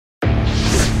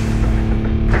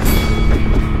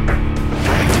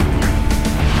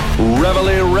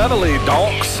Reveille,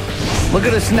 donks. Look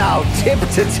at us now, tip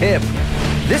to tip.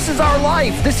 This is our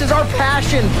life. This is our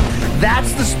passion.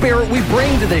 That's the spirit we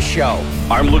bring to this show.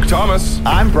 I'm Luke Thomas.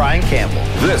 I'm Brian Campbell.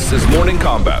 This is Morning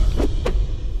Combat.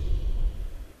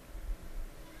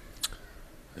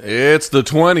 It's the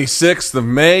 26th of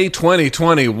May,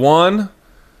 2021,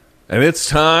 and it's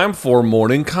time for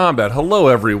Morning Combat. Hello,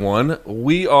 everyone.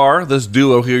 We are this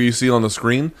duo here you see on the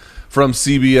screen from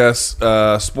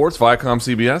CBS Sports, Viacom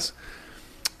CBS.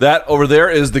 That over there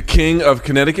is the king of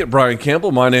Connecticut, Brian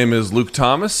Campbell. My name is Luke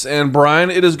Thomas. And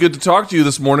Brian, it is good to talk to you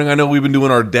this morning. I know we've been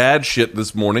doing our dad shit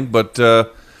this morning, but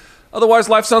otherwise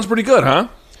life sounds pretty good, huh?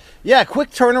 Yeah, quick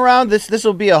turnaround. This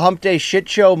will be a hump day shit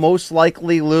show, most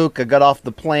likely, Luke. I got off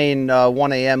the plane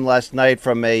 1 a.m. last night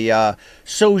from a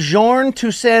sojourn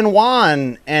to San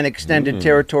Juan and extended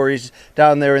territories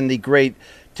down there in the great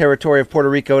territory of Puerto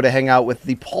Rico to hang out with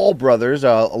the Paul brothers.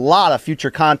 A lot of future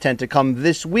content to come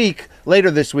this week, later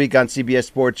this week on CBS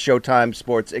Sports, Showtime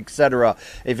Sports, etc.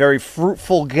 A very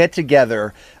fruitful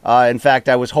get-together. In fact,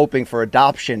 I was hoping for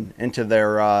adoption into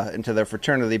their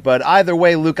fraternity. But either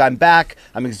way, Luke, I'm back.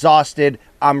 I'm exhausted.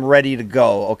 I'm ready to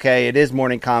go. Okay, it is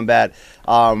Morning Combat.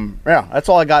 Yeah, that's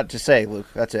all I got to say, Luke.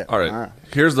 That's it. All right.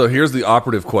 Here's the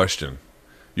operative question.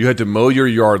 You had to mow your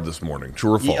yard this morning.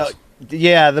 True or false?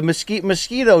 Yeah, the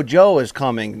Mosquito Joe is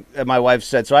coming, my wife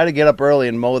said, so I had to get up early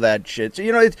and mow that shit.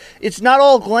 So it's not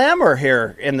all glamour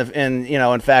here in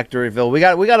Factoryville. We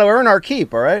got to earn our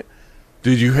keep, all right?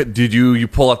 Did you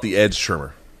pull out the edge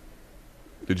trimmer?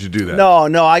 Did you do that?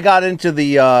 No, I got into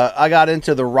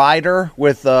the rider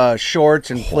with shorts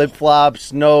and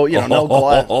flip-flops, no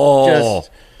glass,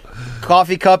 just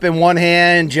coffee cup in one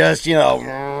hand, just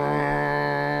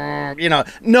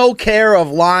no care of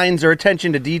lines or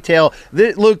attention to detail.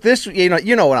 Luke,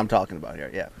 you know what I'm talking about here.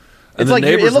 Yeah, it's like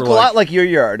it looked a lot like your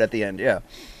yard at the end. Yeah.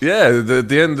 Yeah. At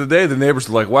the end of the day, the neighbors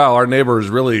are like, "Wow, our neighbor is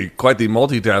really quite the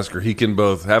multitasker. He can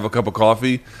both have a cup of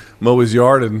coffee, mow his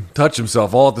yard, and touch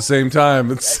himself all at the same time."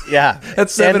 It's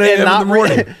at 7 a.m. in the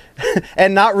morning.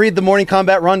 And not read the Morning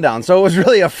Combat rundown. So it was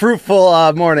really a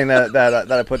fruitful morning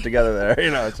that I put together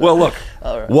there. Well, look,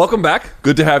 right. Welcome back.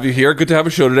 Good to have you here. Good to have a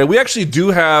show today. We actually do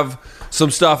have some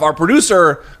stuff. Our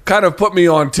producer kind of put me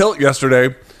on tilt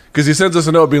yesterday because he sends us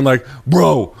a note being like,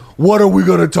 "Bro, what are we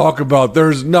going to talk about?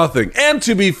 There's nothing." And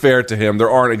to be fair to him,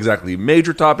 there aren't exactly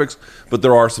major topics, but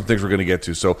there are some things we're going to get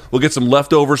to. So we'll get some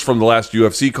leftovers from the last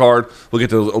UFC card. We'll get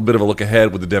to a little bit of a look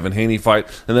ahead with the Devin Haney fight,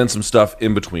 and then some stuff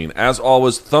in between. As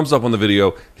always, thumbs up on the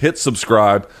video, hit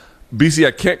subscribe. BC,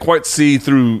 I can't quite see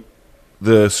through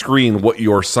the screen what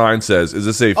your sign says. Is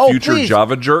this a future please.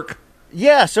 Java jerk?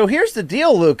 Yeah, so here's the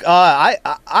deal, Luke.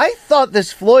 I thought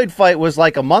this Floyd fight was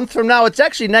like a month from now. It's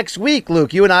actually next week,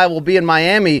 Luke. You and I will be in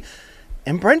Miami,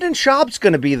 and Brendan Schaub's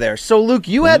going to be there. So, Luke,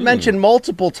 you had mentioned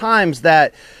multiple times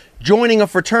that joining a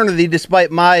fraternity,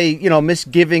 despite my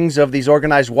misgivings of these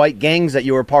organized white gangs that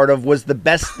you were part of, was the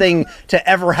best thing to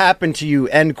ever happen to you.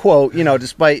 End quote.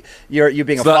 Despite you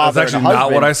being a father. That's actually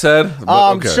not what I said.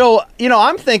 Okay. So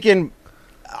I'm thinking.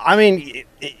 I mean,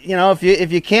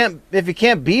 if you can't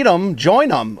beat them, join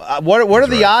them. What are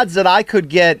the odds that I could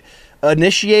get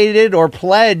initiated or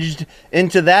pledged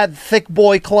into that thick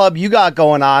boy club you got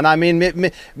going on? I mean,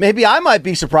 maybe I might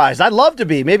be surprised. I'd love to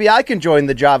be. Maybe I can join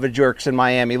the Java Jerks in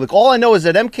Miami. Look, all I know is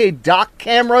that MK Doc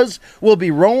cameras will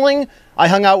be rolling. I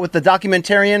hung out with the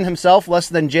documentarian himself, Less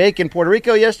Than Jake, in Puerto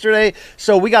Rico yesterday.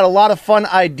 So we got a lot of fun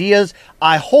ideas.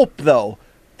 I hope, though,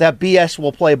 that BS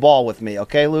will play ball with me.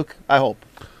 Okay, Luke? I hope.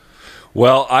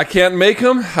 Well, I can't make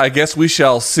him. I guess we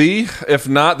shall see. If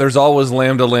not, there's always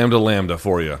lambda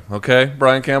for you. Okay,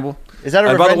 Brian Campbell? Is that a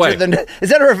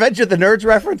Revenge of the Nerds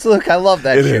reference, Luke? I love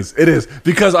that shit. It is.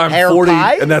 Because I'm 40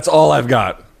 and that's all I've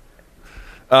got.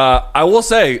 I will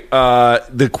say,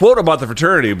 the quote about the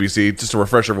fraternity, BC, just to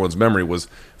refresh everyone's memory, was,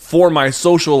 "For my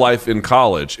social life in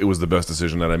college, it was the best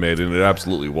decision that I made," and it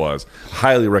absolutely was.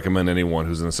 Highly recommend anyone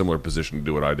who's in a similar position to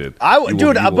do what I did.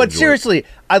 But seriously,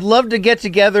 I'd love to get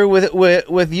together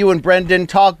with you and Brendan,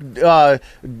 talk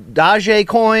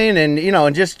Dogecoin, and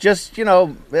and just it'd be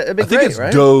I think great, it's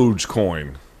right?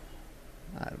 Dogecoin.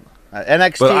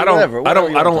 NXT, but I whatever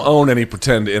don't own any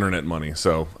pretend internet money,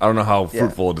 so I don't know how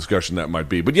fruitful a discussion that might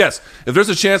be. But yes, if there's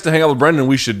a chance to hang out with Brendan,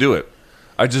 we should do it.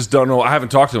 I just don't know. I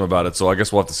haven't talked to him about it, so I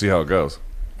guess we'll have to see how it goes.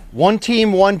 One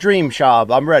team, one dream,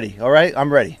 Schaub. I'm ready. All right,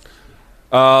 I'm ready.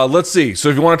 Let's see. So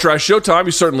if you want to try Showtime,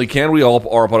 you certainly can. We all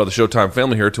are a part of the Showtime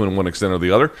family here to one extent or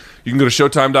the other. You can go to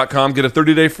Showtime.com, get a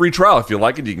 30-day free trial. If you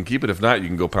like it, you can keep it. If not, you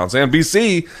can go pound sand.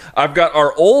 BC, I've got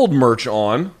our old merch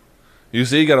on. You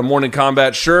see, you got a Morning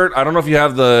Combat shirt. I don't know if you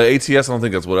have the ATS. I don't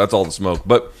think that's all the smoke.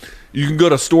 But you can go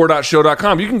to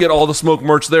store.show.com. You can get all the smoke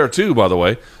merch there, too, by the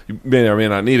way. You may or may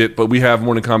not need it, but we have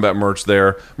Morning Combat merch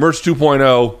there. Merch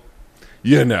 2.0,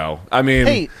 you know. I mean,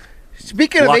 hey,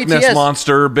 speaking of Loch ATS, Ness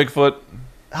Monster, Bigfoot.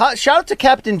 Shout out to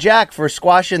Captain Jack for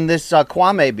squashing this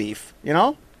Kwame beef, you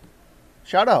know?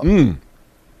 Shout out.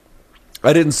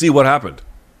 I didn't see what happened.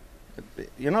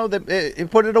 You know, he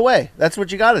put it away. That's what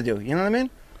you got to do. You know what I mean?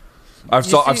 I've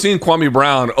seen Kwame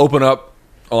Brown open up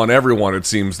on everyone, it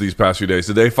seems, these past few days.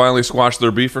 Did they finally squash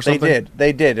their beef or something?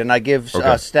 They did, and I give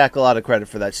Stack a lot of credit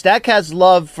for that. Stack has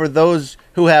love for those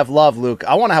who have love, Luke.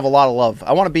 I want to have a lot of love.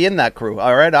 I want to be in that crew,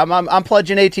 all right? I'm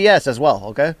pledging ATS as well,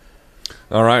 okay?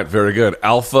 All right, very good.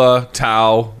 Alpha,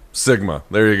 Tau, Sigma.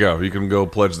 There you go. You can go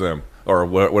pledge them, or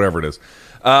whatever it is.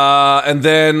 And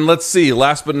then, let's see,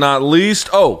 last but not least,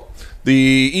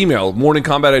 the email,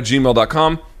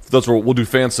 morningcombat@gmail.com. That's where we'll do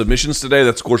fan submissions today.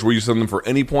 That's, of course, where you send them for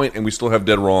any point, and we still have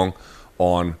Dead Wrong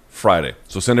on Friday.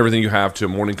 So send everything you have to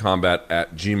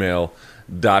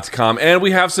morningcombat@gmail.com. And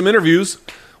we have some interviews.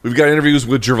 We've got interviews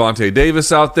with Gervonta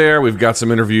Davis out there. We've got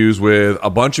some interviews with a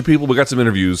bunch of people. We've got some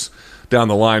interviews down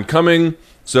the line coming.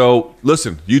 So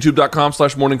listen,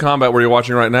 youtube.com/morningcombat, where you're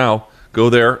watching right now. Go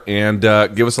there and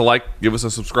give us a like, give us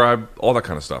a subscribe, all that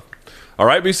kind of stuff. All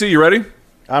right, BC, you ready?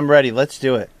 I'm ready. Let's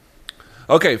do it.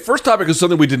 Okay, first topic is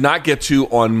something we did not get to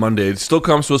on Monday. It still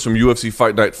comes to us from UFC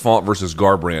Fight Night Font versus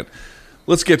Garbrandt.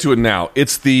 Let's get to it now.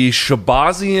 It's the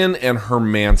Shabazian and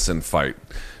Hermansson fight.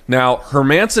 Now,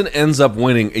 Hermansson ends up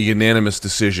winning a unanimous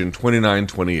decision,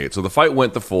 29-28. So the fight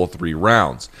went the full 3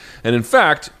 rounds. And in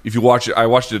fact, if you watch it, I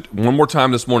watched it one more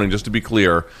time this morning just to be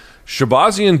clear.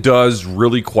 Shabazian does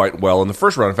really quite well in the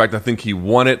first round. In fact, I think he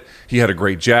won it. He had a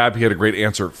great jab. He had a great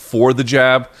answer for the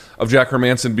jab of Jack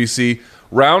Hermansson, BC.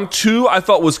 Round 2, I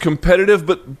thought, was competitive,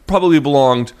 but probably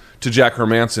belonged to Jack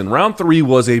Hermansson. Round 3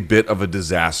 was a bit of a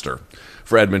disaster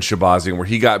for Edmund Shabazian, where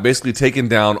he got basically taken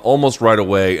down almost right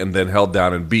away and then held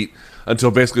down and beat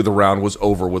until basically the round was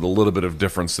over with a little bit of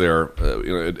difference there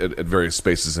at various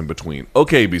spaces in between.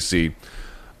 Okay, BC,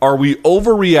 are we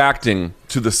overreacting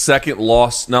to the second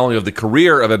loss, not only of the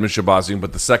career of Edmund Shabazian,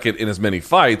 but the second in as many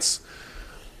fights?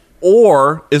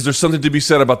 Or is there something to be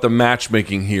said about the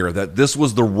matchmaking here, that this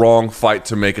was the wrong fight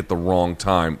to make at the wrong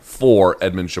time for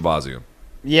Edmund Shabazian?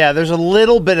 Yeah, there's a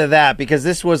little bit of that because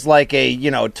this was like a,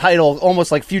 title,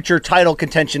 almost like future title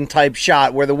contention type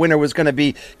shot where the winner was going to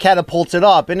be catapulted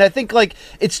up. And I think,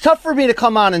 it's tough for me to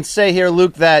come on and say here,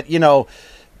 Luke, that,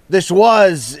 this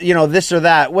was, this or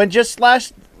that, when just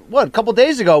a couple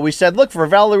days ago, we said, look, for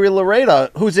Valerie Loreda,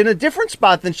 who's in a different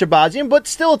spot than Shabazian, but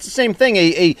still it's the same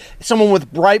thing, someone with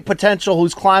bright potential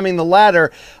who's climbing the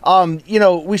ladder.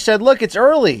 We said, look, it's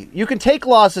early. You can take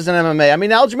losses in MMA. I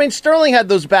mean, Aljamain Sterling had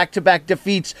those back-to-back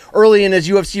defeats early in his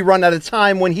UFC run at a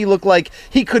time when he looked like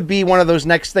he could be one of those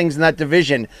next things in that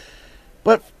division.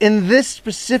 But in this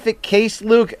specific case,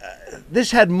 Luke,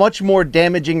 this had much more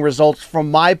damaging results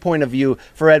from my point of view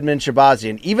for Edmund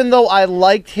Shabazian. Even though I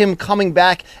liked him coming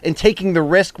back and taking the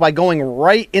risk by going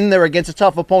right in there against a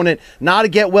tough opponent, not a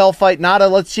get-well fight, not a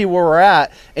let's see where we're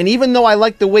at, and even though I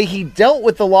liked the way he dealt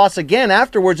with the loss again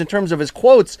afterwards in terms of his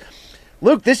quotes,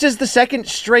 Luke, this is the second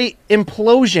straight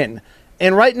implosion.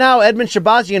 And right now, Edmund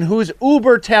Shabazian, who's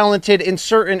uber talented in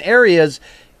certain areas,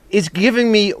 is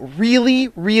giving me really,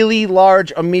 really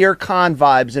large Amir Khan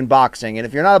vibes in boxing. And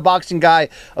if you're not a boxing guy,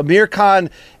 Amir Khan,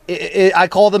 I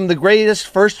call him the greatest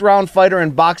first-round fighter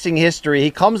in boxing history. He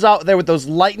comes out there with those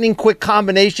lightning-quick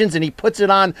combinations, and he puts it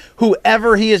on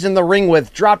whoever he is in the ring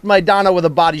with. Dropped Maidana with a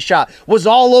body shot. Was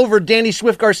all over Danny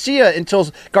Swift Garcia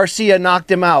until Garcia knocked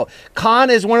him out. Khan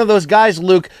is one of those guys,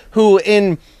 Luke, who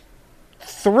in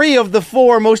 3 of the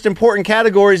 4 most important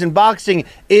categories in boxing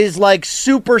is like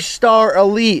superstar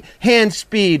elite, hand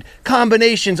speed,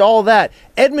 combinations, all that.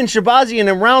 Edmund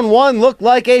Shabazian in round 1 looked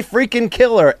like a freaking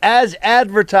killer, as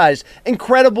advertised.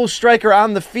 Incredible striker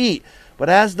on the feet. But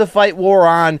as the fight wore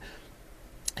on,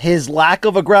 his lack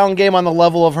of a ground game on the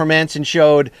level of Hermansson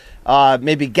showed,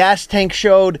 maybe gas tank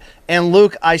showed, and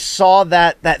Luke, I saw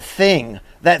that thing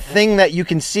that you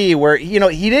can see where, he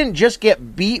didn't just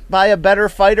get beat by a better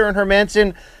fighter in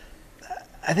Hermansson.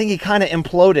 I think he kind of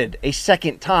imploded a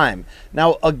second time.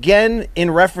 Now, again, in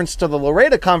reference to the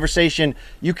Loreda conversation,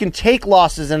 you can take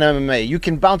losses in MMA. You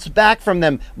can bounce back from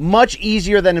them much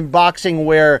easier than in boxing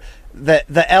where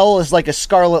the L is like a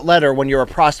scarlet letter when you're a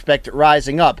prospect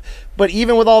rising up. But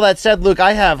even with all that said, Luke,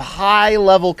 I have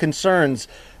high-level concerns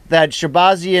that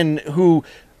Shabazian, who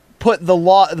put the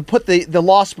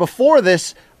loss before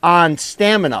this on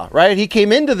stamina, right? He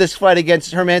came into this fight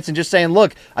against Hermansson just saying,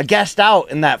 look, I gassed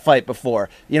out in that fight before.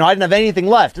 I didn't have anything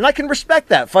left. And I can respect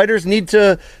that. Fighters need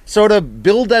to sort of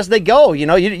build as they go. You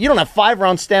don't have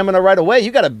 5-round stamina right away.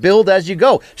 You got to build as you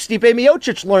go. Stipe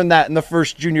Miocic learned that in the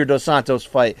first Junior Dos Santos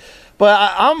fight.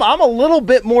 But I'm a little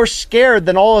bit more scared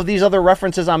than all of these other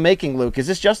references I'm making, Luke. Is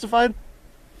this justified?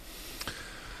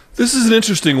 This is an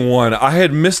interesting one. I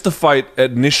had missed the fight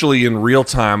initially in real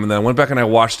time, and then I went back and I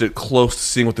watched it close to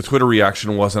seeing what the Twitter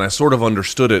reaction was, and I sort of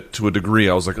understood it to a degree.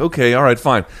 I was like, okay, all right,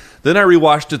 fine. Then I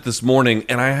rewatched it this morning,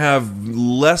 and I have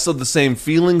less of the same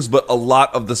feelings, but a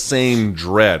lot of the same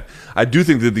dread. I do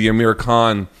think that the Amir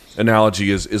Khan analogy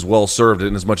is well served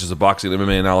in as much as a boxing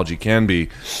MMA analogy can be.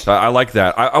 I like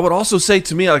that. I would also say,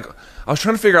 to me, I was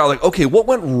trying to figure out, okay, what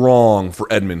went wrong for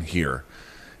Edmund here?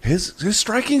 His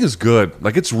striking is good.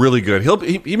 It's really good.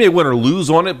 He may win or lose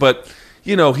on it, but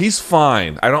he's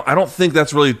fine. I don't think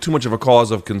that's really too much of a cause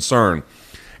of concern.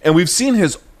 And we've seen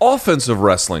his offensive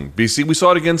wrestling. BC, we saw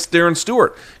it against Darren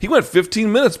Stewart. He went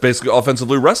 15 minutes basically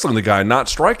offensively wrestling the guy, not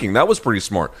striking. That was pretty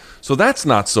smart. So that's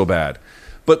not so bad.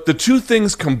 But the two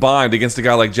things combined against a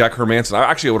guy like Jack Hermansson,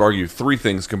 I would argue three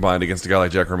things combined against a guy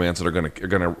like Jack Hermansson are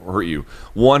gonna hurt you.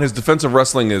 One, his defensive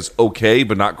wrestling is okay,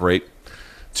 but not great.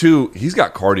 Two, he's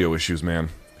got cardio issues, man.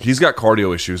 He's got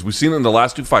cardio issues. We've seen it in the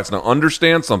last two fights. Now,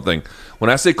 understand something. When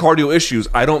I say cardio issues,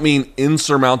 I don't mean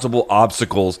insurmountable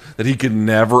obstacles that he could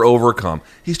never overcome.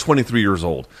 He's 23 years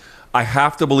old. I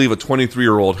have to believe a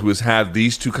 23-year-old who has had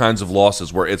these two kinds of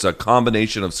losses where it's a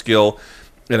combination of skill,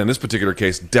 and in this particular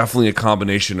case, definitely a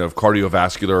combination of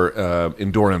cardiovascular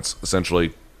endurance,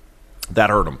 essentially, that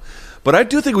hurt him. But I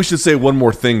do think we should say one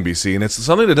more thing, BC, and it's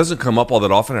something that doesn't come up all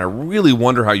that often. I really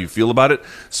wonder how you feel about it,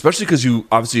 especially because you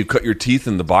cut your teeth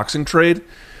in the boxing trade.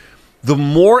 The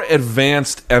more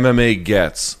advanced MMA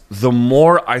gets, the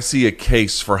more I see a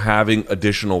case for having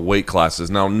additional weight classes.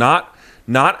 Now, not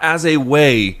as a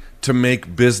way to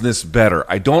make business better.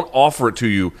 I don't offer it to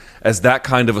you as that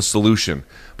kind of a solution.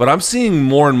 But I'm seeing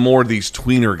more and more of these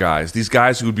tweener guys, these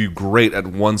guys who would be great at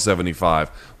 175,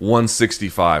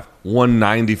 165,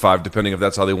 195, depending if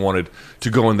that's how they wanted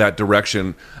to go in that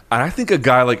direction. And I think a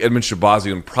guy like Edmund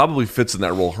Shabazian probably fits in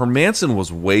that role. Hermansson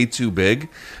was way too big,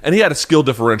 and he had a skill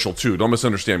differential too. Don't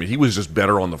misunderstand me. He was just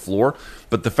better on the floor.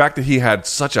 But the fact that he had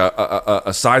such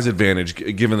a size advantage,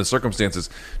 given the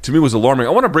circumstances, to me was alarming. I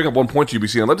want to bring up one point to you,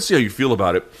 BC, and I'd like to see how you feel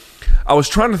about it. I was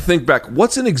trying to think back,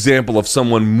 what's an example of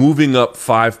someone moving up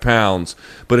 5 pounds,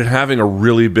 but it having a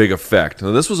really big effect?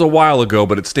 Now, this was a while ago,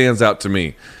 but it stands out to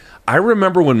me. I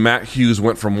remember when Matt Hughes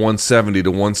went from 170 to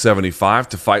 175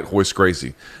 to fight Royce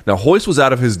Gracie. Now, Royce was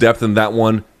out of his depth in that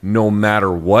one no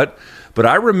matter what, but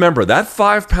I remember that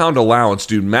 5-pound allowance,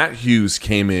 dude, Matt Hughes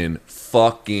came in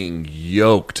fucking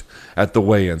yoked at the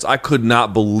weigh-ins. I could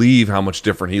not believe how much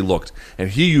different he looked, and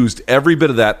he used every bit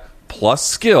of that plus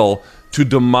skill to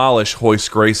demolish Royce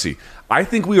Gracie. I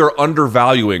think we are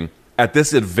undervaluing at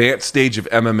this advanced stage of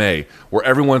MMA where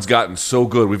everyone's gotten so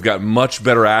good. We've got much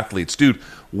better athletes. Dude,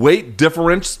 weight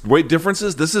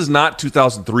differences, this is not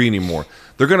 2003 anymore.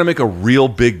 They're going to make a real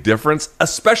big difference,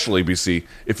 especially, BC,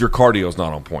 if your cardio is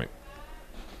not on point.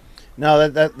 No,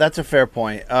 that's a fair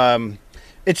point.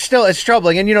 It's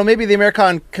troubling. And, maybe the Amir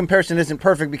Khan comparison isn't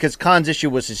perfect because Khan's issue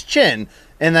was his chin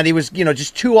and that he was,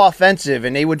 just too offensive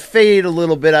and he would fade a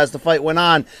little bit as the fight went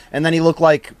on. And then he looked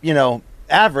like,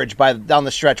 average down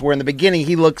the stretch, where in the beginning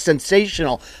he looked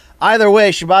sensational. Either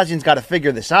way, Shabazian's got to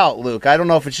figure this out, Luke. I don't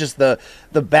know if it's just the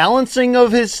balancing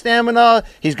of his stamina.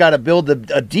 He's got to build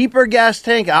a deeper gas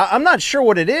tank. I'm not sure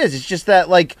what it is. It's just that,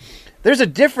 there's a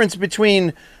difference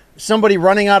between somebody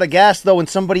running out of gas, though, and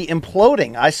somebody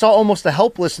imploding. I saw almost a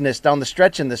helplessness down the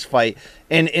stretch in this fight,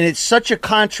 and it's such a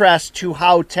contrast to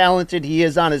how talented he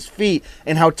is on his feet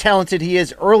and how talented he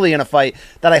is early in a fight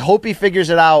that I hope he figures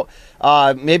it out.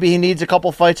 Maybe he needs a couple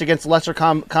fights against lesser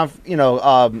competition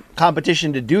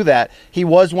to do that. He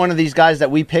was one of these guys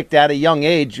that we picked at a young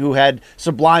age who had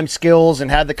sublime skills and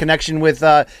had the connection with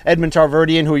Edmund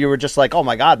Tarverdian, who you were just like, oh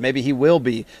my God, maybe he will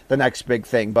be the next big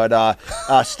thing. But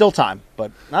still time.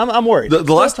 But I'm worried. The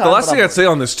last thing I'd say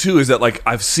on this too is that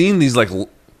I've seen these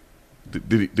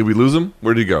did we lose him?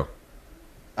 Where did he go?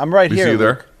 I'm right here. See you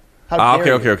there?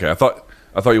 Okay. I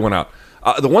thought you went out.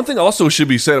 The one thing also should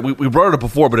be said, we brought it up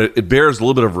before, but it bears a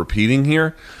little bit of repeating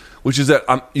here, which is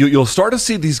that you'll start to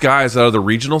see these guys out of the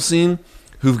regional scene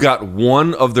who've got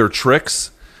one of their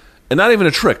tricks, and not even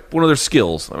a trick, one of their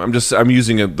skills. I'm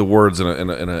using the words in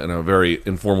a very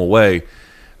informal way,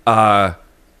 and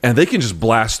they can just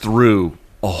blast through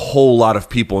a whole lot of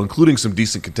people, including some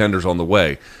decent contenders on the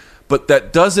way. but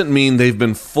that doesn't mean they've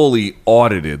been fully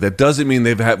audited. That doesn't mean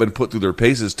they've been put through their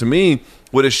paces. To me,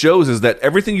 what it shows is that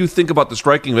everything you think about the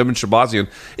striking of Edmen Shahbazyan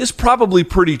is probably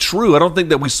pretty true. I don't think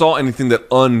that we saw anything that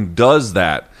undoes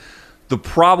that. The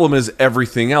problem is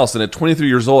everything else. And at 23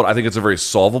 years old, I think it's a very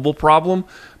solvable problem.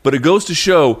 But it goes to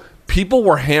show people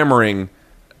were hammering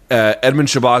Edmen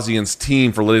Shahbazyan's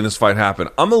team for letting this fight happen.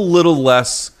 I'm a little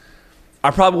less... I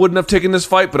probably wouldn't have taken this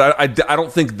fight, but I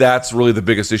don't think that's really the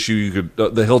biggest issue you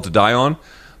could the hill to die on.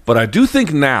 But I do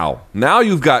think now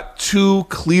you've got two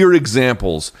clear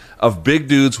examples of big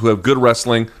dudes who have good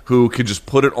wrestling, who could just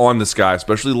put it on this guy,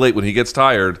 especially late when he gets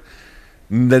tired.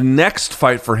 The next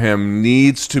fight for him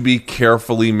needs to be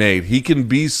carefully made. He can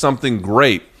be something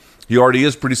great. He already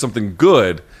is pretty something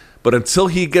good. But until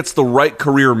he gets the right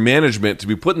career management to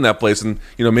be put in that place, and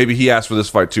maybe he asked for this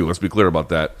fight too. Let's be clear about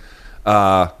that.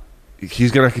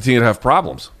 He's going to continue to have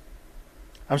problems.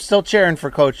 I'm still cheering for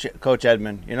Coach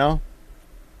Edmond,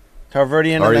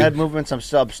 Tarverdian and the head movements, I'm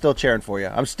still cheering for you.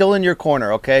 I'm still in your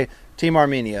corner, okay? Team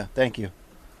Armenia. Thank you.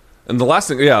 And the last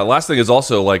thing is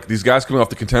also, like, these guys coming off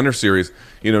the Contender Series,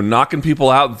 knocking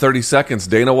people out in 30 seconds.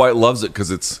 Dana White loves it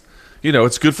because it's,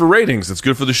 it's good for ratings. It's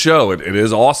good for the show. It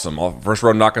is awesome. First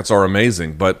round knockouts are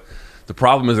amazing. But the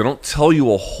problem is they don't tell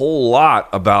you a whole lot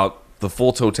about the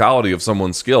full totality of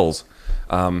someone's skills.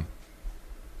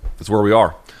 That's where we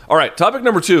are. All right, topic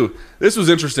number 2. This was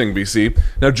interesting, BC.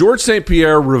 Now, George St.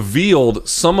 Pierre revealed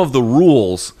some of the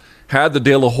rules had the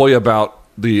De La Hoya bout,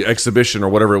 the exhibition or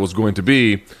whatever it was going to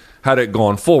be, had it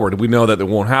gone forward. We know that it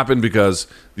won't happen because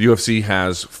the UFC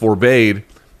has forbade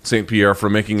St. Pierre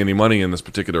from making any money in this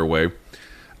particular way,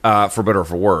 for better or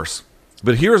for worse.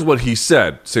 But here's what he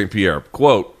said, St. Pierre,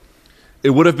 quote,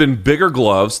 "It would have been bigger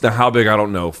gloves." Now, how big, I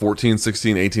don't know, 14,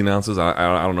 16, 18 ounces?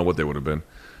 I don't know what they would have been.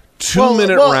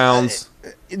 2-minute rounds.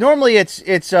 Normally it's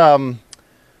 8-ounce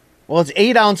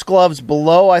gloves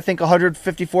below, I think,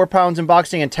 154 pounds in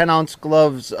boxing, and 10-ounce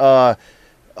gloves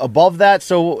above that.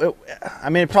 So,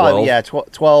 probably,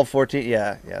 12, 14.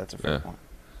 Yeah, that's a fair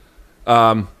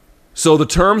point. So the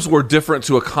terms were different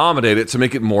to accommodate it, to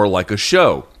make it more like a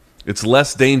show. It's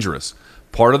less dangerous.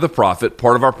 Part of the profit,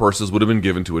 part of our purses would have been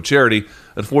given to a charity.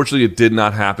 Unfortunately, it did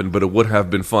not happen, but it would have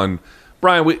been fun.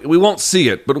 Brian, we won't see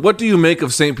it, but what do you make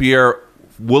of St. Pierre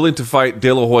willing to fight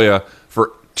De La Hoya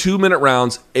for 2-minute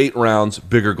rounds, 8 rounds,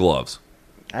 bigger gloves?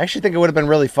 I actually think it would have been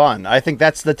really fun. I think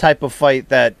that's the type of fight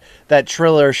that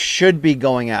Triller should be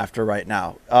going after right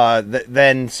now,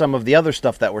 than some of the other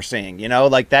stuff that we're seeing.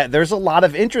 Like that. There's a lot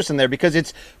of interest in there because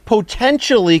it's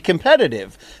potentially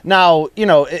competitive. Now,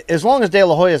 as long as De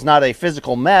La Hoya is not a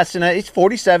physical mess, and he's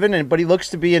 47, but he looks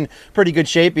to be in pretty good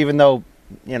shape, even though,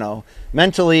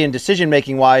 mentally and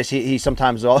decision-making wise, he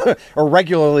sometimes or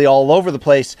regularly all over the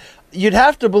place. You'd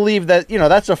have to believe that,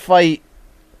 that's a fight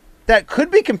that could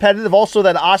be competitive, also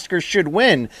that Oscar should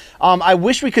win. I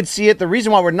wish we could see it. The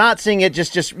reason why we're not seeing it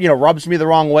just rubs me the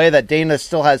wrong way, that Dana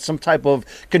still has some type of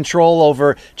control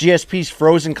over GSP's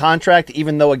frozen contract,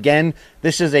 even though, again,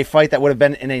 this is a fight that would have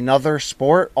been in another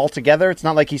sport altogether. It's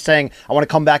not like he's saying, I want to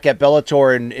come back at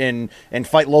Bellator and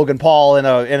fight Logan Paul in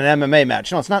an MMA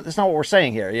match. No, it's not what we're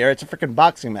saying here. It's a freaking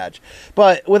boxing match.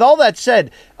 But with all that said,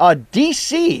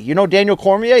 DC, Daniel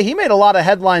Cormier, he made a lot of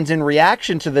headlines in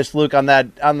reaction to this, Luke, on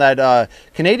that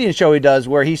Canadian show he does,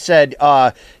 where he said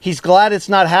he's glad it's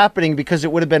not happening because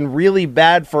it would have been really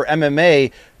bad for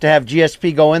MMA to have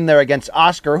GSP go in there against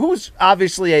Oscar, who's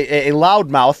obviously a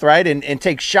loudmouth, right, and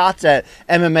takes shots at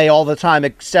MMA all the time,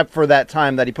 except for that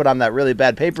time that he put on that really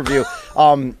bad pay-per-view.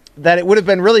 That it would have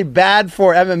been really bad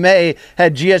for MMA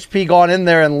had GSP gone in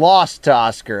there and lost to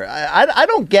Oscar. I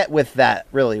don't get with that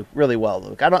really, really well,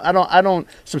 Luke. I don't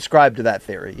subscribe to that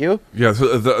theory. You? Yeah,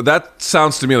 that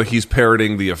sounds to me like he's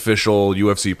parroting the official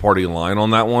UFC party line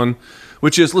on that one.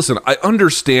 Which is, listen, I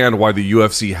understand why the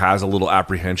UFC has a little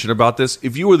apprehension about this.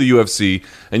 If you were the UFC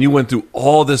and you went through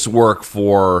all this work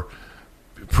for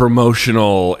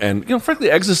promotional and, frankly,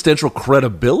 existential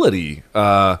credibility,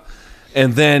 and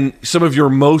then some of your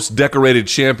most decorated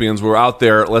champions were out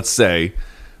there, let's say,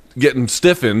 getting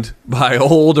stiffened by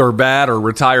old or bad or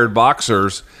retired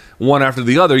boxers, one after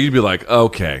the other, you'd be like,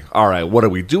 okay, all right, what are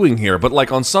we doing here? But,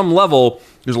 like, on some level,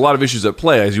 there's a lot of issues at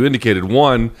play. As you indicated,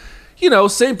 one,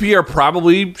 St. Pierre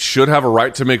probably should have a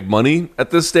right to make money at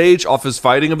this stage off his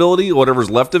fighting ability, whatever's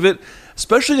left of it,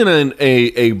 especially in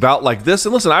a bout like this.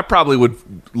 And listen, I probably would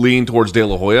lean towards De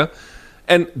La Hoya.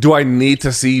 And do I need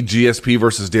to see GSP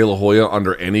versus De La Hoya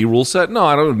under any rule set? No,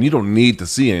 I don't. You don't need to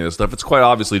see any of this stuff. It's quite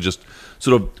obviously just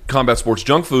sort of combat sports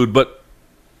junk food. But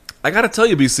I got to tell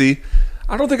you, BC,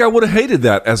 I don't think I would have hated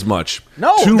that as much.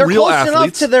 No, Two they're real close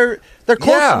athletes. enough to They're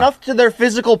close enough to their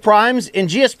physical primes, and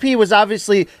GSP was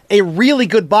obviously a really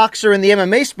good boxer in the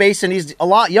MMA space, and he's a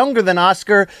lot younger than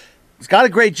Oscar. He's got a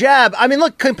great jab. I mean,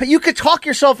 look, you could talk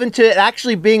yourself into it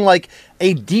actually being like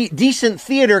a decent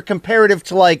theater comparative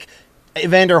to like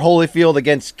Evander Holyfield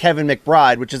against Kevin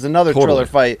McBride, which is another thriller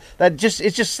fight.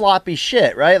 It's just sloppy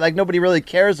shit, right? Like nobody really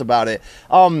cares about it.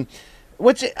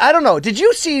 Which, I don't know. Did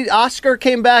you see Oscar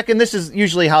came back? And this is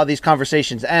usually how these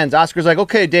conversations ends. Oscar's like,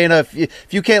 okay, Dana,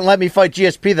 if you can't let me fight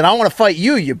GSP, then I want to fight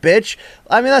you, you bitch.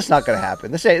 I mean, that's not going to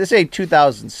happen. This ain't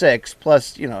 2006.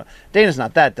 Plus, Dana's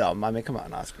not that dumb. I mean, come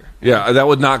on, Oscar. Yeah, that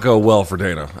would not go well for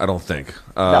Dana, I don't think.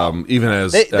 No. Even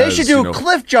as they should do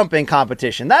cliff jumping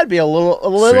competition. That'd be a little.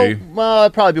 It'd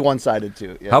probably be one-sided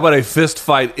too. Yeah. How about a fist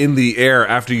fight in the air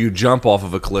after you jump off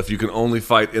of a cliff? You can only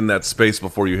fight in that space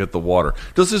before you hit the water.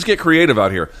 Let's just get creative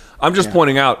out here. I'm just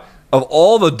pointing out, of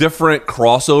all the different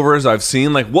crossovers I've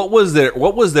seen, like what was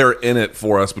there in it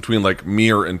for us between like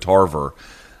Mir and Tarver?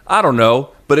 I don't know,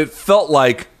 but it felt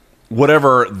like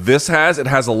whatever this has, it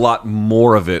has a lot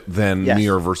more of it than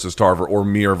Mir versus Tarver or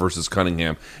Mir versus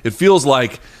Cunningham. It feels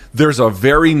like there's a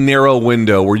very narrow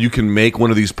window where you can make one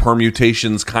of these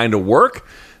permutations kind of work.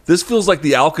 This feels like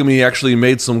the alchemy actually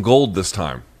made some gold this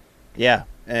time. Yeah,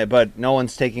 but no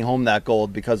one's taking home that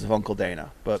gold because of Uncle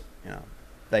Dana. But,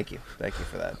 thank you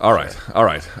for that. All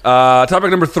right.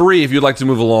 Topic number 3, if you'd like to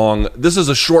move along. This is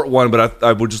a short one, but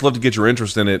I would just love to get your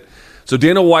interest in it. So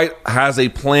Dana White has a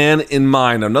plan in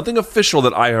mind. Now, nothing official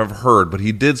that I have heard, but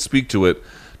he did speak to it,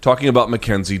 talking about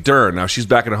Mackenzie Dern. Now, she's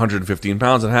back at 115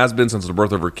 pounds and has been since the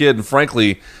birth of her kid. And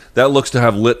frankly, that looks to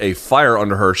have lit a fire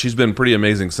under her. She's been pretty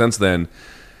amazing since then.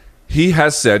 He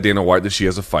has said, Dana White, that she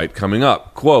has a fight coming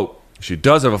up. Quote, she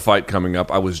does have a fight coming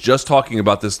up. I was just talking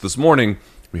about this morning.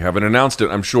 We haven't announced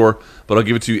it, I'm sure, but I'll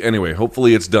give it to you anyway.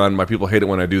 Hopefully it's done. My people hate it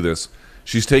when I do this.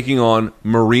 She's taking on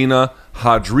Marina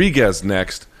Rodriguez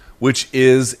next, which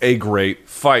is a great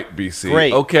fight, BC.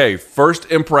 Great. Okay, first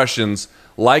impressions.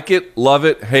 Like it, love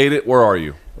it, hate it. Where are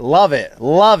you? Love it.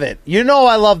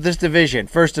 I love this division,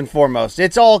 first and foremost.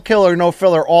 It's all killer, no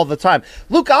filler all the time.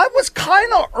 Luke, I was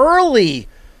kind of early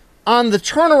on the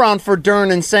turnaround for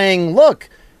Dern and saying, look,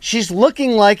 she's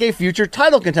looking like a future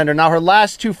title contender. Now, her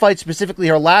last 2 fights, specifically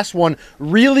her last one,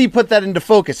 really put that into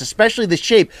focus, especially the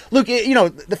shape. Look,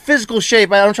 the physical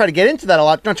shape, I don't try to get into that a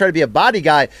lot. I don't try to be a body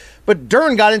guy. But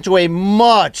Dern got into a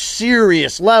much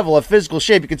serious level of physical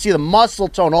shape. You can see the muscle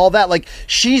tone, all that. Like,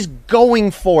 she's going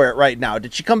for it right now.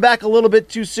 Did she come back a little bit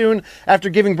too soon after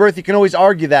giving birth? You can always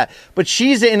argue that. But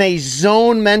she's in a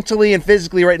zone mentally and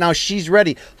physically right now. She's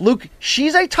ready. Luke,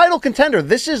 she's a title contender.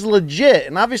 This is legit.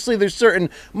 And obviously there's certain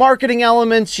marketing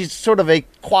elements. She's sort of a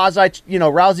quasi,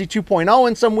 Rousey 2.0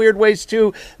 in some weird ways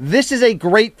too. This is a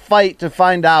great fight to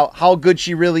find out how good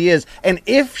she really is. And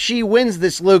if she wins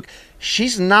this, Luke,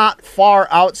 she's not far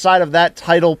outside of that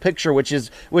title picture, which is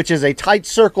a tight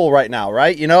circle right now,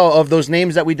 right? Of those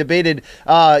names that we debated,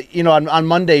 on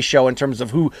Monday's show in terms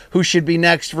of who should be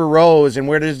next for Rose and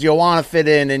where does Joanna fit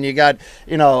in, and you got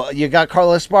Carla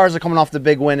Esparza coming off the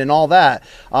big win and all that.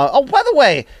 By the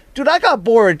way, dude, I got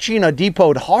Borrachina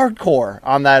depoted hardcore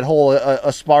on that whole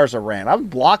Esparza rant. I'm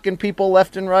blocking people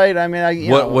left and right. I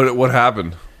mean, what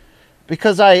happened?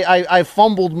 Because I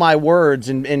fumbled my words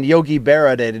and Yogi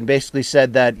Berra did and basically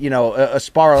said that,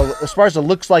 Esparza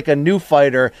looks like a new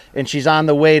fighter and she's on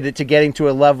the way to getting to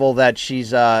a level that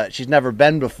she's never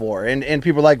been before. And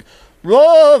people are like,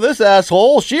 oh, this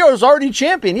asshole, she was already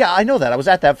champion. Yeah, I know that. I was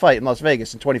at that fight in Las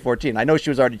Vegas in 2014. I know she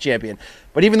was already champion.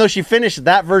 But even though she finished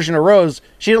that version of Rose,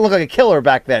 she didn't look like a killer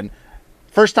back then.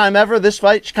 First time ever, this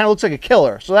fight, she kind of looks like a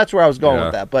killer. So that's where I was going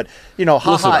with that. But,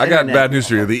 Listen, I got bad news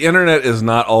for you. The internet is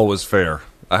not always fair.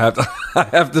 I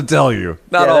have to tell you.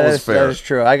 Not always fair. That is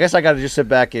true. I guess I got to just sit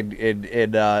back and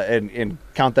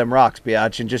count them rocks,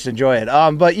 biatch, and just enjoy it.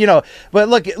 But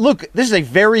look, this is a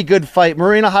very good fight.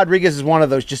 Marina Rodriguez is one of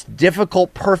those just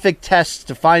difficult, perfect tests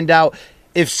to find out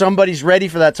if somebody's ready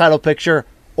for that title picture,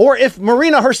 or if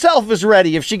Marina herself is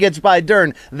ready if she gets by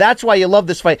Dern. That's why you love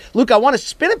this fight. Luke, I want to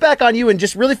spin it back on you and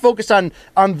just really focus on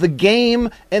the game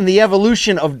and the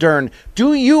evolution of Dern.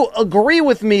 Do you agree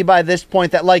with me by this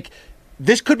point that,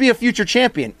 this could be a future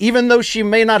champion? Even though she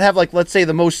may not have, let's say,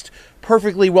 the most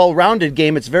perfectly well-rounded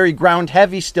game, it's very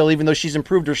ground-heavy still, even though she's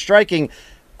improved her striking.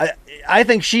 I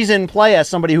think she's in play as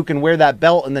somebody who can wear that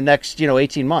belt in the next,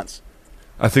 18 months.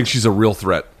 I think she's a real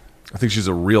threat.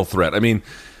 I mean,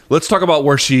 let's talk about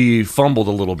where she fumbled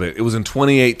a little bit. It was in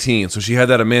 2018. So she had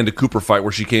that Amanda Cooper fight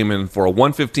where she came in for a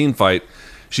 115 fight.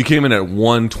 She came in at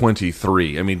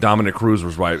 123. I mean, Dominic Cruz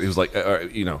was right. It was like,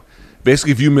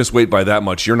 Basically, if you miss weight by that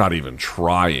much, you're not even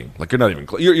trying. Like, you're not even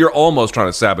you're almost trying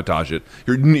to sabotage it.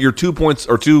 You're 2 points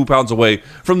or 2 pounds away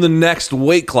from the next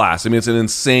weight class. I mean, it's an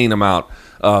insane amount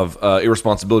of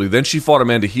irresponsibility. Then she fought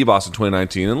Amanda Ribas in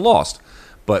 2019 and lost.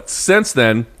 But since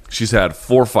then, she's had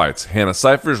 4 fights: Hannah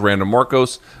Cifers, Randa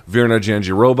Marcos, Virna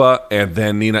Jandiroba, and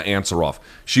then Nina Ansaroff.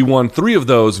 She won 3 of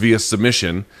those via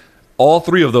submission. All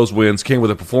 3 of those wins came with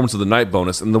a performance of the night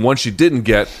bonus, and the one she didn't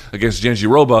get against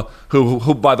Jandiroba,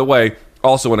 who by the way,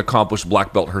 also an accomplished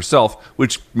black belt herself,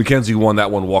 which Mackenzie won that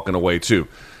one walking away too.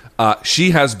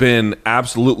 She has been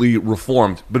absolutely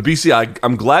reformed. But BC,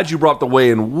 I'm glad you brought the way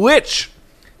in which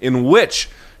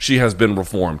she has been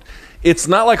reformed. It's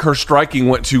not like her striking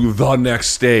went to the next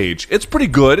stage. It's pretty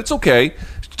good. It's okay.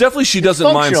 Definitely she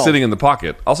doesn't mind sitting in the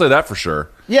pocket. I'll say that for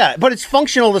sure. Yeah, but it's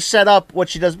functional to set up what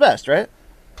she does best, right?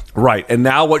 Right, and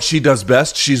now what she does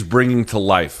best, she's bringing to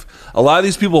life. A lot of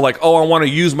these people are like, oh, I want to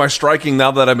use my striking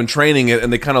now that I've been training it,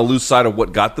 and they kind of lose sight of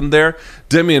what got them there.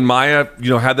 Demi and Maya,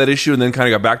 had that issue and then kind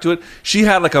of got back to it. She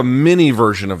had like a mini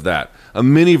version of that, a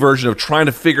mini version of trying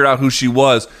to figure out who she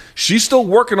was. She's still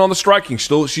working on the striking.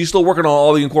 She's still working on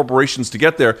all the incorporations to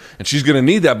get there, and she's going to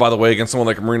need that, by the way, against someone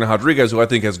like Marina Rodriguez, who I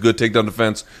think has good takedown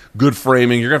defense, good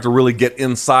framing. You're going to have to really get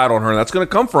inside on her, and that's going to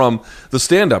come from the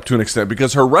stand-up to an extent,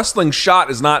 because her wrestling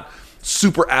shot is not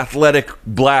super athletic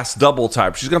blast double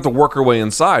type. She's going to have to work her way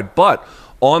inside, but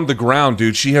on the ground,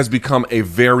 dude, she has become a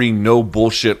very no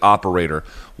bullshit operator.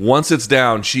 Once it's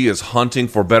down, she is hunting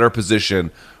for better position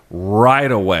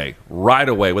right away,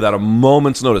 without a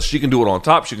moment's notice. She can do it on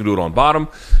top, she can do it on bottom.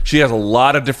 She has a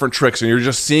lot of different tricks, and you're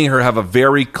just seeing her have a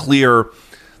very clear,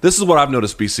 this is what I've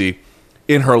noticed, BC,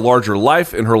 in her larger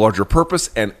life, in her larger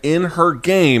purpose, and in her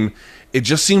game. It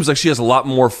just seems like she has a lot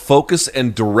more focus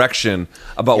and direction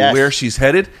about where she's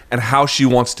headed and how she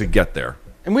wants to get there.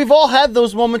 And we've all had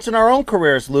those moments in our own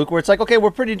careers, Luke, where it's like, okay,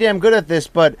 we're pretty damn good at this,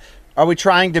 but are we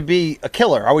trying to be a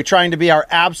killer? Are we trying to be our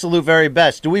absolute very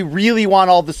best? Do we really want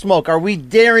all the smoke? Are we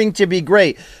daring to be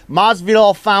great?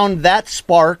 Masvidal found that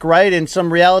spark, right, in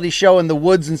some reality show in the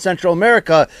woods in Central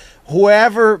America.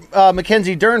 Whoever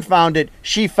Mackenzie Dern found it,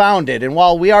 she found it. And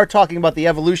while we are talking about the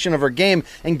evolution of her game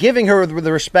and giving her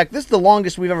the respect, this is the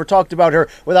longest we've ever talked about her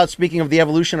without speaking of the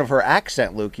evolution of her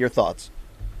accent, Luke. Your thoughts?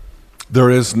 There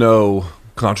is no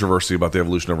controversy about the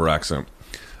evolution of her accent.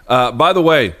 By the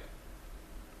way,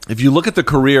 if you look at the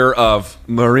career of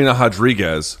Marina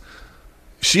Rodriguez,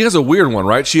 she has a weird one,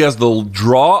 right? She has the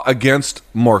draw against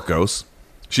Marcos.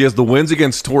 She has the wins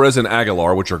against Torres and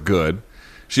Aguilar, which are good.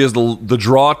 She has the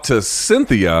draw to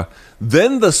Cynthia,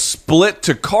 then the split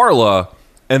to Carla,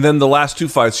 and then the last 2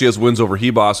 fights she has wins over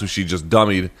Ribas, who she just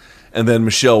dummied, and then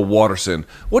Michelle Waterson.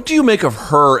 What do you make of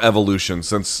her evolution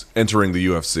since entering the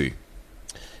UFC?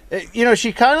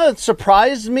 She kind of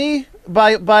surprised me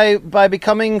by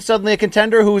becoming suddenly a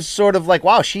contender who's sort of like,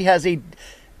 wow, she has a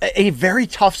very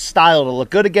tough style to look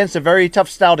good against, a very tough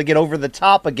style to get over the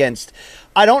top against.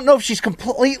 I don't know if she's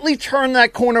completely turned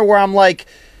that corner where I'm like,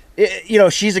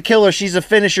 she's a killer, she's a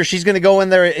finisher, she's going to go in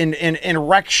there and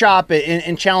wreck shop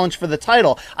and challenge for the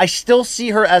title. I still see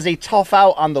her as a tough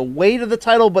out on the way to the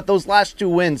title, but those last 2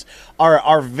 wins are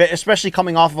especially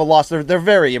coming off of a loss, they're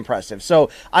very impressive.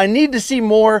 So I need to see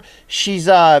more. She's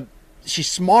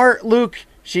smart, Luke.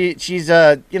 She's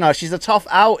a tough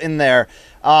out in there.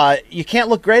 You can't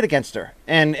look great against her,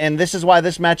 and this is why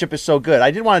this matchup is so good. I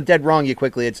did want to dead wrong you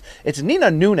quickly. It's Nina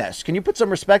Nunes. Can you put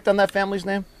some respect on that family's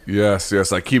name? Yes,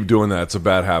 I keep doing that. It's a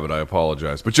bad habit. I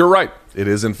apologize, but you're right. It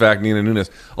is in fact Nina Nunes.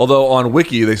 Although on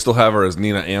Wiki they still have her as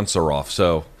Nina Ansaroff,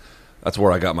 so that's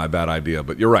where I got my bad idea.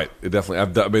 But you're right. It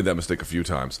definitely I've made that mistake a few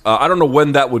times. I don't know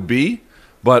when that would be,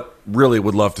 but really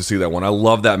would love to see that one. I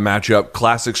love that matchup.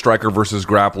 Classic striker versus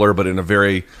grappler, but in a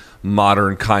very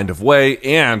modern kind of way.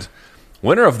 And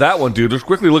winner of that one, dude, let's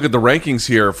quickly look at the rankings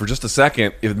here for just a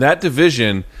second. In that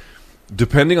division,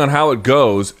 depending on how it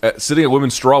goes, sitting at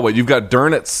women's strawweight, you've got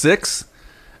Dern at 6,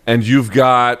 and you've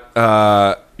got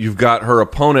her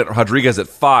opponent, Rodriguez, at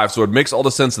 5. So it makes all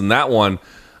the sense in that one.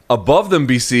 Above them,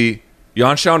 BC,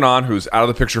 Yan Xiaonan, who's out of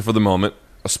the picture for the moment.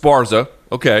 Esparza,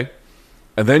 okay.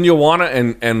 And then Joanna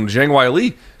and Zhang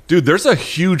Weili. Dude, there's a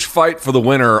huge fight for the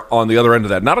winner on the other end of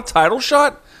that. Not a title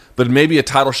shot, but maybe a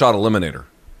title shot eliminator.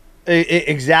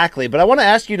 Exactly. But I want to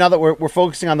ask you, now that we're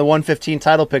focusing on the 115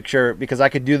 title picture, because I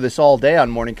could do this all day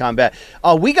on Morning Combat.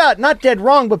 We got, not dead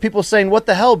wrong, but people saying, what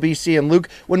the hell, BC and Luke?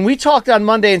 When we talked on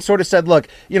Monday and sort of said, look,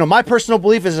 my personal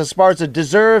belief is Esparza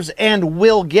deserves and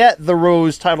will get the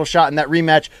Rose title shot in that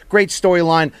rematch. Great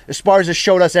storyline. Esparza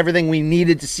showed us everything we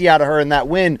needed to see out of her in that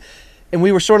win. And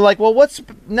we were sort of like, well, what's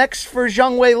next for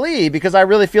Zhang Weili? Because I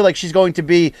really feel like she's going to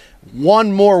be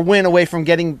one more win away from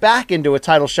getting back into a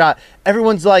title shot.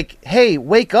 Everyone's like, hey,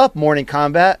 wake up, Morning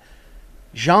Combat.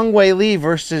 Zhang Weili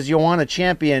versus Joanna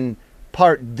Champion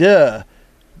Part 2.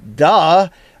 Duh.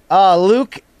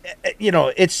 Luke,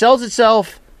 it sells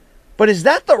itself. But is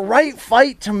that the right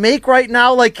fight to make right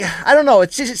now? Like, I don't know.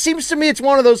 It seems to me it's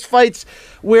one of those fights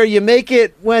where you make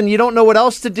it when you don't know what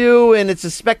else to do, and it's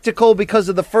a spectacle because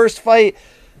of the first fight.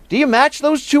 Do you match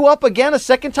those two up again a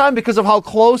second time because of how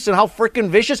close and how freaking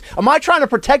vicious? Am I trying to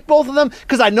protect both of them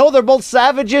because I know they're both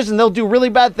savages and they'll do really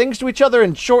bad things to each other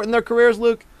and shorten their careers,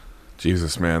 Luke?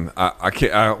 Jesus, man. I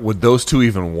can't. Would those two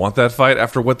even want that fight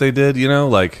after what they did?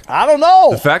 I don't know.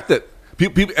 The fact that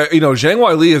people, Zhang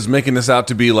Weili is making this out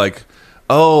to be like,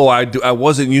 oh, I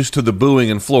wasn't used to the booing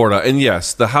in Florida. And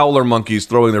yes, the howler monkeys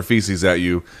throwing their feces at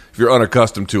you, if you're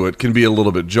unaccustomed to it, can be a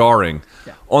little bit jarring.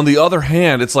 Yeah. On the other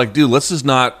hand, it's like, dude, let's just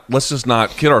not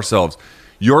kid ourselves.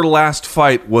 Your last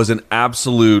fight was an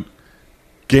absolute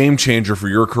game changer for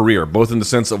your career, both in the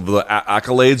sense of the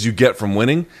accolades you get from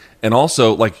winning, and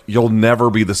also, like, you'll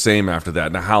never be the same after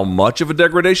that. Now, how much of a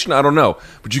degradation, I don't know.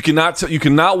 But you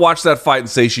cannot watch that fight and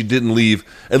say she didn't leave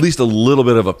at least a little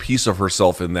bit of a piece of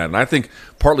herself in that. And I think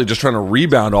partly just trying to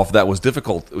rebound off that was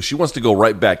difficult. She wants to go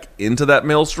right back into that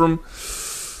maelstrom.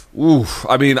 Oof.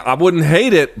 I mean, I wouldn't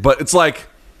hate it, but it's like,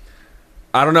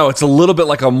 I don't know. It's a little bit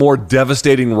like a more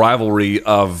devastating rivalry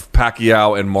of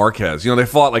Pacquiao and Marquez. They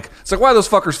fought it's like, why those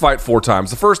fuckers fight 4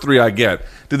 times? The first 3 I get.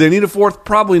 Did they need a 4th?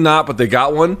 Probably not, but they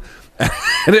got one.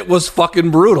 And it was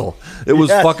fucking brutal. It was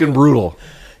fucking brutal.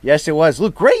 Yes, it was.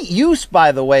 Luke, great use,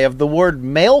 by the way, of the word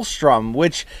maelstrom,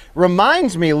 which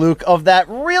reminds me, Luke, of that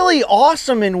really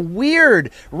awesome and weird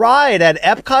ride at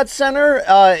Epcot Center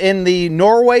in the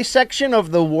Norway section of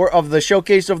the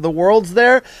Showcase of the Worlds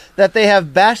there that they have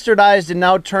bastardized and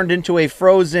now turned into a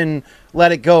frozen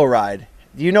Let It Go ride.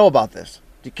 Do you know about this?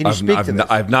 Can you speak to this?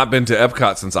 I've not been to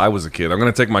Epcot since I was a kid. I'm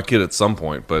going to take my kid at some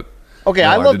point, but... Okay,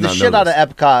 I love the shit out of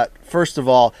Epcot, first of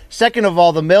all. Second of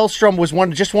all, the Maelstrom was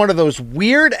one of those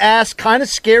weird-ass, kind of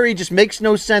scary, just makes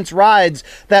no sense rides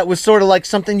that was sort of like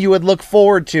something you would look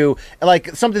forward to, like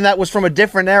something that was from a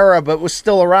different era but was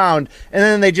still around, and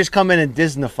then they just come in and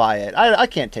Disneyfy it. I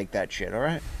can't take that shit, all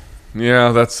right?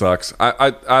 Yeah, that sucks.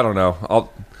 I don't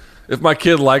know. If my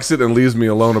kid likes it and leaves me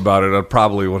alone about it, I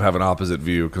probably would have an opposite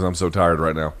view because I'm so tired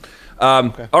right now.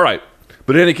 Okay. All right.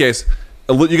 But in any case...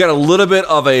 You got a little bit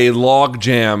of a log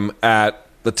jam at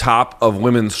the top of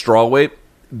women's strawweight.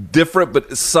 Different,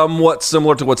 but somewhat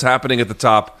similar to what's happening at the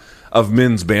top of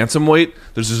men's bantamweight.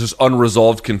 There's this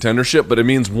unresolved contendership, but it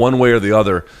means one way or the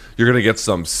other, you're going to get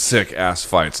some sick-ass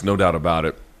fights, no doubt about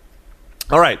it.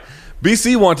 All right,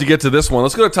 BC want to get to this one.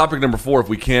 Let's go to topic number 4 if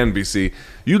we can, BC.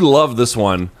 You'd love this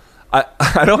one. I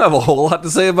don't have a whole lot to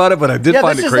say about it, but I did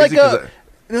find it crazy.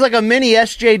 It's like a mini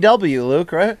SJW,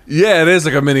 Luke, right? Yeah, it is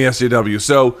like a mini SJW.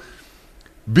 So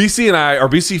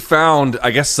BC found,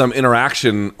 I guess, some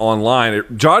interaction online.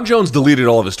 John Jones deleted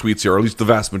all of his tweets here, or at least the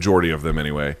vast majority of them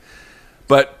anyway.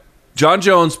 But John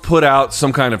Jones put out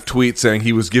some kind of tweet saying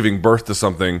he was giving birth to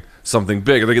something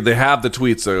big. They have the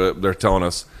tweets. They're telling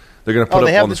us they're going to put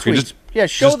up on the screen.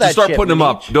 Show that. Just start putting them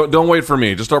up. Don't wait for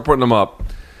me. Just start putting them up.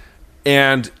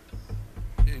 And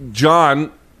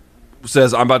John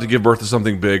says, I'm about to give birth to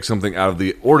something big, something out of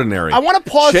the ordinary. I want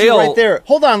to pause you right there.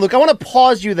 Hold on, Luke. I want to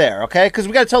pause you there, okay? Because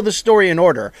we got to tell this story in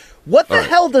order. What the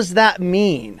hell does that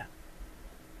mean?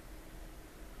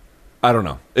 I don't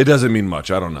know. It doesn't mean much.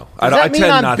 I don't know. Does that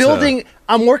mean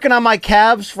I'm working on my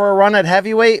calves for a run at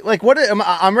heavyweight? Like,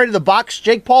 I'm ready to box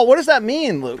Jake Paul? What does that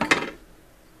mean, Luke?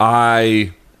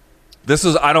 I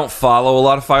don't follow a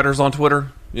lot of fighters on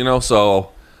Twitter,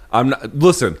 so I'm not.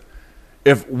 Listen,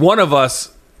 if one of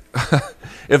us.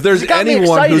 If there's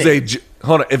anyone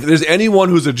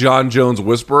who's a John Jones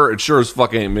whisperer, it sure as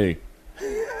fuck ain't me.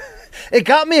 It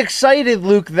got me excited,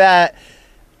 Luke, that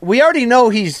we already know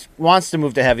he wants to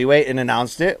move to heavyweight and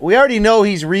announced it. We already know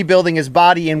he's rebuilding his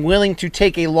body and willing to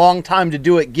take a long time to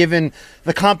do it given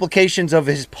the complications of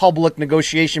his public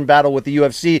negotiation battle with the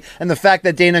UFC and the fact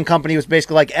that Dana and company was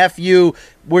basically like, F you,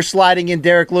 we're sliding in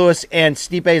Derek Lewis and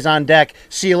Stipe's on deck.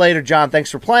 See you later, John.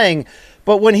 Thanks for playing.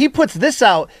 But when he puts this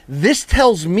out, this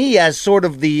tells me as sort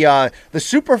of the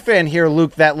super fan here,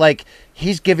 Luke, that like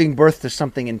he's giving birth to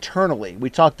something internally. We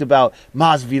talked about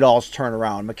Masvidal's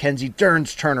turnaround, Mackenzie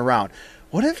Dern's turnaround.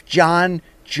 What if John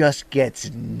just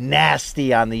gets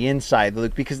nasty on the inside,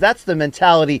 Luke, because that's the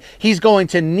mentality he's going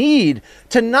to need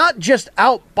to not just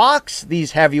outbox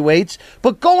these heavyweights,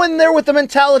 but go in there with the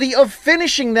mentality of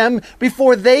finishing them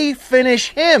before they finish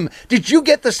him. Did you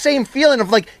get the same feeling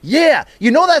of like, yeah, you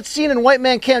know that scene in White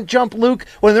Man Can't Jump, Luke,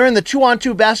 when they're in the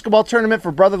 2-on-2 basketball tournament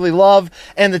for brotherly love,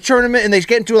 and the tournament, and they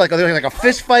get into like a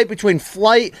fist fight between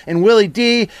Flight and Willie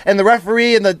D, and the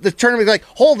referee and the tournament is like,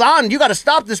 hold on, you got to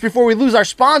stop this before we lose our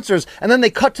sponsors. And then they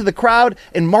cut to the crowd,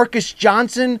 and Marcus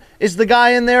Johnson is the guy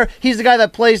in there. He's the guy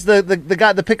that plays the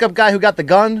guy, the pickup guy who got the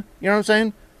gun. You know what I'm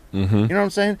saying? Mm-hmm. You know what I'm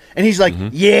saying? And he's like,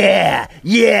 yeah,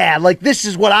 like this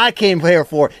is what I came here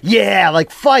for. Yeah, like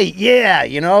fight, yeah,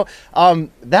 you know?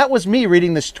 That was me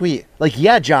reading this tweet. Like,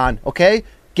 yeah, John, okay?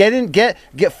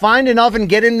 Find an oven,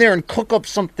 get in there and cook up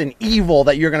something evil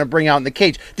that you're going to bring out in the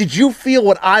cage. Did you feel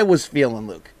what I was feeling,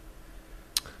 Luke?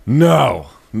 No,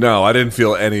 I didn't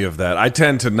feel any of that. I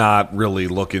tend to not really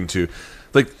look into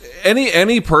like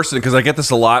any person, because I get this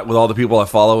a lot with all the people I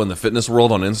follow in the fitness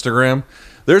world on Instagram.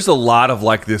 There's a lot of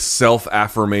like this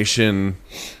self-affirmation,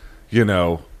 you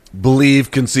know,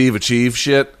 believe, conceive, achieve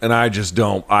shit, and I just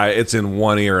don't. It's in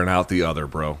one ear and out the other,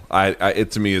 bro.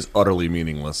 It to me is utterly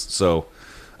meaningless. So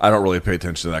I don't really pay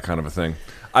attention to that kind of a a thing.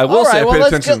 I will say, I pay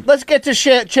attention. Let's get to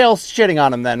Chael shitting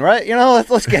on him then, right? You know,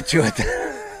 let's get to it.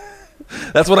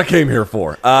 That's what I came here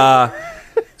for.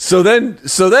 So then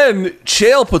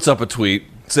Chael puts up a tweet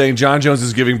saying John Jones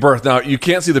is giving birth. Now, you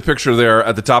can't see the picture there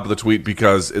at the top of the tweet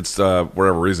because it's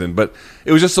whatever reason, but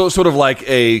it was just sort of like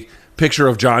a picture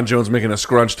of John Jones making a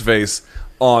scrunched face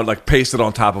on, like, pasted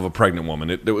on top of a pregnant woman.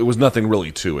 It was nothing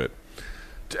really to it.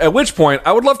 At which point,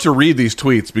 I would love to read these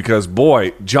tweets because,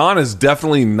 boy, John is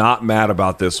definitely not mad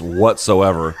about this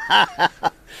whatsoever.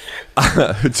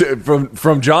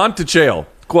 From John to Chael,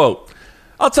 quote,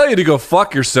 I'll tell you to go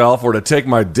fuck yourself or to take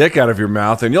my dick out of your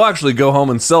mouth, and you'll actually go home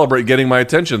and celebrate getting my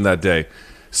attention that day.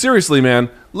 Seriously, man,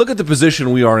 look at the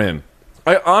position we are in.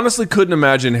 I honestly couldn't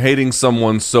imagine hating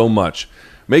someone so much.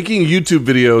 Making YouTube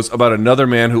videos about another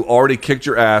man who already kicked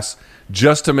your ass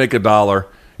just to make $1.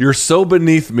 You're so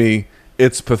beneath me,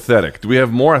 it's pathetic. Do we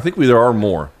have more? I think there are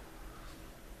more.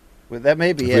 Well, that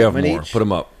may be it. We have more. Put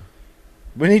them up.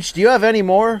 Manich, do you have any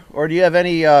more? Or do you have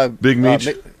any Big Meech?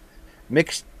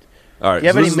 Mixed? All right, do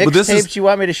you have any mixtapes you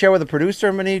want me to share with the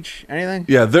producer, Manich? Anything?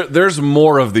 Yeah, there's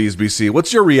more of these, BC.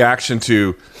 What's your reaction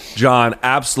to John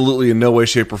absolutely in no way,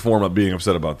 shape, or form being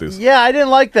upset about this? Yeah, I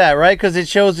didn't like that, right? Because it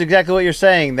shows exactly what you're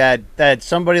saying, that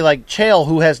somebody like Chael,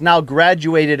 who has now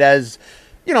graduated as,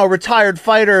 you know, retired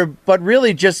fighter, but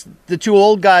really just the two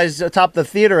old guys atop the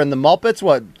theater and the Muppets,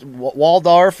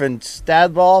 Waldorf and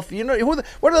Stadolf. You know,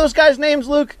 what are those guys' names,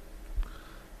 Luke?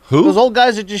 Who? Those old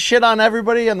guys that just shit on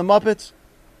everybody and the Muppets?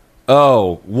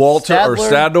 Oh, Walter or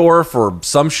Stadorf or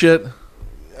some shit.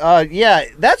 Yeah,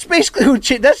 that's basically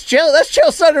that's Chael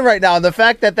Sonnen right now, and the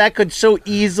fact that could so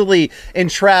easily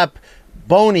entrap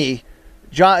Boney,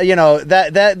 John. You know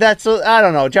that's I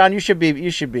don't know, John. You should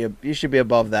be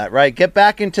above that, right? Get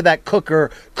back into that cooker,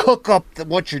 cook up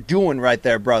what you're doing right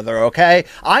there, brother. Okay,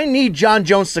 I need John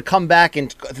Jones to come back in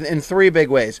 3 big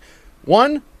ways.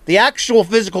 1, the actual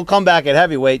physical comeback at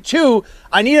heavyweight. 2,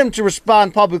 I need him to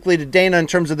respond publicly to Dana in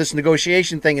terms of this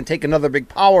negotiation thing and take another big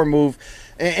power move.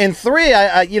 And 3,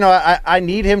 I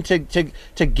need him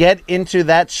to get into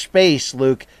that space,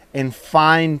 Luke, and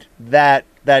find that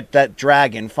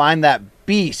dragon, find that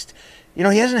beast. You know,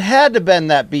 he hasn't had to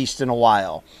bend that beast in a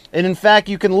while. And in fact,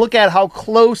 you can look at how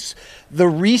close the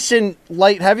recent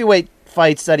light heavyweight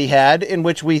fights that he had, in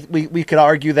which we could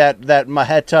argue that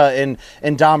Maheta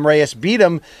and Dom Reyes beat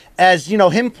him, as, you know,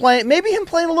 him playing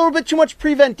a little bit too much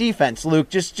prevent defense, Luke,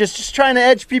 just trying to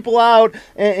edge people out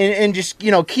and just, you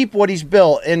know, keep what he's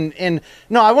built. And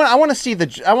no, I want to see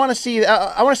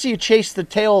you chase the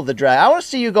tail of the dragon. I want to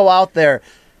see you go out there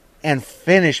and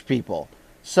finish people.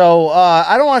 So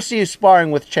I don't want to see you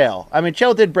sparring with Chael. I mean,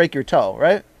 Chael did break your toe,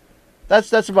 right?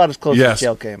 That's about as close as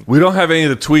Chael came. We don't have any of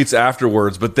the tweets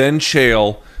afterwards, but then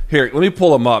Chael, here, let me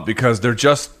pull them up because they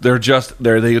just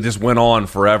went on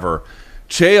forever.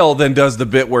 Chael then does the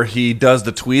bit where he does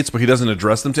the tweets, but he doesn't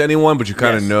address them to anyone, but you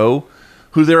kind of know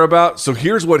who they're about. So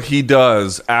here's what he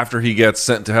does after he gets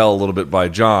sent to hell a little bit by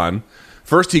John.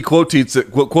 First, he quote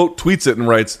tweets it and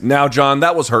writes, "Now, John,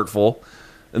 that was hurtful."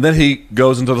 And then he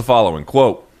goes into the following,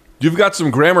 quote, "You've got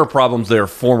some grammar problems there,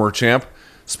 former champ.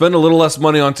 Spend a little less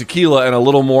money on tequila and a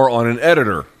little more on an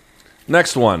editor."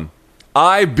 Next one.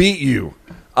 "I beat you.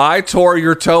 I tore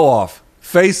your toe off.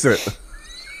 Face it."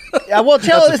 Yeah, well,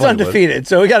 Chael is undefeated,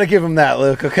 so we got to give him that,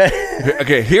 Luke, okay?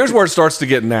 Okay, here's where it starts to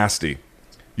get nasty.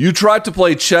 "You tried to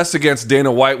play chess against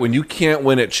Dana White when you can't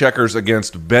win at checkers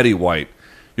against Betty White.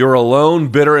 You're alone,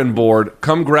 bitter, and bored.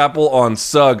 Come grapple on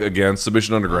Sug again,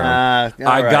 Submission Underground.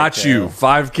 I got you.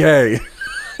 5K.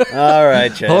 All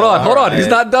right, Jay. Hold on. Right. He's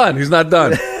not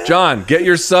done. John, got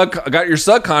your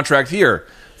Sug contract here.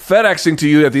 FedExing to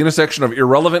you at the intersection of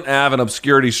Irrelevant Ave and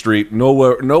Obscurity Street,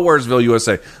 Nowheresville,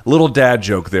 USA. Little dad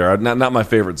joke there. Not my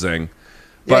favorite thing.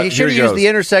 Yeah, he should have used the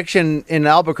intersection in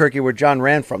Albuquerque where John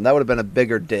ran from. That would have been a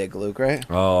bigger dig, Luke, right?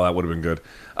 Oh, that would have been good.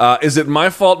 Is it my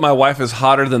fault my wife is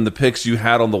hotter than the pics you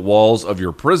had on the walls of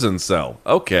your prison cell?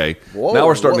 Okay. Whoa, now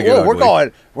we're starting to get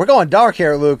ugly. We're going dark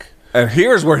here, Luke. And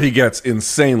here's where he gets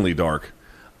insanely dark.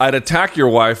 I'd attack your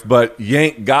wife, but you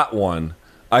ain't got one.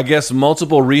 I guess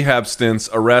multiple rehab stints,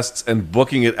 arrests, and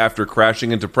booking it after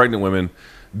crashing into pregnant women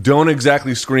don't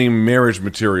exactly scream marriage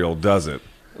material, does it?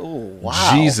 Oh,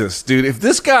 wow. Jesus, dude. If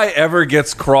this guy ever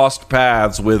gets crossed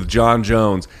paths with John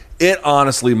Jones, it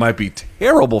honestly might be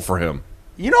terrible for him.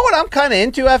 You know what I'm kind of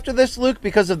into after this, Luke,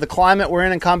 because of the climate we're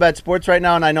in combat sports right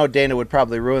now, and I know Dana would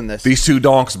probably ruin this. These two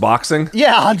donks boxing?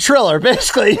 Yeah, on Triller,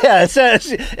 basically. Yeah,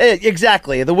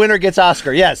 exactly. The winner gets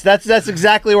Oscar. Yes, that's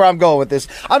exactly where I'm going with this.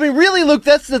 I mean, really, Luke,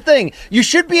 that's the thing. You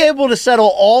should be able to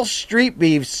settle all street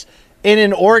beefs in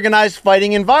an organized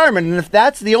fighting environment, and if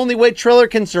that's the only way Triller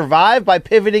can survive by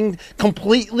pivoting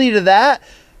completely to that,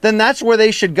 then that's where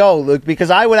they should go, Luke, because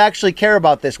I would actually care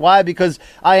about this. Why? Because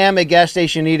I am a gas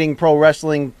station eating, pro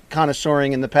wrestling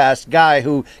connoisseuring in the past guy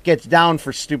who gets down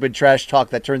for stupid trash talk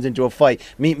that turns into a fight.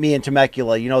 Meet me in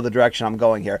Temecula. You know the direction I'm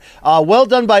going here. Well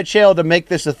done by Chael to make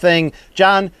this a thing.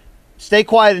 John, stay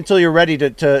quiet until you're ready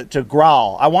to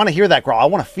growl. I want to hear that growl. I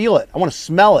want to feel it. I want to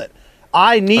smell it.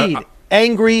 I need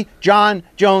angry John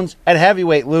Jones at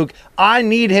heavyweight, Luke. I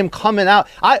need him coming out.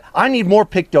 I need more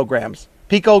pictograms.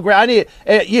 Picogram. I need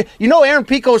Aaron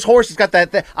Pico's horse has got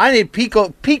that. I need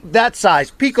that size,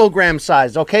 picogram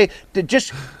size. Okay, to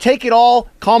just take it all.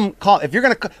 Come. If you're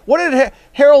gonna, what did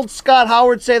Harold Scott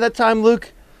Howard say that time,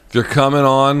 Luke? If you're coming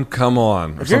on, come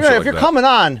on. If you're coming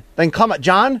on, then come.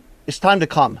 John, it's time to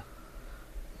come.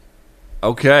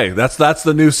 Okay, that's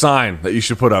the new sign that you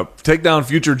should put up. Take down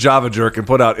future Java jerk and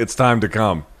put out "It's time to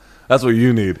come." That's what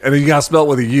you need, and then you gotta spell it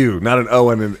with a U, not an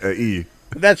O and an E.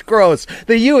 That's gross.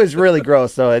 The U is really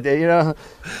gross, though. You know.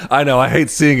 I know. I hate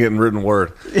seeing it in written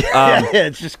word. Yeah,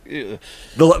 it's just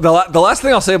the last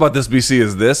thing I'll say about this, BC,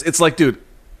 is this. It's like, dude,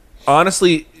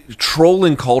 honestly,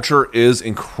 trolling culture is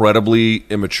incredibly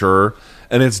immature,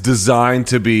 and it's designed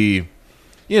to be,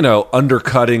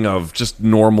 undercutting of just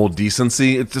normal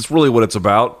decency. It's just really what it's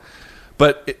about.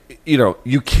 But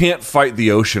you can't fight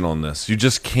the ocean on this. You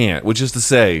just can't. Which is to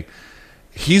say,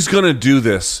 he's going to do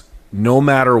this no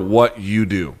matter what you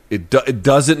do. It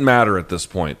doesn't matter at this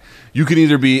point. You can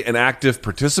either be an active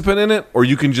participant in it, or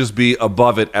you can just be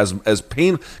above it as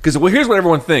pain. Because here's what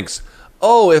everyone thinks.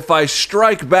 Oh, if I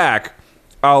strike back,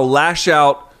 I'll lash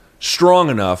out strong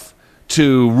enough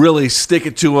to really stick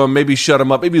it to him, maybe shut him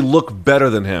up, maybe look better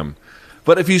than him.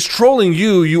 But if he's trolling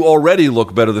you, you already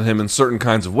look better than him in certain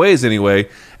kinds of ways anyway.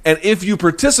 And if you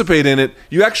participate in it,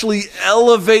 you actually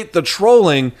elevate the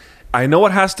trolling. I know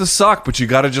it has to suck, but you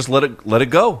got to just let it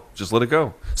go. Just let it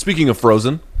go. Speaking of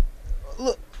Frozen.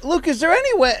 Luke, is there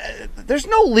any way... There's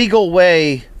no legal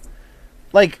way...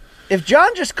 Like, if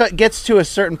John just gets to a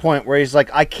certain point where he's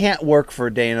like, I can't work for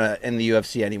Dana in the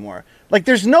UFC anymore. Like,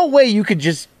 there's no way you could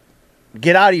just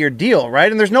get out of your deal,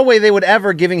 right? And there's no way they would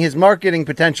ever, giving his marketing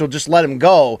potential, just let him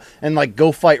go and, like,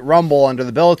 go fight Rumble under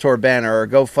the Bellator banner or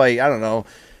go fight, I don't know...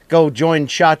 Go join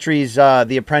Chatri's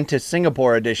The Apprentice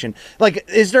Singapore edition. Like,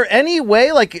 is there any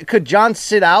way, like, could John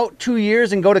sit out 2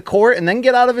 years and go to court and then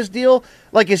get out of his deal?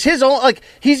 Like, is his own, like,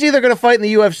 he's either going to fight in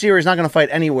the UFC or he's not going to fight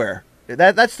anywhere.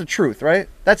 That's the truth, right?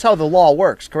 That's how the law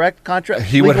works, correct? Contract.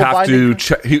 He would have to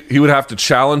he would have to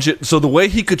challenge it. So the way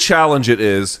he could challenge it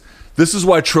is, this is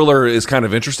why Triller is kind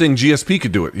of interesting. GSP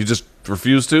could do it. He just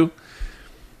refused to.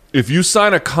 If you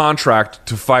sign a contract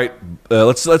to fight,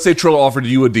 let's say Triller offered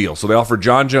you a deal. So they offered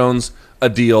John Jones a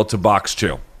deal to box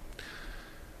Chael.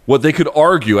 What they could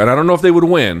argue, and I don't know if they would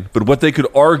win, but what they could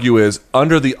argue is,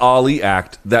 under the Ali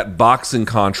Act, that boxing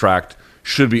contract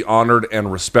should be honored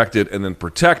and respected and then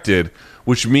protected,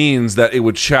 which means that it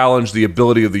would challenge the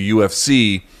ability of the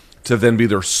UFC to then be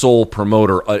their sole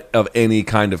promoter of any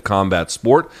kind of combat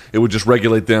sport. It would just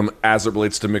regulate them as it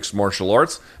relates to mixed martial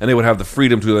arts, and they would have the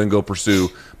freedom to then go pursue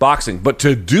boxing. But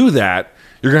to do that,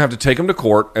 you're going to have to take them to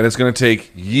court, and it's going to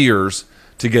take years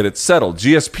to get it settled.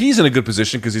 GSP's in a good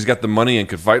position because he's got the money and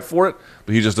could fight for it,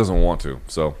 but he just doesn't want to.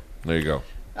 So there you go.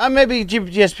 Maybe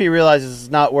GSP realizes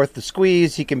it's not worth the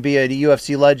squeeze. He can be a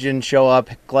UFC legend, show up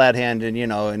glad-handed,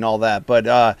 and all that.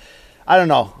 But I don't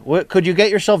know. Could you get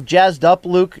yourself jazzed up,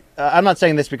 Luke? I'm not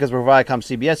saying this because we're Viacom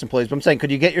CBS employees, but I'm saying,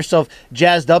 could you get yourself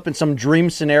jazzed up in some dream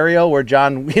scenario where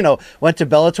John, went to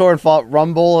Bellator and fought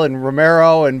Rumble and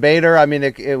Romero and Bader? I mean,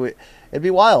 it'd be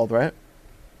wild, right?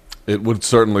 It would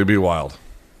certainly be wild.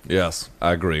 Yes,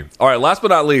 I agree. All right, last but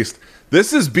not least,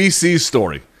 this is BC's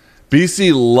story.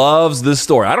 BC loves this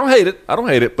story. I don't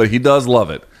hate it, but he does love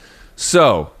it.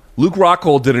 So, Luke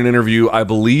Rockhold did an interview, I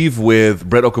believe, with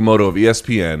Brett Okamoto of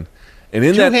ESPN. And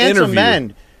in that interview... Two handsome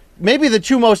men. Maybe the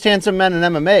two most handsome men in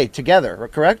MMA together,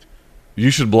 correct?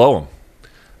 You should blow them.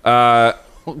 God,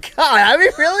 I mean,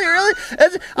 really?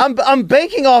 I'm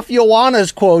banking off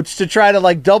Joanna's quotes to try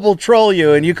to, double troll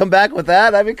you, and you come back with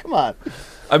that? I mean, come on.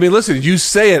 I mean, listen, you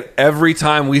say it every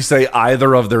time we say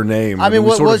either of their names. I mean,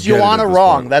 was Joanna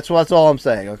wrong? That's all I'm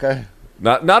saying, okay?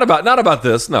 Not about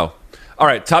this, no. All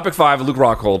right, topic 5, Luke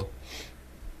Rockhold.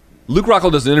 Luke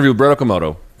Rockhold does an interview with Brett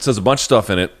Okamoto. It says a bunch of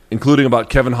stuff in it, including about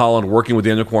Kevin Holland working with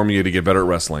Daniel Cormier to get better at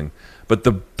wrestling. But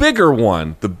the bigger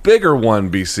one,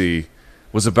 BC,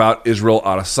 was about Israel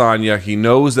Adesanya. He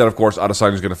knows that, of course,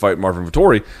 Adesanya is going to fight Marvin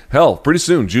Vettori. Hell, pretty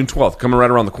soon, June 12th, coming right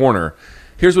around the corner.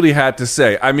 Here's what he had to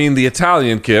say. I mean, the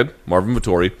Italian kid, Marvin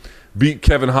Vettori, beat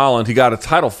Kevin Holland. He got a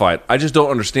title fight. I just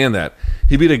don't understand that.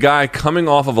 He beat a guy coming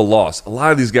off of a loss. A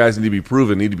lot of these guys need to be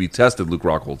proven, need to be tested, Luke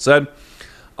Rockhold said.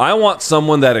 I want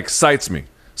someone that excites me.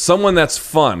 Someone that's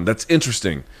fun, that's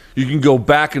interesting. You can go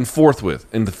back and forth with,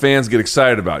 and the fans get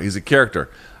excited about. He's a character.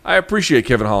 I appreciate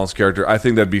Kevin Holland's character. I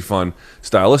think that'd be fun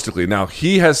stylistically. Now,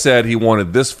 he has said he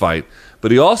wanted this fight,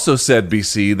 but he also said,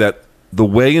 BC, that the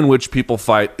way in which people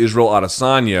fight Israel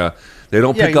Adesanya, they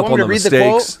don't pick up on the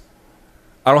mistakes.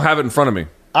 I don't have it in front of me.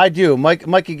 I do.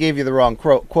 Mikey gave you the wrong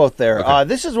quote there. Okay.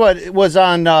 This is what was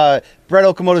on Brett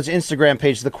Okamoto's Instagram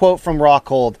page, the quote from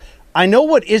Rockhold. I know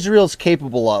what Israel's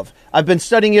capable of. I've been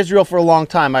studying Israel for a long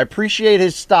time. I appreciate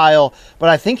his style, but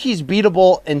I think he's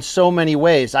beatable in so many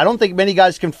ways. I don't think many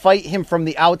guys can fight him from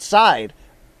the outside.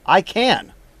 I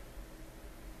can.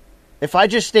 If I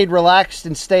just stayed relaxed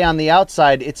and stay on the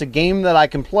outside, it's a game that I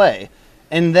can play.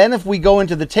 And then if we go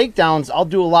into the takedowns, I'll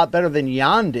do a lot better than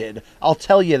Jan did. I'll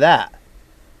tell you that.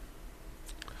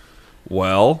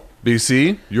 Well,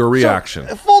 BC, your reaction.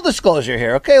 So, full disclosure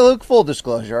here, okay, Luke? Full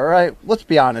disclosure, all right? Let's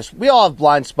be honest. We all have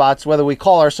blind spots, whether we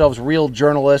call ourselves real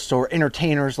journalists or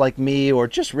entertainers like me or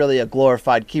just really a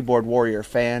glorified keyboard warrior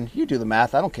fan. You do the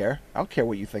math. I don't care. I don't care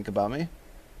what you think about me.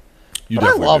 But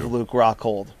I love Luke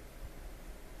Rockhold.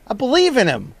 I believe in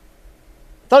him.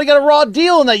 Thought he got a raw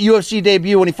deal in that UFC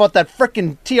debut when he fought that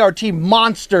frickin' TRT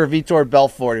monster Vitor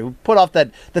Belfort, who put off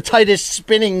the tightest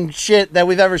spinning shit that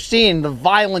we've ever seen, the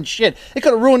violent shit. It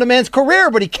could have ruined a man's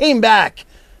career, but he came back.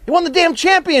 He won the damn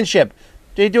championship.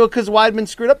 Did he do it because Weidman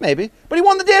screwed up? Maybe. But he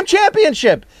won the damn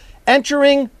championship.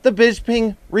 Entering the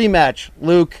Bisping rematch,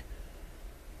 Luke,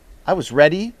 I was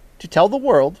ready to tell the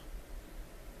world,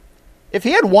 if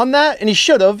he had won that, and he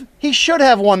should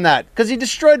have won that, because he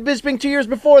destroyed Bisping 2 years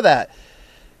before that.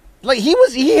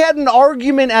 He had an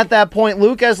argument at that point,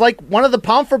 Luke, as one of the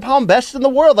pound for pound best in the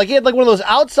world. He had one of those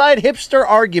outside hipster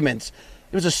arguments.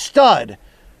 It was a stud,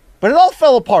 but it all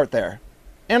fell apart there.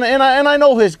 And I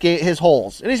know his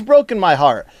holes, and he's broken my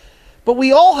heart. But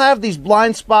we all have these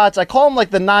blind spots. I call them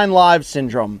the 9 lives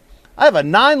syndrome. I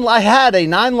had a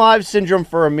 9 lives syndrome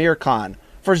for Amir Khan,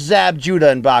 for Zab Judah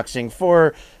in boxing,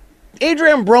 for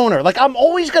Adrian Broner. I'm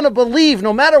always going to believe,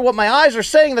 no matter what my eyes are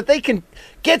saying, that they can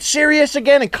get serious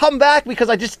again and come back because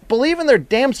I just believe in their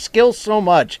damn skill so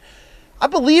much. I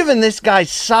believe in this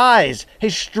guy's size,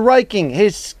 his striking,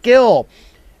 his skill.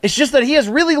 It's just that he has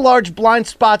really large blind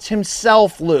spots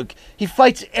himself, Luke. He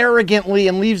fights arrogantly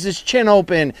and leaves his chin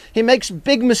open. He makes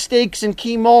big mistakes in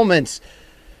key moments.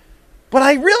 But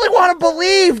I really want to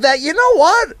believe that, you know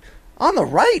what? On the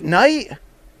right night,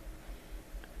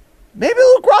 maybe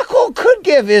Luke Rockhold could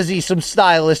give Izzy some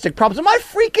stylistic problems. Am I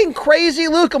freaking crazy,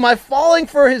 Luke? Am I falling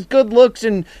for his good looks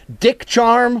and dick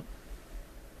charm?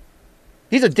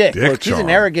 He's a dick. Luke. He's an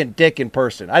arrogant dick in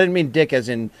person. I didn't mean dick as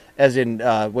in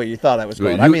what you thought I was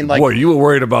going. I mean, boy, you were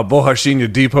worried about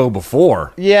Bohashinya Depot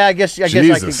before. Yeah, I guess I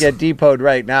could get depoted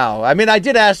right now. I mean, I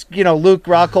did ask Luke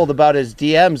Rockhold about his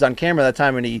DMs on camera that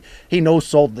time, and he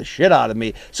no-sold the shit out of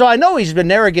me. So I know he's been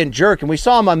an arrogant jerk, and we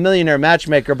saw him on Millionaire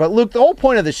Matchmaker. But Luke, the whole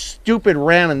point of this stupid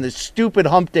rant and this stupid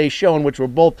Hump Day show, in which we're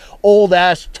both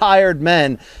old-ass, tired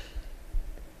men,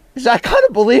 is I kind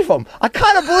of believe him. I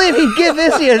kind of believe he'd give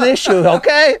Izzy an issue,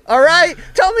 okay? All right?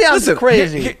 Tell me I'm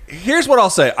crazy. Here's what I'll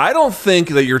say. I don't think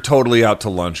that you're totally out to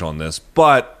lunch on this,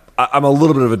 but I'm a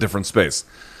little bit of a different space.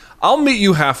 I'll meet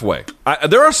you halfway.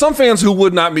 There are some fans who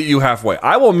would not meet you halfway.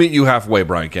 I will meet you halfway,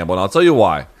 Brian Campbell, and I'll tell you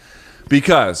why.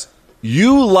 Because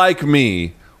you, like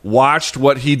me, watched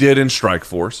what he did in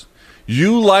Strikeforce.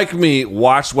 You, like me,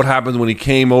 watched what happened when he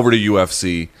came over to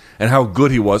UFC and how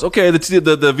good he was. Okay, the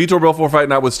Vitor Belfort fight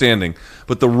notwithstanding,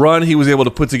 but the run he was able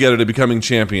to put together to becoming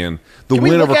champion, the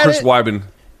win over Chris Weidman.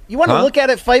 You want to look at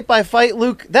it fight by fight,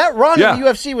 Luke? That run in the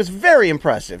UFC was very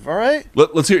impressive, all right?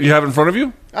 Let's hear it. You have it in front of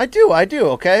you? I do,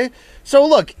 okay? So,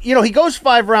 look, he goes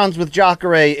 5 rounds with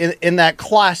Jacare in that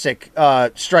classic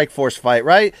Strikeforce fight,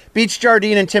 right? Beats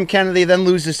Jardine and Tim Kennedy, then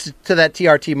loses to that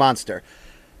TRT monster.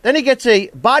 Then he gets a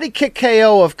body kick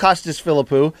KO of Costas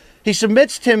Philippou. He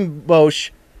submits Tim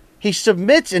Bosch. He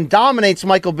submits and dominates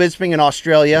Michael Bisping in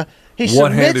Australia.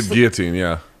 One-handed guillotine,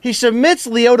 yeah. He submits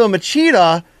Lyoto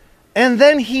Machida, and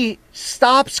then he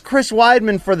stops Chris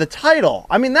Weidman for the title.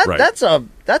 I mean, that's a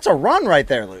run right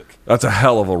there, Luke. That's a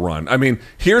hell of a run. I mean,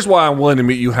 here's why I'm willing to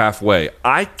meet you halfway.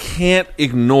 I can't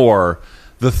ignore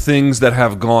the things that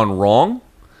have gone wrong,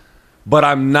 but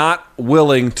I'm not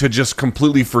willing to just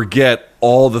completely forget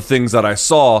all the things that I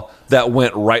saw that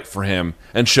went right for him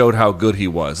and showed how good he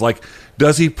was. Like,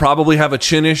 does he probably have a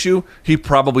chin issue? He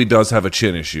probably does have a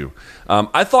chin issue.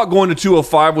 I thought going to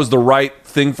 205 was the right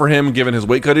thing for him given his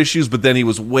weight cut issues, but then he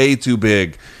was way too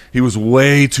big. He was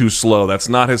way too slow. That's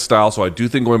not his style, so I do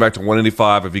think going back to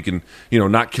 185, if he can,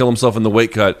 not kill himself in the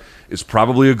weight cut, is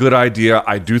probably a good idea.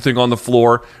 I do think on the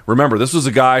floor, remember, this was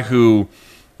a guy who,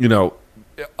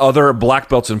 other black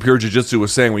belts in pure jiu-jitsu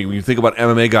was saying when you think about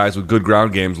MMA guys with good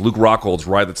ground games, Luke Rockhold's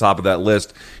right at the top of that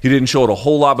list. He didn't show it a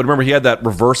whole lot, but remember he had that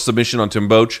reverse submission on Tim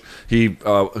Boach. He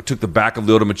took the back of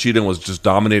Lyoto Machida and was just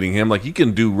dominating him. Like, he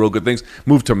can do real good things.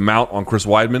 Moved to mount on Chris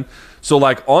Weidman. So,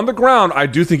 like, on the ground, I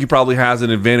do think he probably has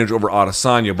an advantage over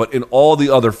Adesanya, but in all the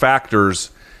other factors,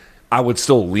 I would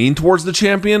still lean towards the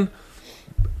champion.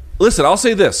 Listen, I'll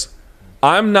say this.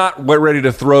 I'm not ready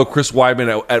to throw Chris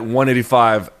Weidman at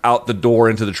 185 out the door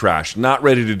into the trash. Not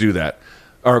ready to do that.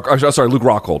 Sorry, Luke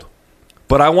Rockhold.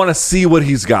 But I want to see what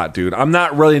he's got, dude. I'm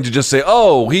not ready to just say,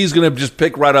 he's going to just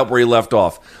pick right up where he left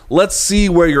off. Let's see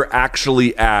where you're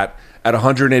actually at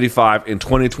 185 in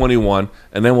 2021,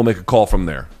 and then we'll make a call from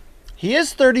there. He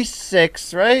is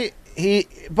 36, right?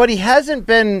 But he hasn't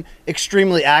been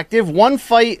extremely active. One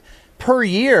fight per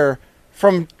year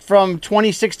from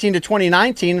 2016 to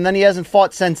 2019, and then he hasn't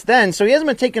fought since then, so he hasn't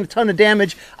been taking a ton of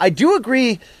damage. I do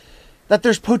agree that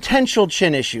there's potential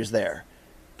chin issues there,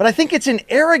 but I think it's an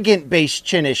arrogant-based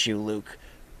chin issue, Luke,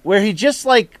 where he just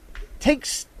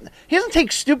he doesn't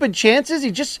take stupid chances.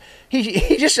 He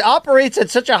just operates at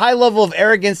such a high level of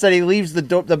arrogance that he leaves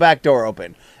the back door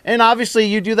open. And obviously,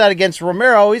 you do that against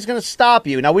Romero, he's going to stop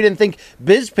you. Now, we didn't think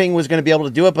Bisping was going to be able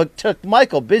to do it, but took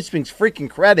Michael Bisping's freaking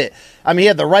credit. I mean, he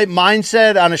had the right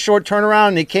mindset on a short turnaround,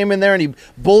 and he came in there and he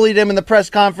bullied him in the press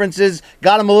conferences,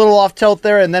 got him a little off tilt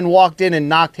there, and then walked in and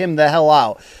knocked him the hell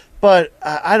out. But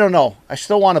I don't know. I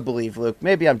still want to believe, Luke.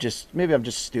 Maybe I'm just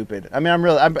stupid. I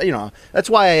mean, that's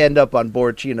why I end up on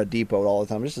board Chino Depot all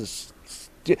the time.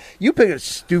 You pick a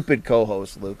stupid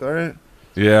co-host, Luke. All right.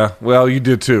 Yeah, well, you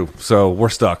did too, so we're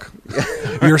stuck.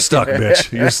 You're stuck,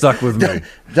 bitch. You're stuck with me.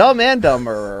 Dumb and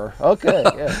dumber. Okay,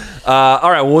 yeah.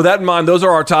 All right, well, with that in mind, those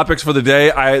are our topics for the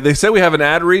day. They say we have an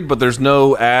ad read, but there's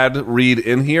no ad read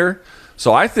in here.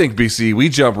 So I think, BC, we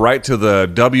jump right to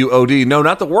the WOD. No,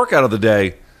 not the workout of the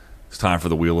day. It's time for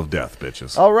the Wheel of Death,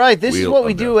 bitches. All right, this is what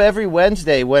we do every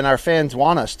Wednesday when our fans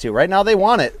want us to. Right now they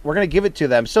want it. We're going to give it to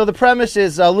them. So the premise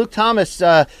is Luke Thomas,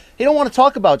 he don't want to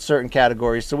talk about certain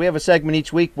categories, so we have a segment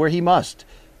each week where he must.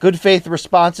 Good faith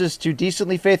responses to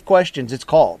decently faith questions. It's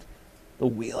called the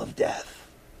Wheel of Death.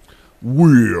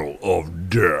 Wheel of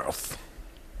Death.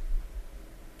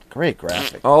 Great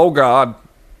graphic. Oh, God.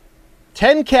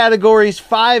 10 categories,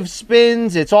 5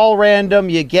 spins. It's all random.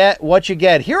 You get what you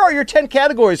get. Here are your 10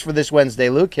 categories for this Wednesday,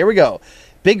 Luke. Here we go.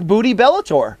 Big Booty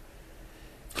Bellator.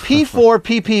 P4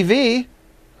 PPV.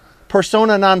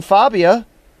 Persona non fabia.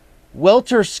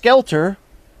 Welter Skelter.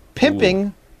 Pimping.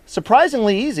 Ooh.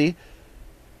 Surprisingly easy.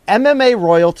 MMA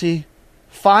Royalty.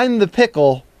 Find the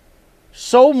Pickle.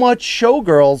 So Much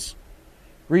Showgirls.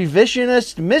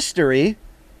 Revisionist Mystery.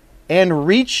 And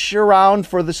Reach Around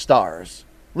for the Stars.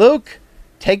 Luke,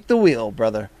 take the wheel,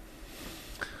 brother.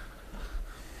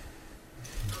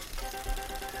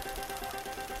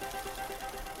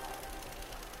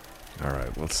 All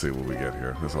right, let's see what we get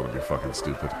here. This ought to be fucking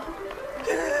stupid.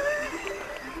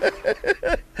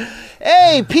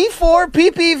 Hey, P4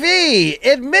 PPV.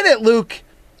 Admit it, Luke.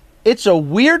 It's a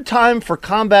weird time for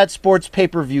combat sports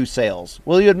pay-per-view sales.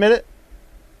 Will you admit it?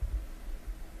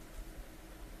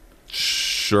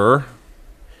 Sure.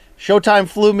 Showtime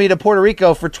flew me to Puerto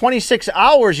Rico for 26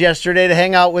 hours yesterday to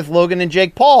hang out with Logan and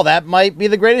Jake Paul. That might be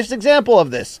the greatest example of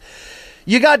this.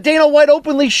 You got Dana White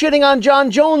openly shitting on John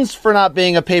Jones for not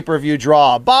being a pay-per-view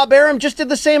draw. Bob Arum just did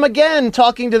the same again,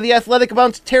 talking to The Athletic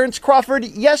about Terrence Crawford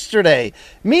yesterday.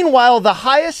 Meanwhile, the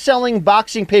highest-selling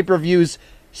boxing pay-per-views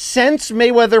since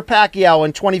Mayweather-Pacquiao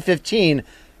in 2015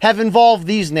 have involved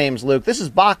these names, Luke. This is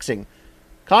boxing.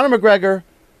 Conor McGregor,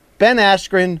 Ben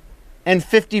Askren, and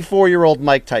 54-year-old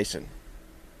Mike Tyson.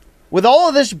 With all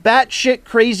of this batshit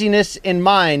craziness in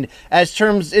mind, in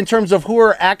terms of who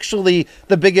are actually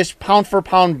the biggest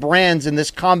pound-for-pound brands in this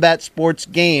combat sports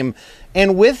game,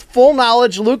 and with full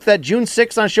knowledge, Luke, that June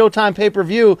 6th on Showtime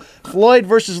pay-per-view, Floyd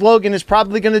versus Logan is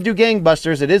probably going to do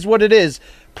gangbusters. It is what it is.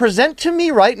 Present to me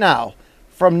right now,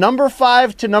 from number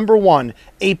 5 to number 1,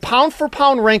 a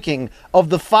pound-for-pound ranking of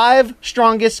the 5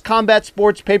 strongest combat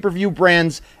sports pay-per-view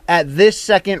brands at this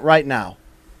second right now.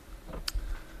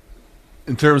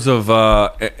 In terms of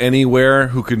anywhere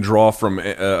who can draw from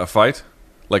a fight?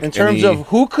 Like in terms of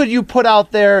who could you put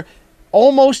out there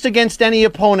almost against any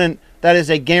opponent that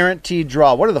is a guaranteed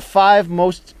draw? What are the 5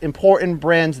 most important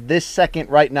brands this second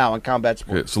right now in combat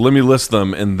sports? Okay, so let me list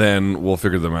them, and then we'll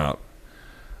figure them out.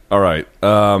 All right.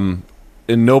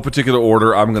 In no particular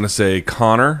order, I'm going to say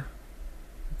Conor,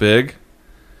 big.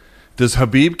 Does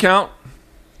Habib count?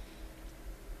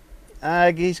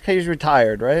 He's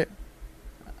retired, right?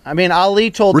 I mean,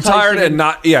 Ali told retired Tyson and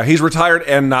not. Yeah, he's retired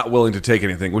and not willing to take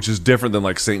anything, which is different than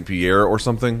like St. Pierre or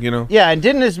something, you know. Yeah, and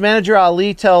didn't his manager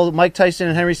Ali tell Mike Tyson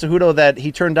and Henry Cejudo that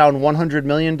he turned down $100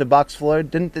 million to box Floyd?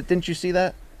 Didn't you see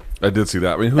that? I did see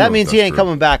that. I mean, that means he ain't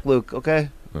coming back, Luke. Okay.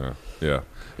 Yeah.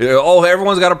 Oh,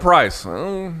 everyone's got a price.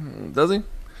 Does he?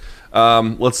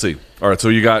 Let's see. All right, so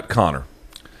you got Conor.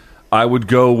 I would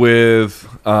go with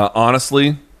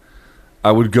honestly.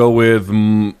 I would go with.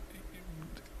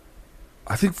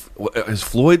 I think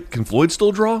can Floyd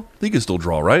still draw? I think he can still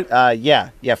draw, right? Yeah.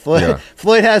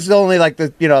 Floyd has only like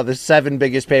the 7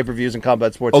 biggest pay-per-views in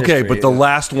combat sports. Okay, history, but the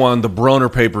last one, the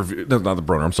Broner pay-per-view, no, not the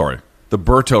Broner. I'm sorry, the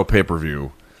Berto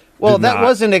pay-per-view. Well, that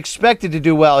wasn't expected to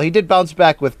do well. He did bounce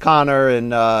back with Conor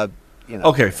and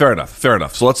Okay, fair enough.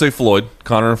 So let's say Floyd,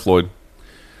 Conor and Floyd.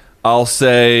 I'll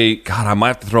say, God, I might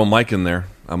have to throw Mike in there.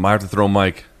 I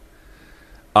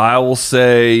will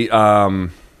say.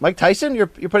 Mike Tyson? You're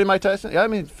putting Mike Tyson? Yeah, I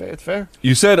mean, it's fair.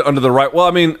 You said under the right. Well,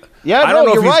 I mean, yeah, I don't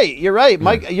know. You're right,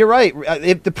 Mike. You're right.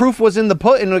 If the proof was in the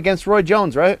pudding against Roy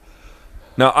Jones, right?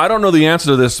 Now I don't know the answer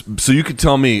to this, so you could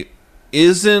tell me.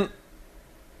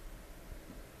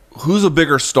 Who's a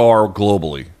bigger star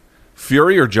globally,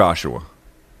 Fury or Joshua?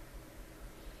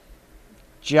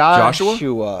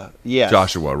 Joshua. Yes.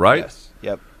 Joshua, right? Yes.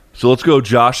 Yep. So let's go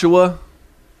Joshua.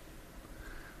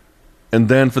 And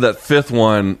then for that 5th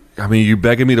one, I mean, you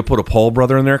begging me to put a Paul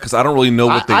brother in there because I don't really know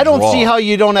what they I don't draw. see how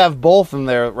you don't have both in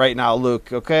there right now,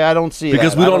 Luke. Okay, I don't see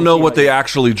because that. we don't know what they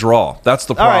actually draw. That's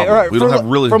the problem. All right. We don't have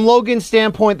really. From Logan's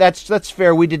standpoint, that's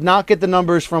fair. We did not get the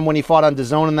numbers from when he fought on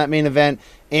DAZN in that main event,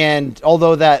 and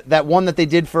although that one that they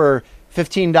did for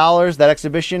 $15, that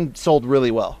exhibition sold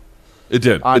really well. It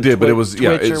did, but it was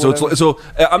So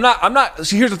I'm not.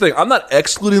 See, here's the thing. I'm not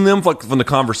excluding them from the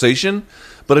conversation,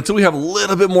 but until we have a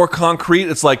little bit more concrete,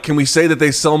 it's like, can we say that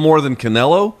they sell more than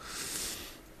Canelo?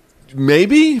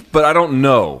 Maybe, but I don't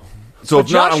know. So if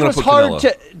not, I'm going to put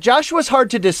Canelo. Joshua's hard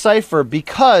to decipher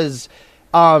because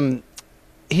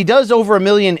he does over $1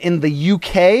 million in the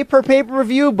UK per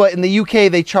pay-per-view, but in the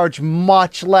UK they charge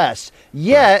much less.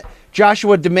 Yet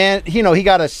Joshua he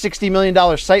got a $60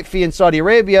 million site fee in Saudi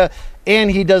Arabia.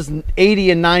 And he does 80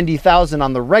 and 90,000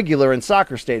 on the regular in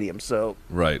soccer stadiums. So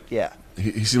right, yeah,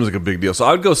 he seems like a big deal. So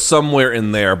I would go somewhere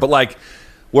in there. But like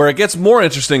where it gets more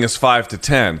interesting is 5 to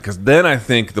 10, because then I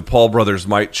think the Paul brothers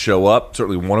might show up.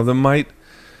 Certainly one of them might.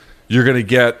 You're going to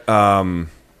get, man,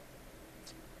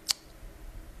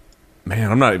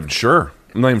 I'm not even sure.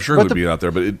 Who'd be out there,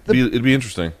 but it'd be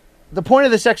interesting. The point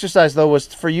of this exercise, though,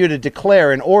 was for you to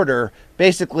declare in order,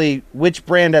 basically, which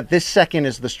brand at this second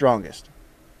is the strongest.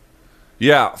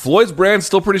 Yeah, Floyd's brand's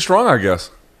still pretty strong, I guess.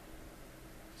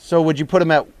 So would you put him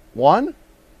at 1?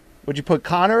 Would you put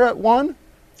Conor at 1?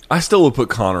 I still would put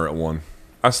Conor at 1.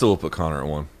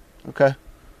 Okay.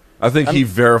 I think he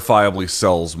verifiably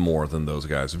sells more than those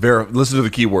guys. Listen to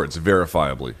the key words,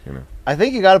 verifiably. I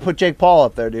think you got to put Jake Paul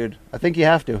up there, dude. I think you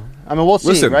have to. I mean, we'll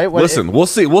see, right? We'll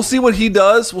see. We'll see what he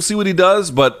does.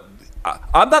 But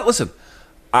I'm not. Listen.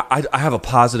 I have a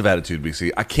positive attitude,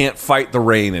 BC. I can't fight the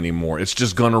rain anymore. It's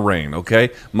just gonna rain, okay?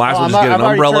 Might as well just get an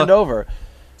umbrella. Turned over.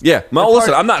 Yeah.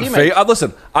 Listen, I'm not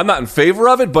in favor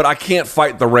of it, but I can't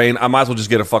fight the rain. I might as well just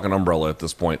get a fucking umbrella at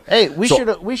this point. Hey, we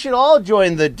should all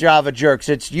join the Java Jerks.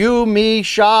 It's you, me,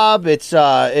 Shab.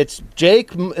 It's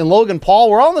Jake and Logan Paul.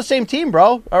 We're all on the same team,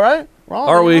 bro. All right.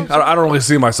 Are we? I don't really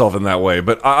see myself in that way,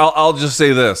 but I'll just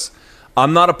say this.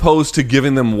 I'm not opposed to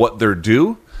giving them what they're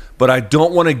due, but I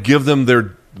don't want to give them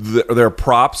their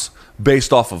props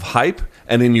based off of hype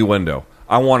and innuendo.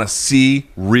 I want to see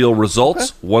real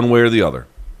results one way or the other.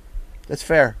 That's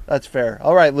fair. That's fair.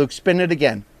 All right, Luke, spin it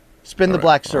again. Spin the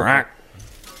black circle. All right.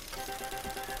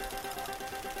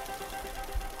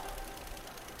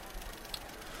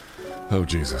 Oh,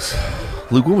 Jesus.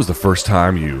 Luke, when was the first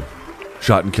time you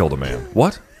shot and killed a man?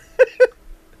 What?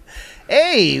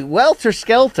 Hey, Welter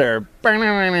Skelter.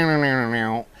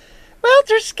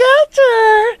 Welter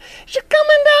Skelter, you're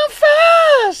coming down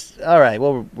fast. All right,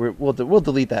 well, we'll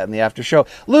delete that in the after show.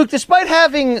 Luke, despite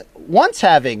once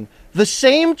having the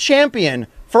same champion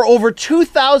for over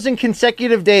 2,000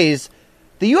 consecutive days,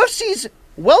 the UFC's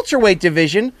welterweight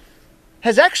division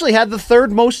has actually had the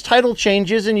third most title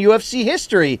changes in UFC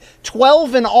history.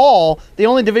 12 in all. The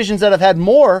only divisions that have had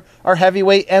more are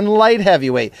heavyweight and light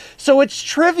heavyweight. So it's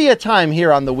trivia time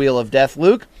here on the Wheel of Death,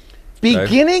 Luke.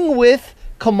 Beginning with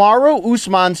Kamaru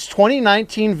Usman's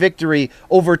 2019 victory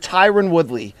over Tyron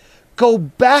Woodley. Go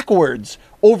backwards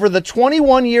over the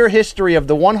 21-year history of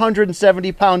the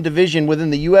 170-pound division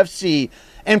within the UFC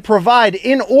and provide,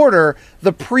 in order,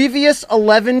 the previous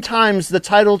 11 times the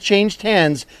title changed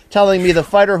hands, telling me the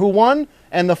fighter who won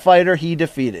and the fighter he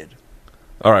defeated.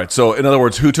 All right, so in other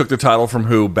words, who took the title from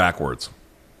who backwards?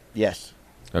 Yes.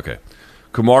 Okay.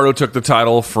 Kamaru took the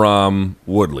title from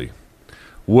Woodley.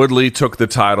 Woodley took the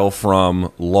title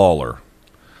from Lawler.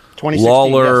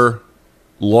 2016,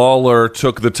 Lawler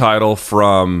took the title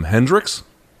from Hendricks.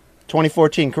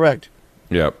 2014, correct.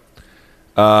 Yep.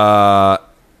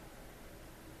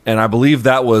 And I believe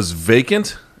that was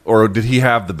vacant, or did he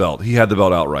have the belt? He had the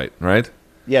belt outright, right?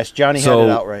 Yes, Johnny had it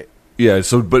outright. Yeah,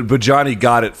 so but Johnny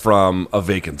got it from a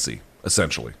vacancy,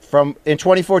 essentially. In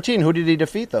 2014, who did he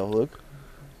defeat, though, Luke?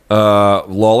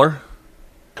 Lawler.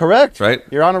 Correct. Right?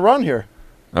 You're on a run here.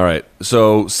 All right.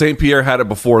 So St. Pierre had it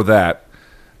before that.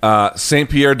 St.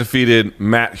 Pierre defeated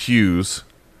Matt Hughes.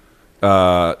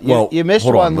 You missed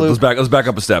one, Luke. Let's back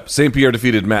up a step. St. Pierre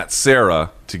defeated Matt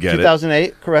Serra to get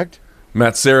 2008, correct.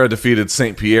 Matt Serra defeated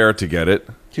St. Pierre to get it.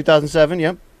 2007,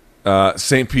 yep.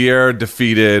 St. Pierre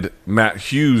defeated Matt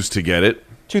Hughes to get it.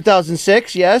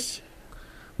 2006, yes.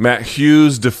 Matt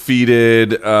Hughes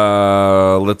defeated, he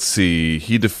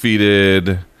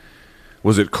defeated,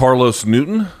 was it Carlos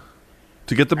Newton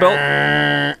to get the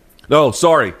belt? No,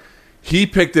 sorry. He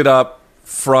picked it up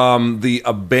from the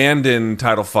abandoned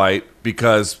title fight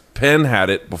because Penn had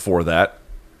it before that,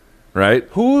 right?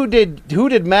 Who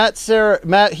did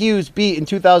Matt Hughes beat in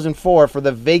 2004 for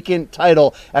the vacant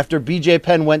title after BJ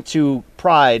Penn went to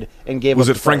Pride and gave Was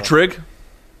up it Frank Trigg?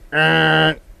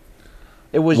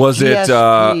 It was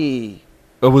GSP.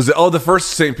 GSP. The first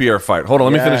St. Pierre fight. Hold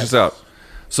on, let me finish this out.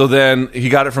 So then he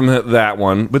got it from that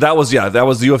one. But that was the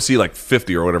UFC like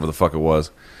 50 or whatever the fuck it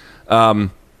was.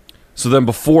 So then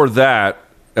before that,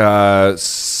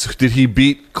 did he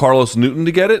beat Carlos Newton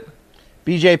to get it?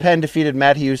 BJ Penn defeated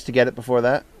Matt Hughes to get it before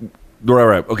that.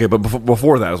 Right. Okay, but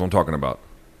before that is what I'm talking about.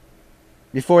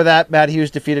 Before that, Matt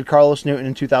Hughes defeated Carlos Newton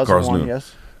in 2001,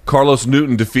 yes. Carlos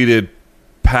Newton defeated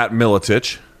Pat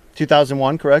Miletich.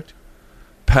 2001, correct.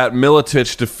 Pat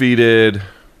Miletich defeated...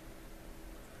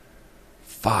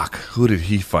 who did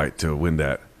he fight to win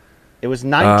that? It was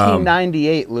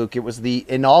 1998, Luke. It was the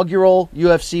inaugural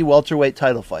UFC welterweight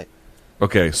title fight.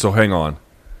 Okay, so hang on.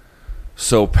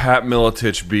 So Pat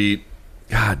Miletich beat...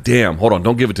 God damn, hold on,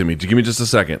 don't give it to me. Give me just a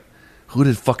second. Who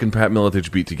did fucking Pat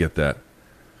Miletich beat to get that?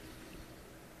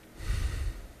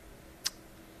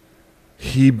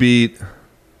 He beat...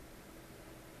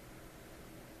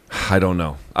 I don't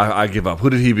know. I give up. Who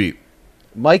did he beat?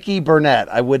 Mikey Burnett.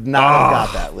 I would not have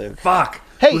got that, Luke. Fuck.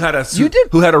 Hey,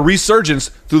 who had a resurgence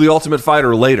through the Ultimate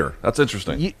Fighter later. That's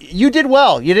interesting. You did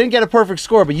well. You didn't get a perfect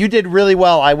score, but you did really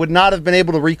well. I would not have been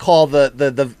able to recall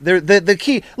the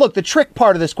key. Look, the trick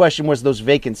part of this question was those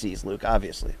vacancies, Luke,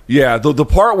 obviously. Yeah, the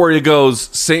part where it goes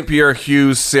St. Pierre,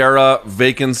 Hughes, Sarah,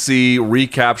 vacancy,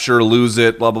 recapture, lose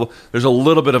it, blah, blah, blah. There's a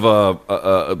little bit of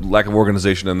a lack of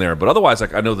organization in there, but otherwise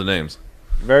I know the names.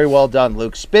 Very well done,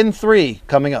 Luke. Spin 3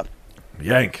 coming up.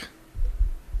 Yank.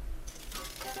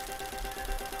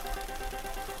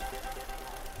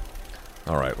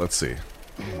 All right, let's see.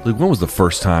 Luke, when was the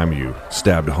first time you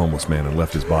stabbed a homeless man and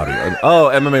left his body?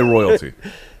 Oh, MMA royalty.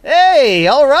 Hey,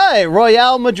 all right,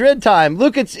 Royale Madrid time.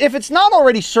 Luke, if it's not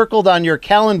already circled on your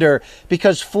calendar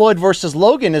because Floyd versus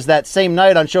Logan is that same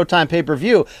night on Showtime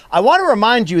pay-per-view, I want to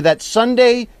remind you that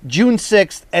Sunday, June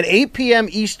 6th at 8 p.m.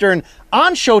 Eastern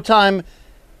on Showtime,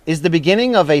 is the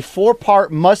beginning of a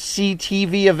 4-part must-see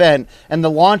TV event and the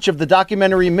launch of the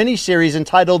documentary miniseries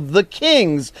entitled The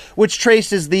Kings, which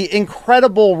traces the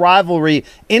incredible rivalry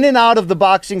in and out of the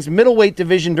boxing's middleweight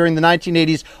division during the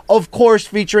 1980s, of course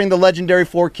featuring the legendary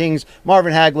 4 Kings,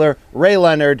 Marvin Hagler, Ray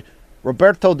Leonard,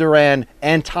 Roberto Duran,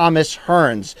 and Thomas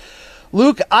Hearns.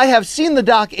 Luke, I have seen the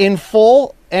doc in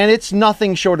full, and it's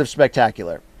nothing short of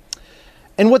spectacular.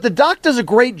 And what the doc does a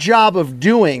great job of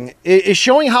doing is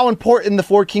showing how important the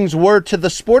 4 Kings were to the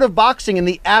sport of boxing in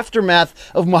the aftermath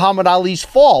of Muhammad Ali's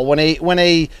fall, when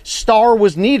a star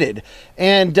was needed.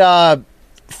 And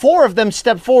 4 of them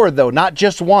stepped forward, though, not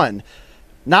just one.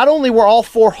 Not only were all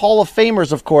 4 Hall of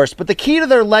Famers, of course, but the key to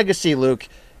their legacy, Luke,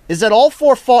 is that all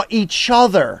 4 fought each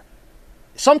other,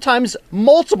 sometimes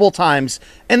multiple times,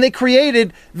 and they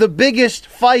created the biggest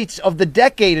fights of the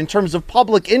decade in terms of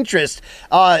public interest,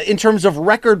 in terms of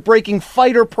record-breaking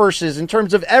fighter purses, in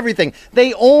terms of everything.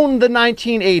 They owned the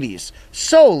 1980s.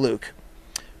 So, Luke,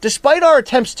 despite our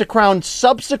attempts to crown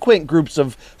subsequent groups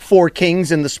of 4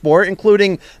 Kings in the sport,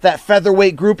 including that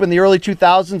featherweight group in the early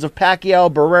 2000s of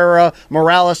Pacquiao, Barrera,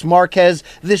 Morales, Marquez,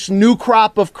 this new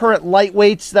crop of current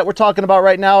lightweights that we're talking about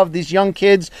right now, of these young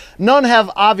kids, none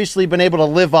have obviously been able to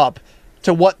live up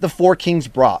to what the 4 Kings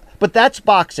brought. But that's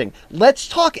boxing. Let's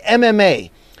talk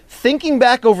MMA. Thinking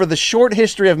back over the short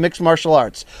history of mixed martial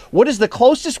arts, what is the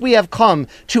closest we have come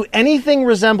to anything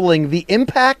resembling the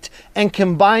impact and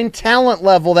combined talent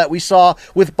level that we saw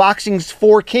with boxing's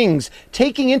 4 Kings,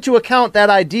 taking into account that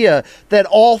idea that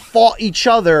all fought each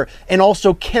other and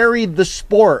also carried the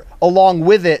sport along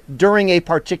with it during a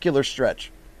particular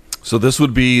stretch? So this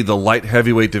would be the light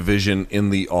heavyweight division in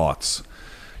the aughts.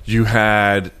 You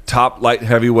had top light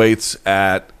heavyweights in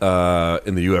the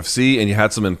UFC, and you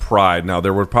had some in Pride. Now,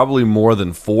 there were probably more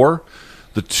than 4.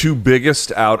 The 2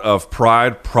 biggest out of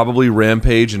Pride, probably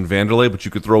Rampage and Vanderlei, but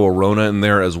you could throw Arona in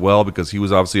there as well because he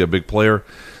was obviously a big player.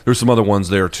 There's some other ones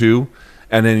there too.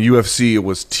 And then UFC, it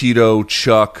was Tito,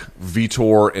 Chuck,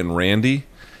 Vitor, and Randy.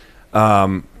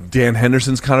 Dan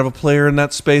Henderson's kind of a player in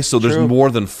that space, so there's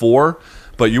more than 4.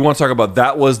 But you want to talk about,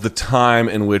 that was the time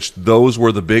in which those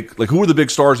were the big, like, who were the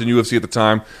big stars in UFC at the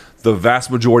time? The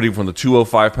vast majority from the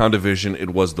 205-pound division.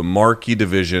 It was the marquee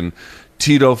division.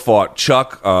 Tito fought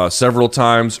Chuck several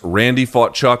times. Randy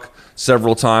fought Chuck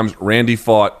several times. Randy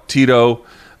fought Tito.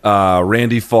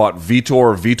 Randy fought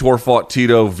Vitor. Vitor fought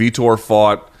Tito. Vitor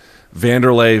fought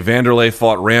Vanderlei. Vanderlei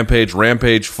fought Rampage.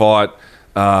 Rampage fought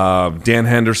Dan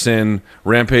Henderson.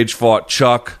 Rampage fought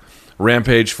Chuck.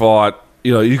 Rampage fought...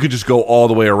 You know, you could just go all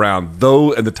the way around.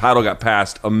 Though, and the title got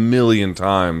passed a million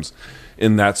times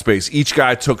in that space. Each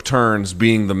guy took turns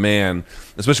being the man,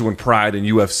 especially when Pride and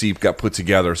UFC got put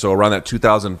together. So around that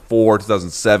 2004,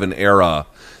 2007 era,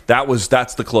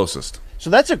 that's the closest.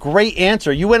 So that's a great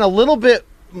answer. You went a little bit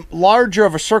larger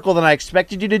of a circle than I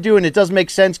expected you to do, and it does make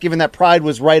sense given that Pride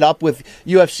was right up with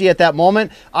UFC at that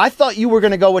moment. I thought you were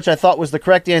going to go, which I thought was the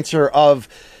correct answer, of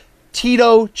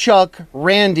Tito, Chuck,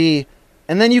 Randy,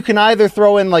 and then you can either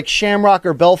throw in like Shamrock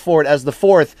or Belfort as the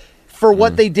 4th for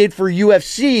what they did for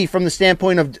UFC from the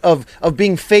standpoint of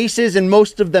being faces, and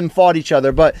most of them fought each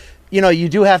other. But, you know, you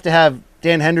do have to have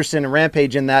Dan Henderson and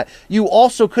Rampage in that. You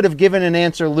also could have given an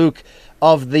answer, Luke,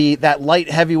 of that light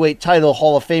heavyweight title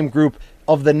Hall of Fame group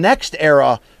of the next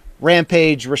era,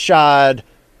 Rampage, Rashad,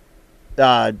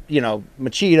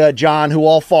 Machida, John, who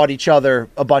all fought each other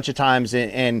a bunch of times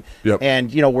and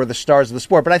were the stars of the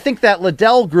sport. But I think that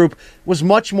Liddell group was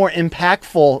much more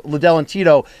impactful, Liddell and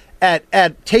Tito,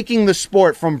 at taking the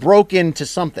sport from broken to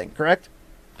something, correct?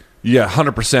 Yeah,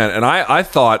 100%. And I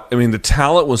thought, the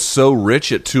talent was so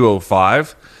rich at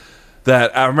 205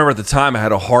 that I remember at the time I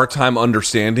had a hard time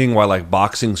understanding why like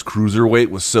boxing's cruiserweight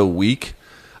was so weak.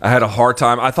 I had a hard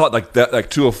time. I thought like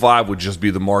 205 would just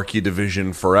be the marquee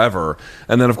division forever.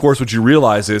 And then, of course, what you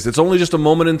realize is it's only just a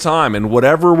moment in time. And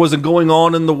whatever was going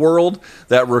on in the world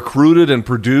that recruited and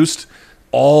produced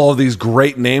all of these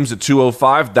great names at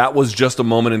 205, that was just a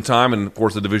moment in time. And, of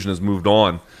course, the division has moved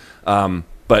on.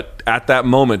 But at that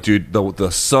moment, dude, the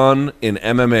sun in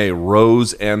MMA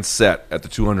rose and set at the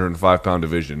 205-pound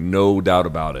division. No doubt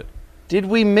about it. Did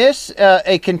we miss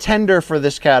a contender for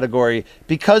this category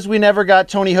because we never got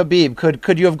Tony Habib?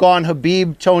 Could you have gone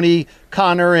Habib, Tony,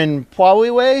 Connor, and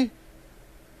Poirier?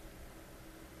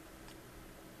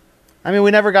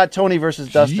 We never got Tony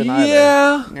versus Dustin either.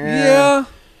 Yeah. A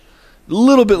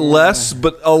little bit less,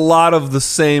 but a lot of the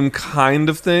same kind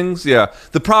of things. Yeah.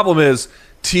 The problem is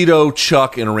Tito,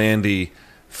 Chuck, and Randy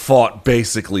fought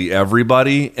basically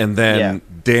everybody, and then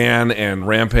Dan and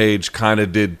Rampage kind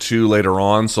of did too later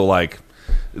on, so like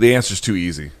the answer's too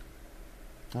easy.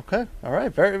 Okay. All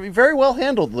right. Very, very well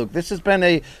handled, Luke. This has been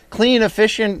a clean,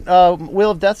 efficient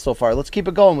Wheel of Death so far. Let's keep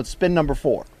it going with spin number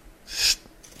 4.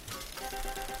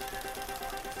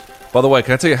 By the way,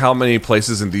 can I tell you how many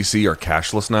places in DC are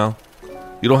cashless now?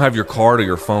 You don't have your card or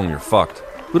your phone, you're fucked.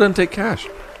 Who doesn't take cash?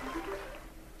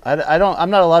 I don't. I'm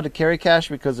not allowed to carry cash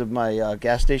because of my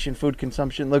gas station food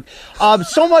consumption. Luke,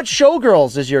 so much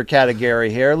Showgirls is your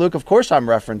category here, Luke. Of course, I'm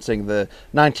referencing the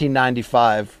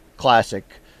 1995 classic,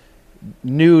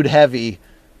 nude heavy,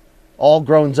 all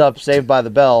grown up, Saved by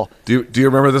the Bell. Do you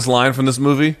remember this line from this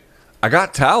movie? I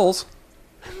got towels.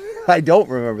 I don't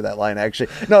remember that line, actually.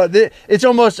 No, it's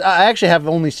almost. I actually have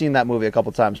only seen that movie a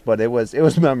couple times, but it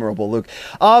was memorable, Luke.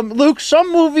 Luke,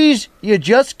 some movies you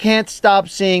just can't stop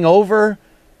seeing over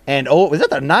and over. Was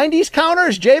that the 90s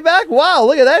counters, J-Back? Wow,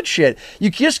 look at that shit. You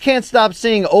just can't stop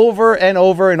seeing over and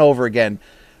over and over again.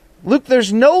 Luke,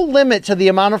 there's no limit to the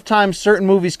amount of times certain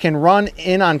movies can run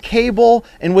in on cable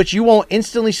in which you won't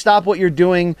instantly stop what you're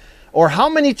doing, or how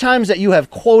many times that you have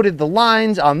quoted the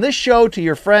lines on this show to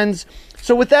your friends.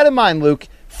 So with that in mind, Luke,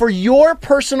 for your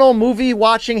personal movie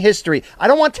watching history, I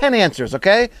don't want 10 answers,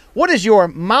 okay? What is your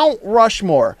Mount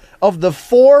Rushmore of the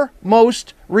 4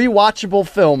 most rewatchable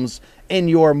films in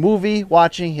your movie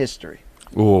watching history?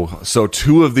 Ooh, so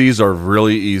 2 of these are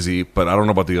really easy, but I don't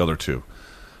know about the other 2.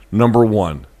 Number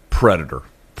 1, Predator.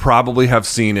 Probably have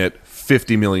seen it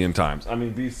 50 million times. I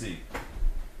mean, BC.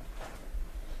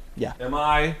 Yeah. Am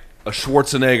I a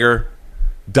Schwarzenegger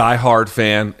diehard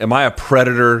fan? Am I a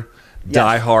Predator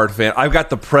diehard fan? I've got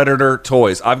the Predator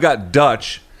toys. I've got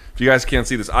Dutch. If you guys can't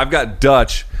see this, I've got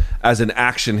Dutch as an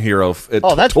action hero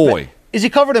that's toy. Is he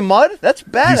covered in mud? That's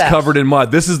badass. He's covered in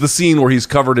mud. This is the scene where he's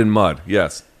covered in mud.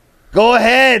 Yes. Go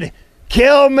ahead.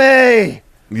 Kill me.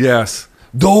 Yes.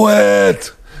 Do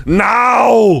it.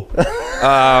 Now.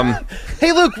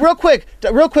 Hey, Luke, real quick,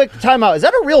 time out. Is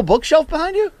that a real bookshelf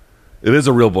behind you? It is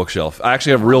a real bookshelf. I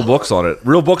actually have real books on it.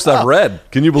 Real books I've read.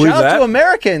 Can you believe Shout that? out to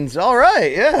Americans. All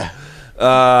right, yeah.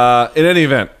 In any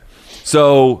event,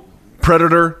 so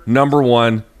Predator, number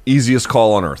 1, easiest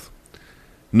call on earth.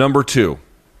 Number 2,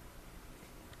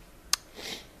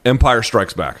 Empire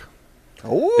Strikes Back.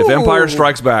 Ooh. If Empire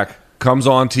Strikes Back comes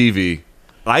on TV,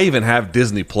 I even have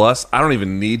Disney Plus. I don't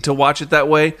even need to watch it that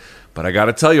way, but I got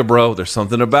to tell you, bro, there's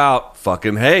something about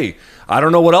fucking, hey, I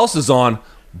don't know what else is on,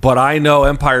 but I know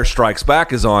Empire Strikes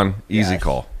Back is on. Easy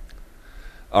call.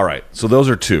 All right, so those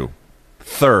are 2.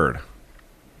 Third,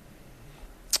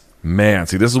 man,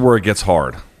 see, this is where it gets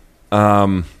hard.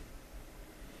 I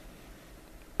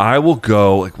will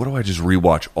go, like, what do I just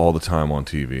rewatch all the time on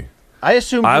TV? I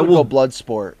assume you would go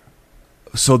Bloodsport.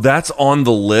 So that's on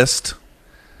the list.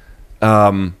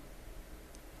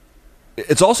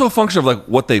 It's also a function of, like,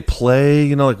 what they play,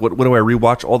 you know, like, what do I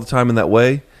rewatch all the time in that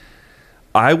way?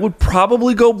 I would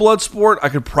probably go Bloodsport. I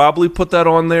could probably put that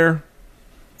on there.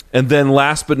 And then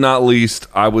last but not least,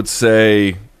 I would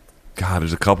say, God,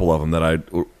 there's a couple of them that I,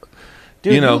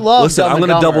 Dude, you love listen, Dumb I'm and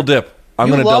going to Dumber. double dip. I'm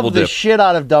you going to double love the dip. shit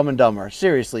out of Dumb and Dumber.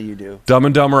 Seriously, you do. Dumb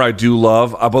and Dumber, I do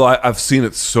love. I've seen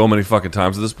it so many fucking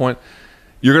times at this point.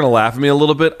 You're going to laugh at me a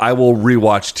little bit. I will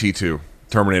rewatch T2,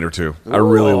 Terminator 2. Ooh, I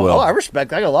really will. Oh, I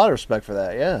respect. I got a lot of respect for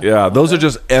that. Yeah. Yeah, those are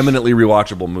just eminently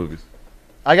rewatchable movies.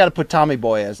 I got to put Tommy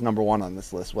Boy as number 1 on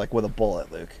this list, like with a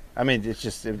bullet, Luke. I mean,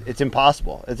 it's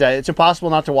impossible. It's impossible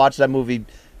not to watch that movie.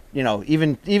 You know,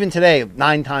 even today,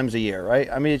 9 times a year, right?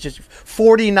 I mean, it's just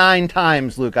 49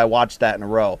 times, Luke, I watched that in a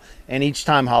row, and each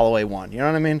time Holloway won. You know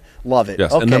what I mean? Love it.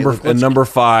 Yes, okay, and number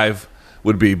 5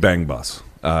 would be Bang Bus,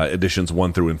 editions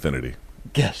 1 through infinity.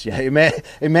 Yes, yeah,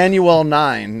 Emmanuel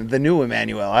 9, the new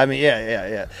Emmanuel. I mean,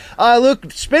 yeah. Luke,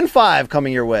 spin 5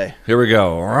 coming your way. Here we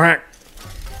go. All right.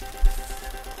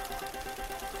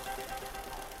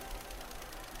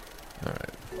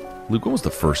 Luke, when was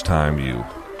the first time you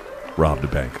robbed a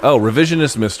bank? Oh,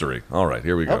 revisionist mystery. All right,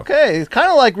 here we go. Okay, it's kind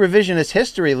of like revisionist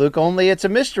history, Luke, only it's a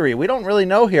mystery. We don't really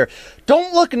know here.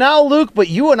 Don't look now, Luke, but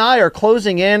you and I are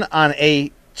closing in on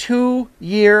a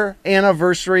 2-year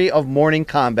anniversary of Morning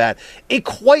Combat. It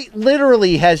quite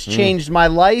literally has changed my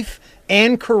life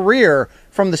and career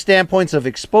from the standpoints of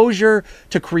exposure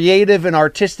to creative and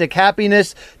artistic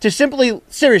happiness to simply,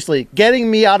 seriously,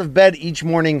 getting me out of bed each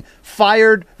morning,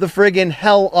 fired the friggin'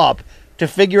 hell up to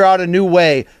figure out a new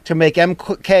way to make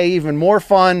MK even more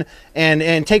fun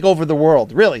and take over the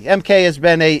world. Really, MK has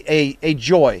been a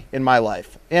joy in my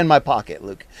life and my pocket,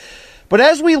 Luke. But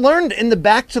as we learned in the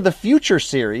Back to the Future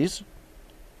series,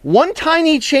 one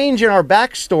tiny change in our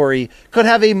backstory could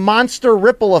have a monster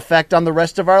ripple effect on the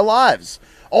rest of our lives.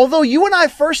 Although you and I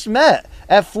first met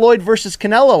at Floyd versus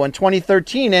Canelo in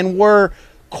 2013 and were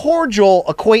cordial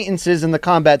acquaintances in the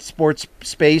combat sports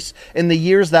space in the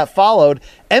years that followed,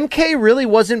 MK really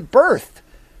wasn't birthed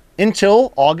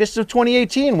until August of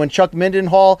 2018 when Chuck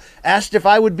Mindenhall asked if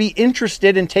I would be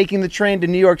interested in taking the train to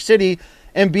New York City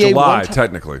and be July, and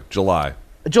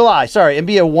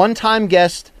be a one-time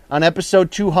guest on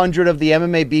episode 200 of the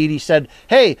MMA Beat. He said,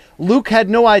 "Hey, Luke had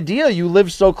no idea you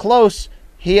lived so close.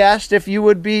 He asked if you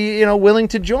would be, willing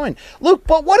to join." Luke,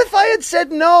 but what if I had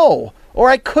said no, or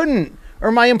I couldn't,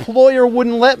 or my employer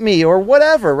wouldn't let me, or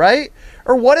whatever, right?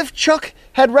 Or what if Chuck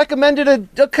had recommended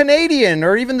a Canadian,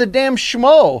 or even the damn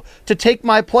schmo, to take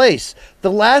my place? The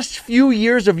last few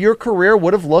years of your career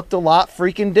would have looked a lot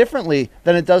freaking differently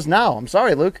than it does now. I'm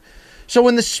sorry, Luke. So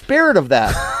in the spirit of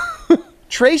that,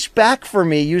 trace back for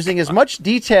me, using as much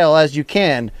detail as you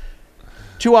can,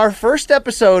 to our first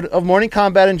episode of Morning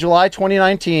Combat in July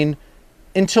 2019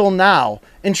 until now,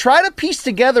 and try to piece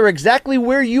together exactly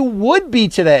where you would be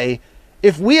today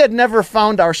if we had never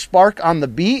found our spark on the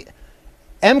beat,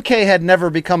 MK had never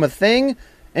become a thing,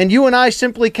 and you and I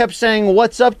simply kept saying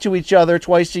what's up to each other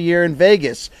twice a year in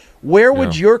Vegas. Where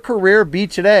would your career be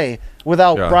today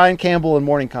without Brian Campbell and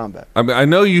Morning Combat? I mean, I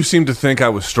know you seem to think I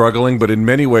was struggling, but in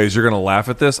many ways you're going to laugh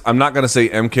at this. I'm not going to say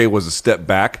MK was a step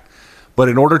back, but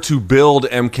in order to build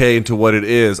MK into what it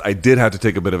is, I did have to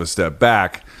take a bit of a step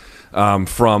back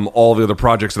from all the other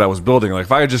projects that I was building. Like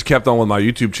if I had just kept on with my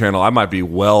YouTube channel, I might be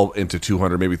well into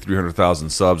 200, maybe 300,000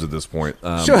 subs at this point.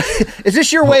 Sure. Is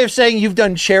this your way of saying you've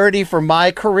done charity for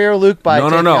my career, Luke? By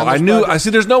No. I see.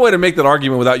 There's no way to make that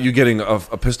argument without you getting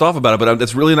pissed off about it. But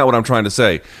that's really not what I'm trying to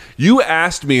say. You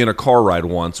asked me in a car ride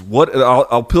once.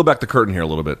 I'll peel back the curtain here a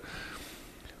little bit.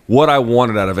 What I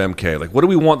wanted out of MK, like what do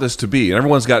we want this to be? And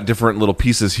everyone's got different little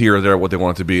pieces here or there what they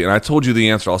want it to be. And I told you the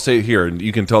answer. I'll say it here, and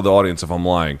you can tell the audience if I'm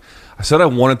lying. I said I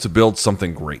wanted to build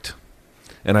something great,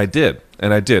 and I did,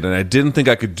 and I didn't think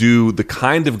I could do the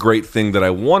kind of great thing that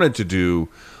I wanted to do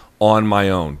on my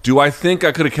own. Do I think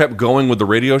I could have kept going with the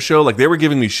radio show? Like they were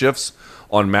giving me shifts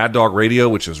on Mad Dog Radio,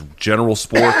 which is general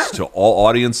sports to all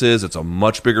audiences. It's a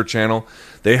much bigger channel.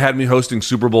 They had me hosting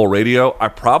Super Bowl radio. I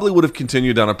probably would have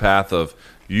continued down a path of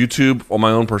YouTube on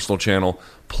my own personal channel,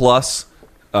 plus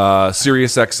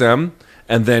Sirius XM,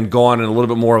 and then gone in a little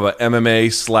bit more of a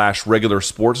MMA / regular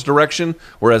sports direction,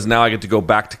 whereas now I get to go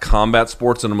back to combat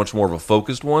sports in a much more of a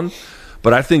focused one.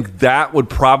 But I think that would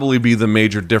probably be the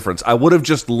major difference. I would have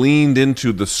just leaned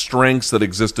into the strengths that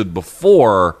existed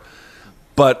before,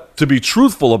 but to be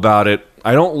truthful about it,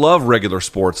 I don't love regular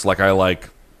sports like I like,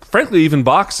 frankly, even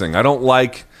boxing.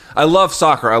 I love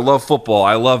soccer, I love football,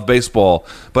 I love baseball,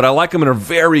 but I like them in a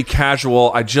very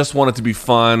casual, I just want it to be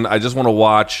fun, I just want to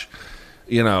watch,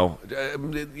 a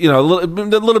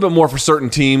little bit more for certain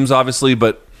teams, obviously,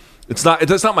 but it's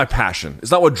not my passion.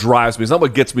 It's not what drives me. It's not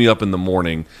what gets me up in the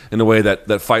morning in the way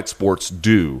that fight sports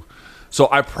do. So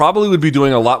I probably would be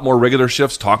doing a lot more regular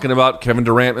shifts talking about Kevin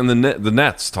Durant and the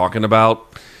Nets, talking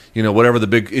about, whatever the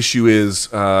big issue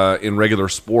is in regular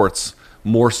sports,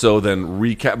 more so than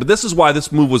recap. But this is why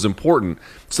this move was important.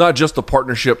 It's not just the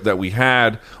partnership that we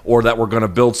had or that we're going to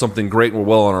build something great and we're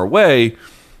well on our way.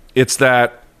 It's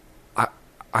that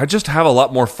I just have a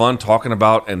lot more fun talking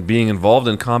about and being involved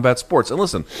in combat sports. And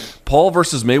listen, Paul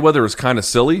versus Mayweather is kind of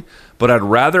silly, but I'd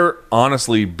rather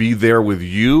honestly be there with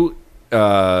you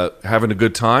having a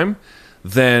good time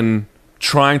than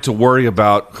trying to worry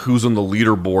about who's on the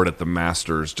leaderboard at the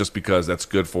Masters just because that's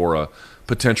good for a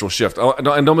potential shift. Oh,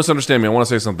 and don't misunderstand me. I want to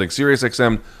say something.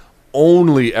 SiriusXM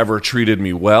only ever treated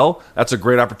me well. That's a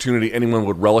great opportunity anyone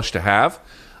would relish to have.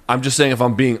 I'm just saying if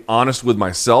I'm being honest with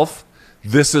myself,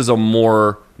 this is a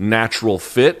more natural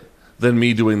fit than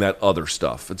me doing that other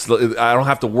stuff. I don't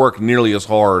have to work nearly as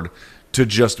hard to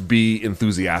just be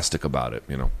enthusiastic about it,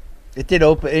 It did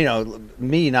open,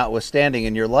 me notwithstanding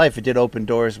in your life, it did open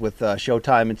doors with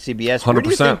Showtime and CBS. 100%. Where do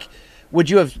you think,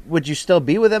 would you still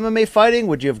be with MMA fighting?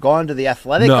 Would you have gone to The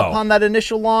Athletic upon that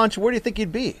initial launch? Where do you think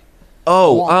you'd be?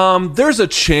 There's a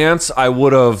chance I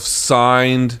would have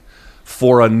signed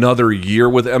for another year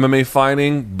with MMA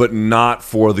fighting, but not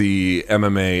for the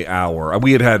MMA hour.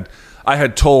 I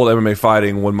had told MMA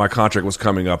fighting when my contract was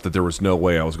coming up that there was no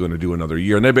way I was going to do another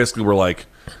year. And they basically were like,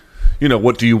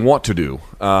 what do you want to do?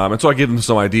 And so I gave them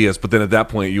some ideas, but then at that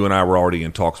point, you and I were already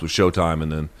in talks with Showtime,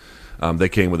 and then they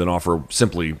came with an offer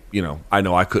simply, I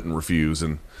know I couldn't refuse.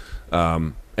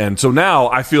 And so now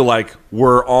I feel like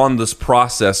we're on this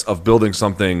process of building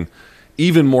something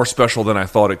even more special than I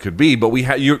thought it could be. But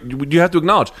you have to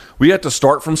acknowledge, we had to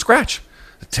start from scratch.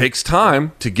 It takes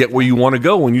time to get where you want to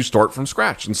go when you start from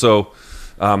scratch. And so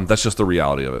That's just the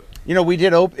reality of it. You know, we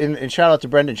did open, and shout out to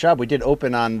Brendan Schaub, we did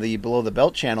open on the Below the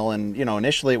Belt channel, and, you know,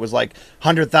 initially it was like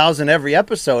 100,000 every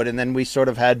episode, and then we sort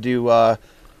of had to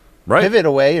pivot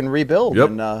away and rebuild. Yep.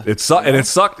 And, it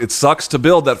sucked. It sucks to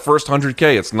build that first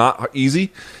 100K. It's not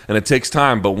easy, and it takes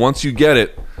time, but once you get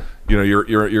it, you know,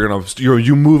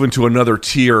 you move into another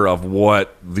tier of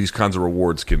what these kinds of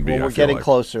rewards can be. Well, we're getting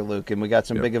closer, Luke, and we got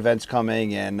some big events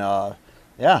coming, and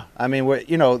yeah, I mean,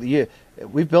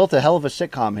 we've built a hell of a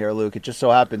sitcom here, Luke. It just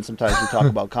so happens sometimes we talk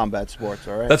about combat sports.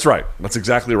 All right, that's right. That's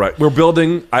exactly right. We're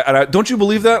building. Don't you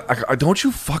believe that? Don't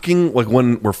you fucking like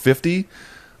when we're 50?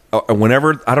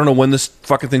 Whenever, I don't know when this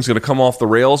fucking thing's going to come off the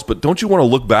rails, but don't you want to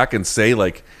look back and say,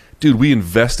 like, dude, we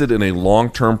invested in a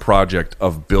long-term project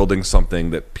of building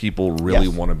something that people really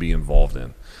want to be involved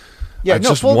in. Yeah, I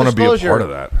just want to be a part of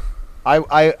that.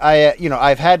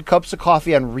 I've had cups of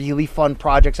coffee on really fun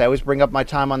projects. I always bring up my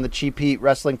time on the Cheap Heat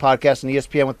Wrestling Podcast and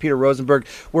ESPN with Peter Rosenberg,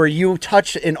 where you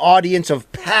touch an audience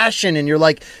of passion, and you're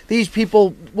like, these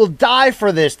people will die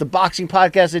for this. The boxing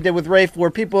podcast I did with Rafe,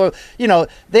 where people are,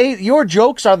 your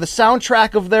jokes are the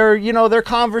soundtrack of their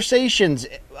conversations.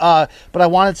 But I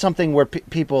wanted something where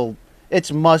people. It's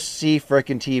must-see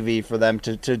frickin' TV for them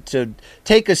to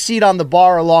take a seat on the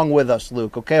bar along with us,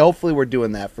 Luke, okay? Hopefully we're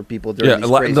doing that for people during these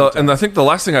crazy times. And I think the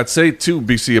last thing I'd say, too,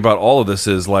 BC, about all of this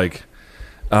is, like,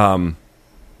 sometimes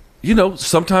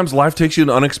life takes you in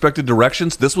unexpected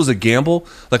directions. This was a gamble.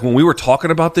 Like, when we were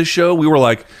talking about this show, we were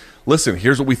like, listen,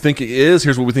 here's what we think it is.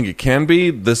 Here's what we think it can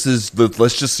be. Let's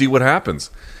just see what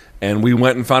happens. And we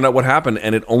went and found out what happened,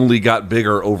 and it only got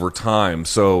bigger over time.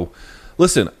 So...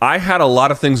 listen, I had a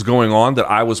lot of things going on that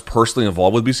I was personally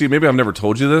involved with, BC. Maybe I've never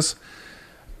told you this,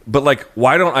 but like,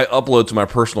 why don't I upload to my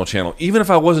personal channel? Even if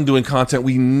I wasn't doing content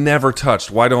we never touched,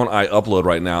 why don't I upload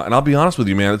right now? And I'll be honest with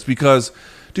you, man, it's because,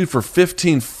 dude, for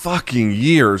 15 fucking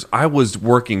years, I was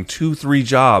working 2-3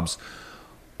 jobs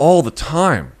all the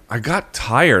time. I got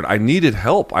tired. I needed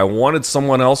help. I wanted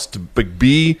someone else to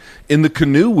be in the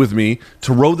canoe with me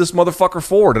to row this motherfucker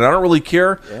forward. And I don't really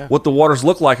care what the waters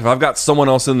look like if I've got someone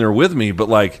else in there with me. But,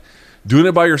 like, doing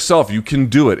it by yourself, you can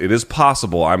do it. It is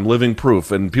possible. I'm living proof.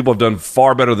 And people have done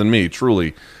far better than me,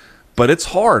 truly. But it's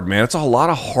hard, man. It's a lot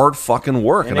of hard fucking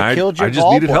work. And I just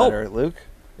needed help. Luke.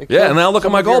 Yeah, and now look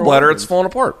at my gallbladder. It's falling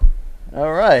apart.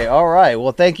 All right.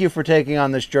 Well, thank you for taking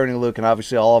on this journey, Luke, and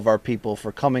obviously all of our people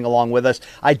for coming along with us.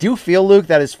 I do feel, Luke,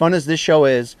 that as fun as this show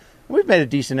is, we've made a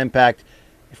decent impact.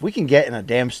 If we can get in a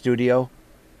damn studio,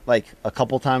 like, a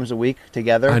couple times a week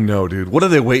together. I know, dude. What are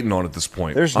they waiting on at this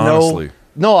point? There's honestly.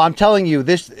 No, I'm telling you,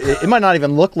 it might not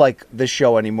even look like this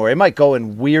show anymore. It might go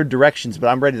in weird directions, but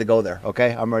I'm ready to go there,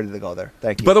 okay? I'm ready to go there.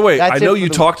 Thank you. By the way, I know you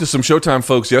talked to some Showtime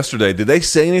folks yesterday. Did they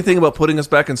say anything about putting us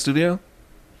back in studio?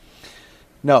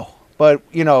 No. But,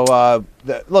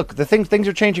 things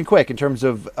are changing quick in terms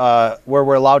of where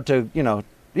we're allowed to,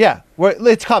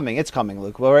 it's coming. It's coming,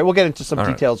 Luke. All right, we'll get into some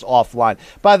details offline.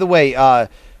 By the way,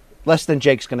 Less Than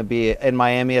Jake's going to be in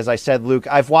Miami, as I said, Luke.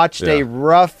 I've watched a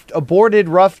aborted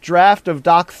rough draft of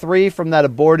Doc 3 from that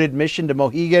aborted mission to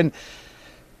Mohegan.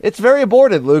 It's very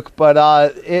aborted, Luke, but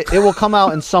it will come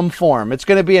out in some form. It's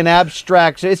going to be an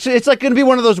abstract. It's like going to be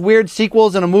one of those weird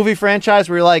sequels in a movie franchise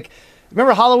where you're like,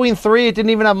 remember Halloween 3? It didn't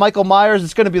even have Michael Myers.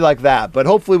 It's going to be like that. But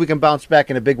hopefully we can bounce back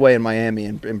in a big way in Miami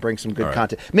and bring some good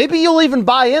content. Maybe you'll even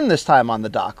buy in this time on the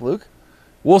doc, Luke.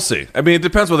 We'll see. I mean, it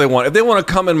depends what they want. If they want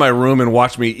to come in my room and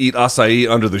watch me eat acai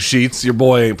under the sheets, your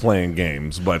boy ain't playing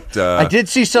games. But I did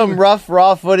see some rough,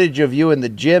 raw footage of you in the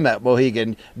gym at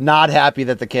Mohegan, not happy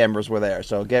that the cameras were there.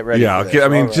 So get ready for this. I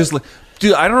mean,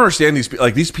 dude, I don't understand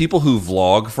these people who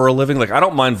vlog for a living. Like, I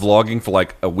don't mind vlogging for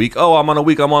like a week. Oh, I'm on a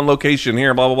week. I'm on location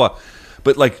here, blah, blah, blah.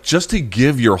 But, like, just to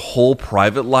give your whole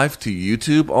private life to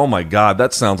YouTube, oh, my God,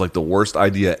 that sounds like the worst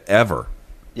idea ever.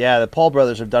 Yeah, the Paul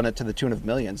brothers have done it to the tune of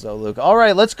millions, though, Luke. All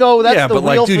right, let's go. That's the but,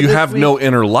 like, dude, you have no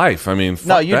inner life. I mean, fuck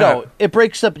no, you don't. It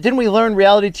breaks up. Didn't we learn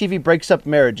reality TV breaks up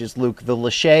marriages, Luke? The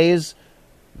Lachey's,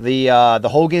 the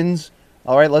Hogans.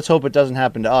 All right, let's hope it doesn't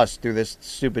happen to us through this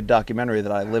stupid documentary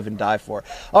that I live and die for.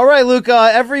 All right, Luke,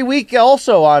 every week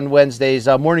also on Wednesdays,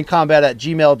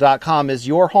 morningcombat@gmail.com is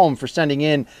your home for sending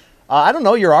in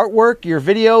your artwork, your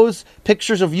videos,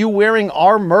 pictures of you wearing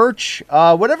our merch,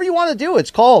 whatever you want to do.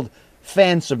 It's called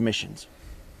fan submissions.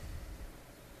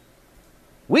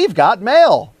 We've got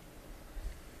mail.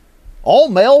 All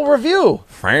mail review.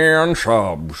 Fan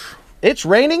subs. It's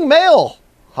raining mail.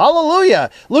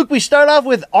 Hallelujah. Luke, we start off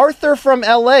with Arthur from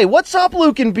LA. What's up,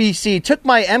 Luke in BC? Took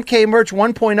my MK merch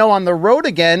 1.0 on the road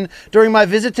again during my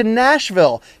visit to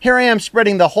Nashville. Here I am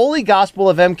spreading the holy gospel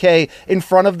of MK in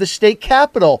front of the state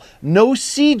capitol. No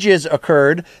sieges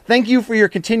occurred. Thank you for your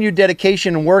continued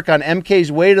dedication and work on MK's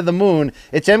way to the moon.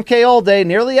 It's MK all day,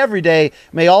 nearly every day.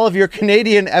 May all of your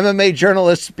Canadian MMA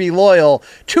journalists be loyal.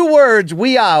 2 words,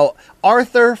 we out.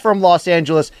 Arthur from Los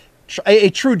Angeles. A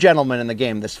true gentleman in the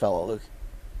game, this fellow, Luke.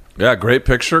 Yeah, great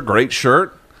picture, great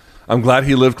shirt. I'm glad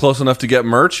he lived close enough to get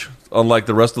merch, unlike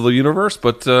the rest of the universe.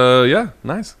 But yeah,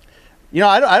 nice. You know,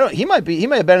 I don't. He might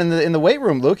have been in the weight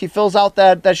room, Luke. He fills out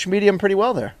that schmedium pretty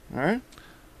well there. All right.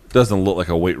 Doesn't look like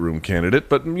a weight room candidate,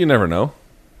 but you never know.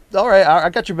 All right, I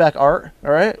got your back, Art.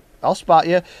 All right, I'll spot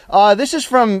you. This is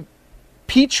from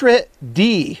Petrit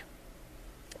D.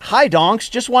 Hi, donks.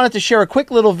 Just wanted to share a quick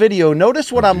little video.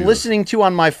 Notice what I'm listening to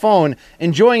on my phone.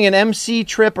 Enjoying an MC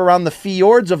trip around the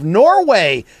fjords of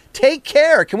Norway. Take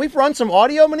care. Can we run some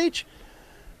audio, Manich?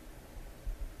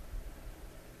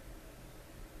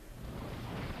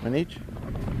 Manich?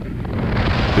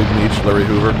 Big Meech, Larry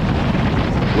Hoover.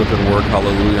 Whip and work,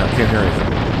 hallelujah. I can't hear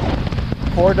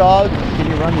anything. Poor dog.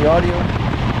 Can you run the audio?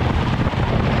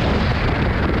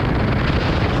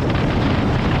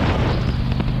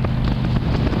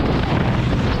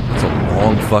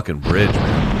 Long fucking bridge,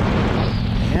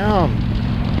 man. Damn.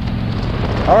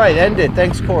 All right, end it.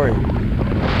 Thanks, Corey.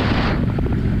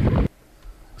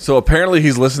 So apparently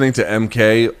he's listening to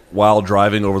MK while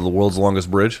driving over the world's longest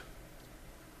bridge.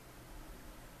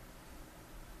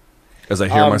 As I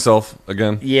hear myself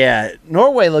again. Yeah,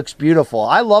 Norway looks beautiful.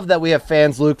 I love that we have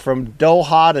fans, Luke, from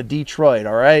Doha to Detroit,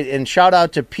 all right? And shout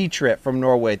out to Petrit from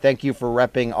Norway. Thank you for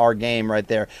repping our game right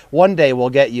there. One day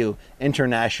we'll get you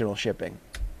international shipping.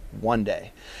 One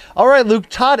day. All right, Luke,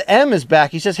 Todd M is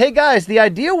back. He says, hey guys, the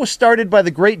idea was started by the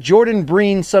great Jordan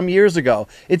Breen some years ago.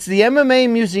 It's the MMA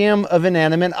Museum of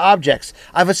Inanimate Objects.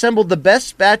 I've assembled the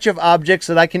best batch of objects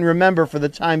that I can remember for the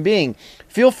time being.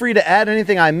 Feel free to add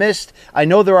anything I missed. I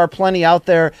know there are plenty out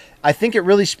there. I think it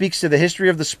really speaks to the history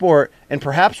of the sport and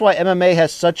perhaps why MMA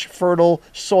has such fertile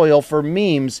soil for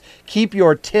memes. Keep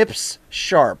your tips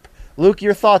sharp. Luke,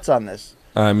 your thoughts on this?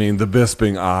 I mean, the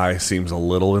bisping eye seems a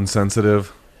little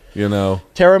insensitive. You know,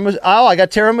 I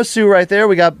got tiramisu right there.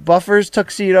 We got Buffer's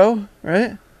tuxedo,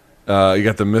 right? You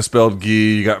got the misspelled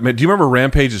gi. Do you remember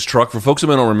Rampage's truck? For folks who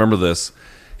may not remember this,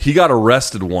 he got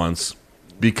arrested once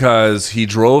because he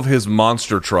drove his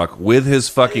monster truck with his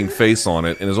fucking face on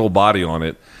it and his whole body on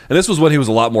it. And this was when he was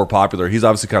a lot more popular. He's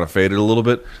obviously kind of faded a little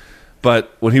bit,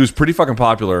 but when he was pretty fucking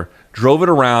popular, drove it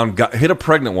around, hit a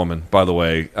pregnant woman. By the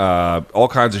way, all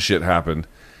kinds of shit happened,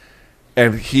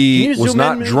 and he was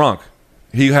not drunk.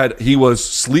 He was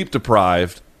sleep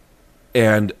deprived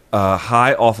and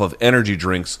high off of energy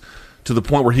drinks to the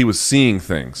point where he was seeing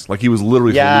things. Like he was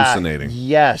literally hallucinating.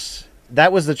 Yes.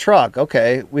 That was the truck.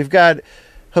 Okay. We've got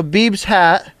Habib's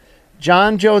hat,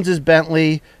 John Jones's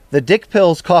Bentley, the dick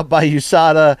pills caught by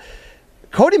USADA,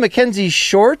 Cody McKenzie's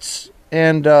shorts,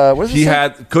 and what is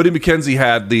this? Cody McKenzie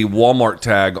had the Walmart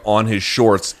tag on his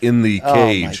shorts in the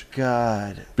cage. Oh my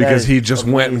god! Because he just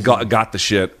went and got the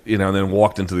shit, and then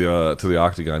walked into the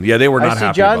octagon. Yeah, they were not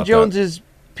happy about that. John Jones's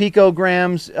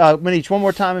picograms. Manich, one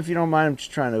more time if you don't mind. I'm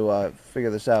just trying to figure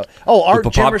this out. Oh,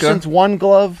 Art Jemerson's one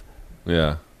glove.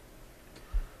 Yeah.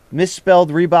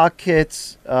 Misspelled Reebok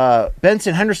kits.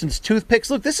 Benson Henderson's toothpicks.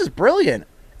 Look, this is brilliant.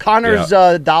 Connor's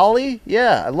dolly.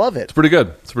 Yeah, I love it. It's pretty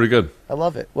good. I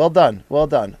love it. Well done.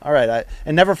 All right.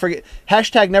 And never forget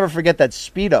 #never forget that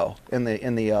Speedo in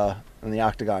the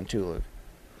octagon too, Luke.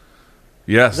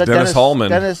 Yes, Dennis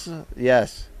Hallman.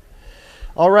 Yes.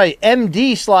 All right.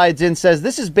 MD slides in, says,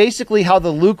 this is basically how the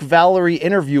Luke Valerie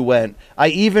interview went. I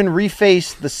even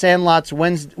refaced the Sandlot's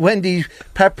Wendy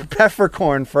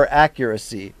peppercorn for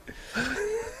accuracy.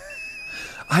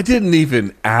 I didn't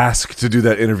even ask to do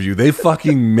that interview. They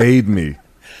fucking made me.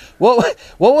 What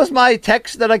was my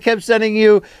text that I kept sending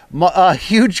you?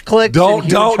 Huge clicks. Don't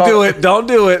do it. Don't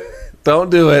do it. Don't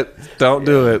do it. Don't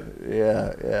do it.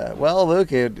 Yeah. Well,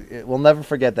 Luke, we'll never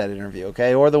forget that interview,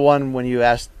 okay? Or the one when you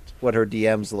asked what her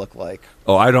DMs look like.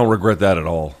 Oh, I don't regret that at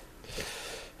all.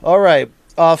 All right.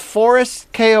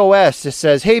 Forrest KOS just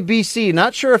says, hey, BC,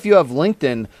 not sure if you have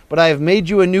LinkedIn, but I have made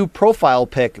you a new profile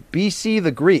pic, BC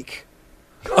the Greek.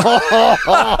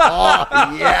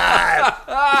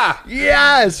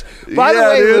 Yes. By the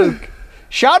way, dude. Luke,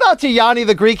 shout out to Yanni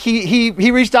the Greek.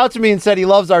 He reached out to me and said he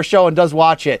loves our show and does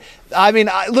watch it. I mean,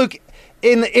 look,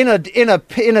 in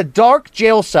a dark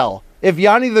jail cell, if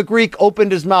Yanni the Greek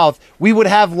opened his mouth, we would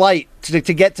have light to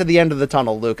get to the end of the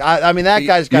tunnel, Luke. I mean, that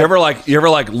guy's got... You ever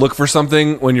look for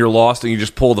something when you're lost and you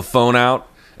just pull the phone out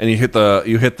and you hit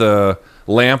the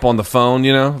lamp on the phone,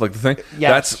 like the thing.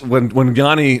 Yes. That's when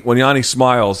Yanni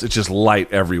smiles, it's just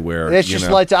light everywhere. It's just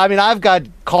light. I mean, I've got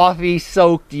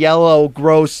coffee-soaked, yellow,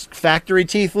 gross factory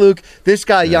teeth, Luke. This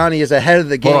guy Yanni is ahead of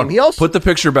the game. He also put the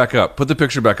picture back up.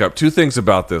 Two things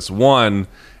about this. One,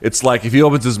 it's like if he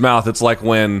opens his mouth, it's like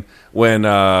when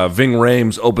Ving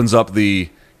Rhames opens up the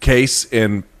case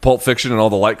in Pulp Fiction and all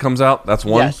the light comes out. That's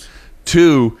one. Yes.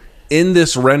 Two, in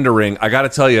this rendering, I got to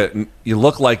tell you, you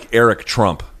look like Eric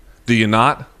Trump. Do you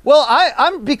not? Well,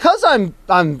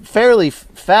 I'm fairly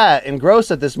fat and gross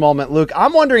at this moment, Luke.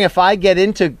 I'm wondering if I get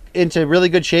into really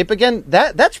good shape again.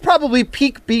 That's probably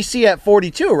peak BC at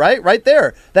 42, right? Right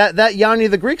there. That Yanni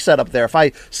the Greek setup there. If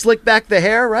I slick back the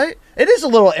hair, right? It is a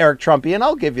little Eric Trumpian.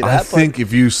 I'll give you that. I think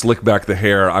if you slick back the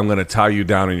hair, I'm going to tie you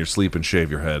down in your sleep and shave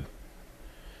your head.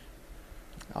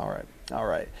 All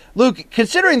right. Luke,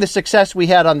 considering the success we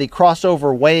had on the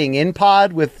crossover weighing in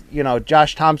pod with,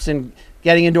 Josh Thompson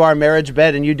getting into our marriage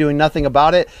bed and you doing nothing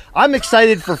about it, I'm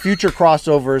excited for future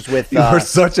crossovers with... You're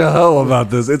such a hoe about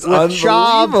this. It's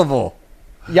unbelievable.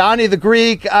 Yanni the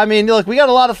Greek. I mean, look, we got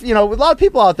a lot of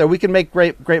people out there we can make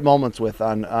great moments with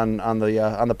on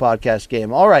the podcast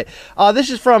game. All right. This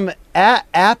is from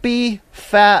Appy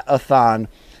Fatathon.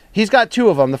 He's got two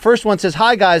of them. The first one says,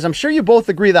 "Hi, guys. I'm sure you both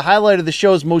agree the highlight of the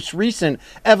show's most recent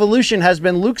evolution has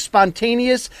been Luke's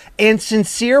spontaneous and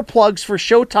sincere plugs for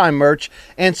Showtime merch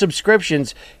and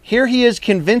subscriptions. Here he is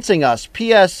convincing us.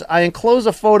 P.S. I enclose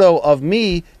a photo of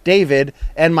me, David,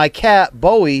 and my cat,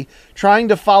 Bowie, trying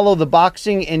to follow the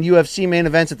boxing and UFC main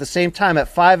events at the same time at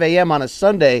 5 a.m. on a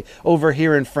Sunday over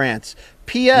here in France.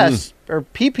 P.S. or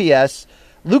PPS,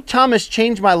 Luke Thomas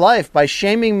changed my life by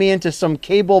shaming me into some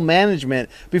cable management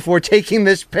before taking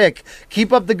this pick.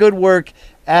 Keep up the good work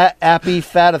at Appy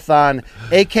Fatathon,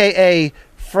 a.k.a.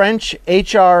 French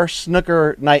HR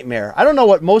Snooker Nightmare." I don't know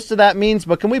what most of that means,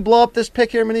 but can we blow up this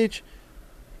pick here, Manish?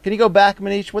 Can you go back,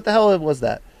 Manish? What the hell was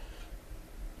that?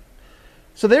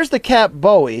 So there's the cat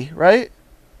Bowie, right?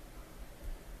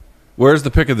 Where's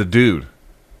the pic of the dude?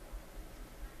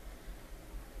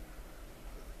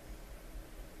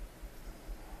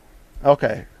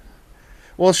 Okay.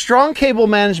 Well, strong cable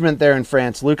management there in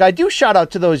France, Luke. I do shout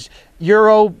out to those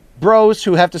Euro bros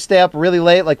who have to stay up really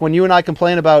late. Like when you and I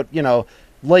complain about,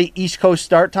 late East Coast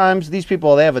start times, these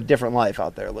people, they have a different life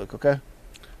out there, Luke, okay?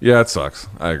 Yeah, it sucks.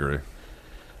 I agree.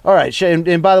 All right.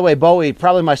 And by the way, Bowie,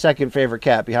 probably my second favorite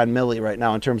cat behind Millie right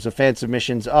now in terms of fan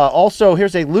submissions. Also,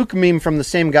 here's a Luke meme from the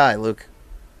same guy, Luke.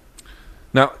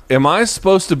 Now, am I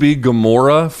supposed to be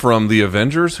Gamora from the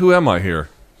Avengers? Who am I here?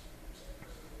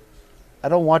 I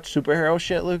don't watch superhero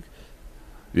shit, Luke.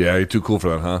 Yeah, you're too cool for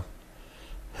that, huh?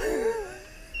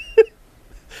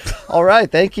 All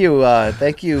right. Thank you.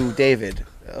 Thank you, David.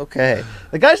 Okay.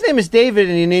 The guy's name is David,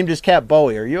 and he named his cat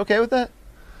Bowie. Are you okay with that?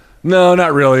 No,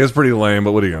 not really. It's pretty lame,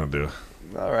 but what are you going to do?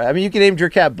 All right. I mean, you can name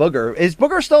your cat Booger. Is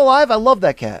Booger still alive? I love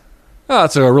that cat. Oh,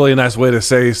 that's a really nice way to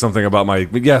say something about my...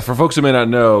 Yeah, for folks who may not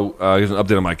know, here's an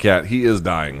update on my cat. He is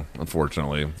dying,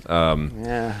 unfortunately.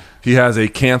 Yeah. He has a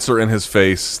cancer in his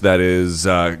face that is...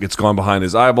 it's gone behind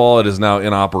his eyeball. It is now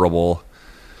inoperable.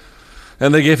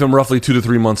 And they gave him roughly 2 to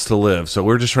 3 months to live. So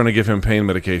we're just trying to give him pain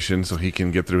medication so he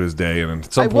can get through his day. And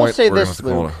at some point, we're going to have to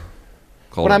call it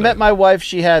when I met my wife,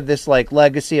 she had this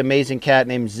legacy amazing cat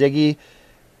named Ziggy.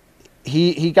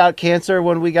 He got cancer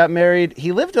when we got married.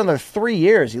 He lived another 3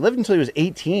 years. He lived until he was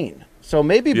 18. So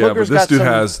maybe Booger's got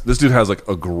some... This dude has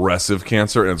aggressive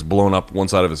cancer, and it's blown up one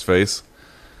side of his face.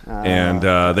 And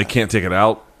they can't take it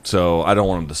out, so I don't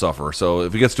want him to suffer. So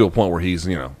if he gets to a point where he's,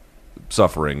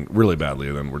 suffering really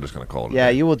badly, then we're just going to call it. Yeah,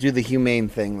 you will do the humane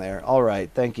thing there. All right,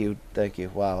 thank you.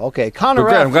 Wow. Okay, Connor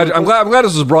F. I'm glad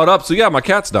this was brought up. So yeah, my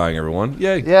cat's dying. Everyone,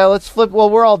 yay. Yeah, let's flip. Well,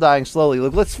 we're all dying slowly.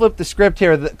 Look, let's flip the script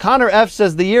here. Connor F.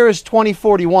 says the year is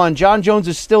 2041. John Jones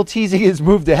is still teasing his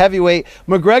move to heavyweight.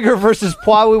 McGregor versus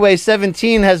Poirier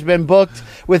 17 has been booked,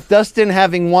 with Dustin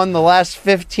having won the last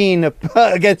 15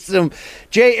 against him.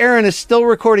 Jay Aaron is still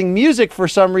recording music for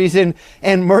some reason,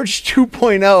 and Merch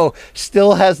 2.0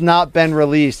 still has not been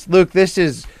released. Luke, this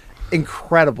is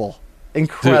incredible.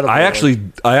 Incredible.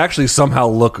 Dude, I actually somehow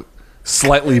look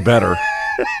slightly better.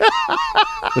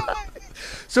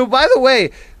 So, by the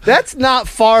way, that's not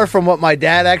far from what my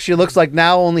dad actually looks like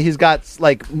now, only he's got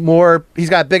he's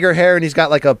got bigger hair and he's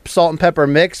got a salt and pepper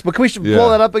mix. But can we blow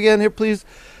that up again here, please?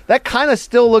 That kind of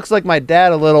still looks like my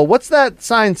dad a little. What's that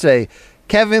sign say?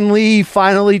 Kevin Lee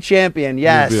finally champion.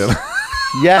 Yes.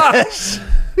 Yes.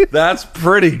 That's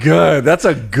pretty good. That's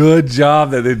a good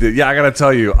job that they did. Yeah, I got to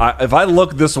tell you, if I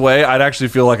looked this way, I'd actually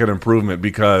feel like an improvement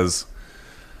because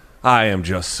I am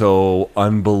just so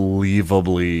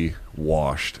unbelievably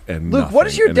washed and Luke, nothing, what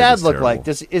does your and it dad is look terrible.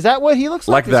 like? Is that what he looks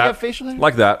like? Does that. he have facial hair?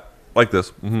 Like that. Like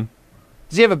this. Mm-hmm.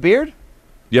 Does he have a beard?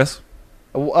 Yes.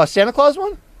 A Santa Claus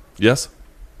one? Yes.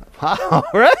 All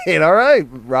right,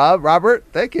 Robert,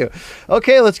 thank you.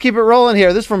 Okay, let's keep it rolling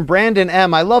here. This is from Brandon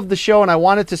M. I love the show, and I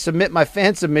wanted to submit my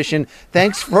fan submission.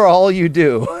 Thanks for all you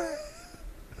do.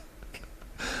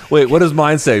 Wait, what does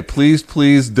mine say?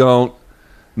 Please don't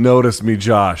notice me,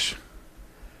 Josh.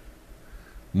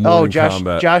 Morning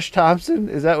Combat. Josh Thompson?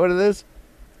 Is that what it is?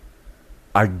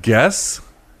 I guess.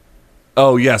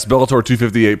 Oh, yes, Bellator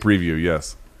 258 preview,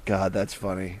 yes. God, that's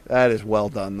funny. That is well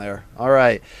done there. All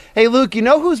right. Hey, Luke, you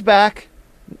know who's back?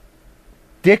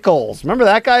 Dickles. Remember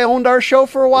that guy owned our show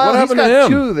for a while? What happened He's to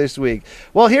got him? 2 this week.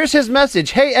 Well, here's his message.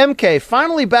 Hey, MK,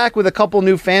 finally back with a couple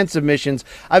new fan submissions.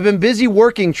 I've been busy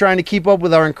working trying to keep up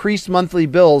with our increased monthly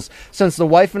bills since the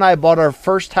wife and I bought our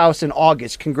first house in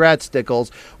August. Congrats, Dickles.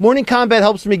 Morning Combat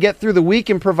helps me get through the week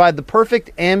and provide the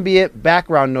perfect ambient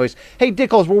background noise. Hey,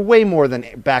 Dickles, we're way more than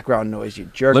background noise, you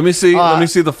jerk. Let me see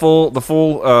the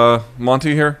full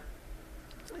Monty here.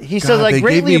 He says, I they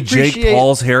greatly gave me appreciate... Jake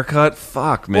Paul's haircut.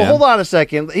 Fuck, man. Well, hold on a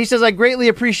second. He says, I greatly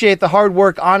appreciate the hard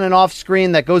work on and off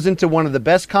screen that goes into one of the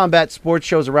best combat sports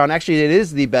shows around. Actually, it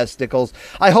is the best, Stickles.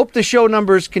 I hope the show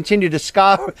numbers continue to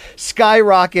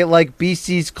skyrocket like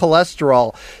BC's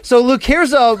cholesterol. So, Luke,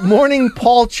 here's a morning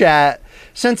Paul chat.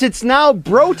 Since it's now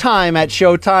bro time at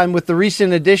Showtime with the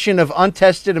recent addition of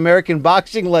untested American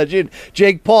boxing legend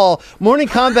Jake Paul, Morning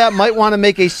Combat might want to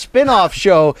make a spin-off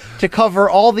show to cover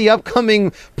all the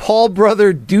upcoming Paul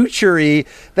brother douchery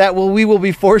that we will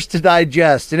be forced to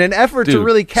digest in an effort to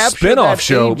really capture spin-off that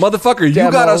show. age Motherfucker, you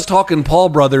demo. got us talking Paul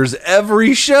brothers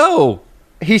every show.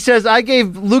 He says, I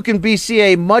gave Luke and BC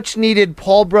a much-needed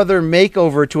Paul brother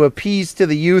makeover to appease to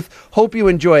the youth. Hope you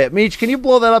enjoy it. Meech, can you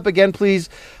blow that up again, please?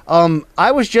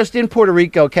 I was just in Puerto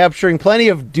Rico capturing plenty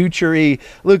of douchery.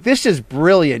 Luke, this is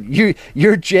brilliant.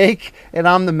 You're Jake, and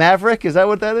I'm the Maverick. Is that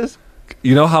what that is?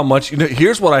 You know how much...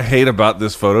 here's what I hate about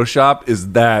this Photoshop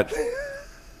is that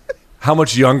how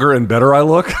much younger and better I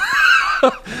look.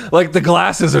 Like, the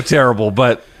glasses are terrible,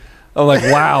 but... I'm like,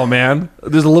 wow, man.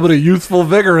 There's a little bit of youthful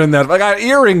vigor in that. I got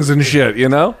earrings and shit, you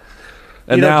know?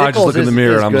 And now I just look in the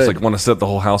mirror and I'm just like, want to set the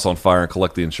whole house on fire and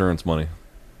collect the insurance money.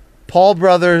 Paul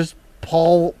brothers,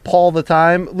 Paul the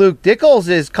time. Luke, Dickles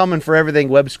is coming for everything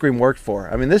Web Scream worked for.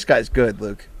 I mean, this guy's good,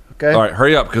 Luke. Okay? All right,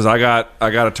 hurry up because I got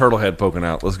a turtle head poking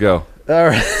out. Let's go. All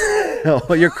right.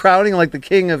 Oh, you're crowning like the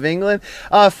king of England.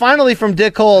 Finally, from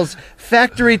Dick Hole's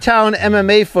Factory Town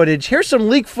MMA footage. Here's some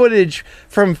leaked footage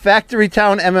from Factory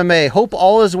Town MMA. Hope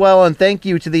all is well, and thank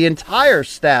you to the entire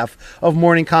staff of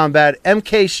Morning Combat.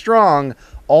 MK Strong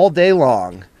all day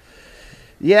long.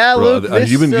 Yeah, Bro, Luke.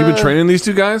 you've been training these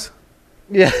two guys?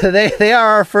 Yeah, they are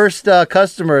our first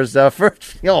customers.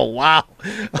 Oh wow,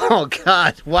 oh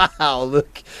god, wow,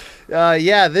 Luke.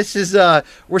 Yeah, this is,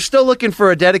 we're still looking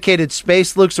for a dedicated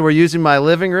space, Luke, so we're using my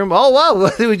living room. Oh, wow,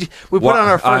 we put on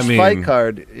our first fight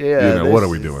card. Yeah. What are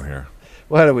we doing here?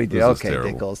 What do we do? This is Okay,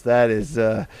 terrible. Dickles, that is,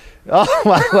 oh,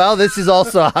 well, this is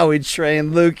also how we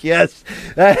train, Luke, yes.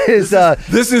 That is,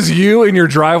 This is you in your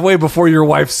driveway before your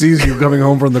wife sees you coming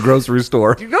home from the grocery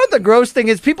store. you know what the gross thing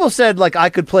is? People said, like, I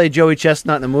could play Joey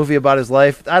Chestnut in a movie about his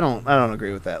life. I don't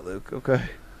agree with that, Luke, okay?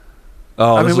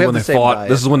 Oh, I mean, this is we have when the they same fought. diet.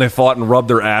 This is when they fought and rubbed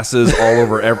their asses all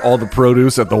over all the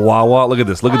produce at the Wawa. Look at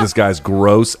this. Look at this guy's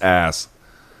gross ass.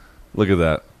 Look at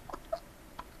that.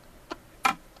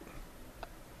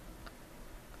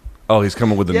 Oh, he's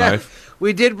coming with the knife.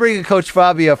 We did bring Coach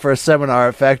Fabio for a seminar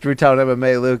at Factory Town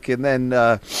MMA, Luke, and then,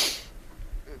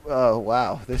 oh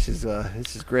wow, this is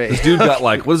great. This dude got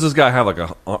like, what does this guy have? Like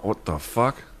what the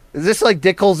fuck? Is this like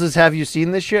Dickles' "Have you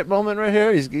seen this shit" moment right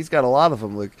here? He's got a lot of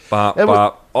them, Luke. Bop, And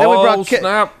bop. then we Oh, brought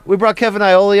snap. We brought Kevin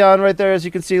Ioli on right there, as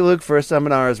you can see, Luke, for a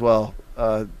seminar as well.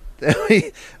 Oh,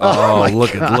 my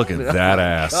look God. at that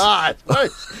ass. God,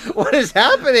 what is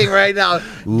happening right now?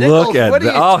 Look Dickles, at what are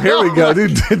that. you Oh, here we go,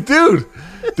 doing?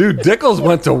 dude, Dickles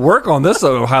went to work on this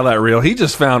highlight reel. He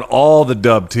just found all the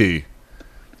dub tea.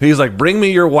 He's like, bring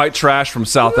me your white trash from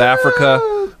South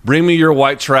Africa. Bring me your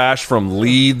white trash from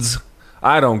Leeds.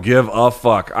 I don't give a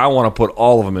fuck. I want to put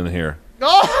all of them in here.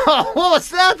 Oh, what was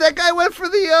that? That guy went for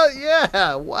the,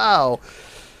 yeah, wow.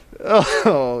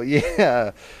 Oh,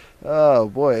 yeah. Oh,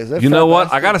 boy. Is that You know what?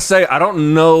 bastard? I got to say, I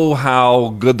don't know how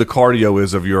good the cardio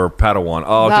is of your Padawan.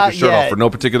 Oh, Not took his shirt yet. off for no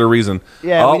particular reason.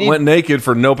 Yeah, oh, we need- went naked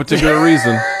for no particular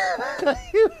reason.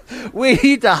 We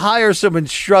need to hire some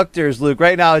instructors, Luke.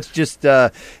 Right now, it's just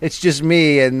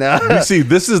me and. You see,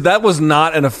 that was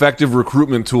not an effective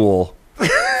recruitment tool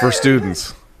for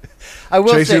students. I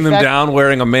will Chasing say, them down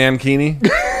wearing a mankini.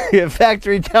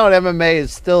 Factory Town MMA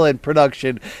is still in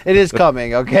production. It is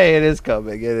coming, okay? It is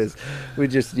coming. It is. We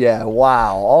just,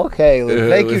 wow. Okay, Luke.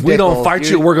 Thank you, If we don't fight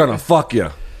you, we're going to fuck you.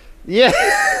 Yeah.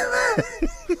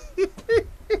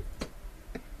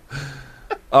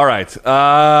 All right.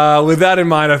 With that in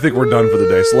mind, I think we're done for the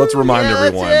day. So let's remind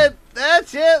everyone.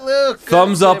 That's it, Luke.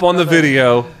 Thumbs up on the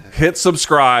video. Hit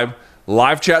subscribe.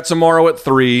 Live chat tomorrow at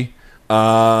 3. The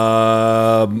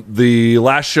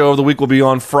last show of the week will be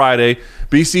on Friday.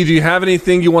 BC, do you have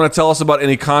anything you want to tell us about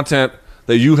any content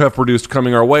that you have produced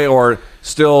coming our way, or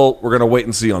still we're going to wait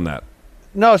and see on that?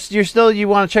 No, you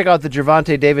want to check out the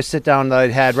Gervonta Davis sit-down that I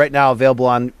had right now available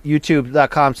on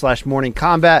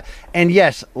youtube.com/morningcombat. And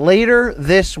yes, later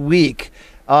this week,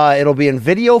 it'll be in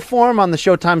video form on the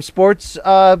Showtime Sports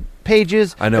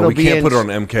pages. I know, we can't put it on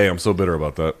MK. I'm so bitter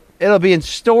about that. It'll be in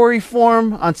story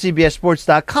form on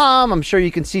CBSSports.com. I'm sure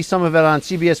you can see some of it on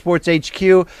CBS Sports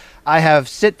HQ. I have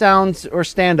sit-downs or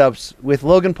stand-ups with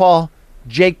Logan Paul,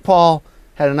 Jake Paul.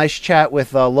 Had a nice chat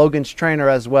with Logan's trainer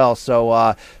as well.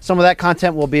 So some of that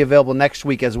content will be available next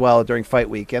week as well during Fight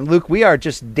Week. And, Luke, we are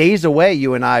just days away,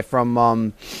 you and I,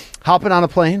 from hopping on a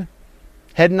plane,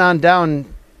 heading on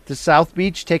down to South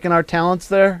Beach, taking our talents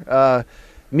there.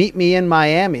 Meet me in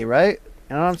Miami, right?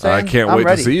 You know what I'm saying? I can't wait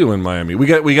to see you in Miami. We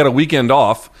got a weekend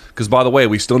off because, by the way,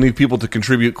 we still need people to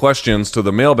contribute questions to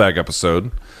the mailbag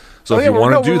episode. So if you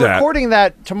want to do that, we're recording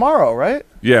that tomorrow, right?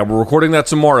 Yeah, we're recording that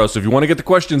tomorrow. So if you want to get the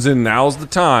questions in, now's the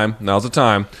time.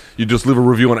 You just leave a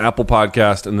review on Apple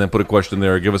Podcast and then put a question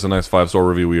there. Give us a nice 5-star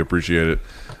review. We appreciate it,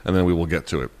 and then we will get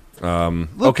to it.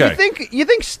 Luke, okay. You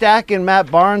think Stack and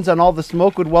Matt Barnes on All the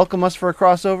Smoke would welcome us for a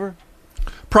crossover?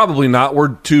 Probably not. We're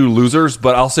two losers,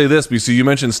 but I'll say this, BC. You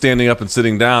mentioned standing up and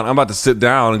sitting down. I'm about to sit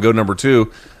down and go number 2,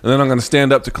 and then I'm going to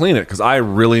stand up to clean it because I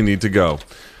really need to go.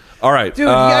 All right. Dude,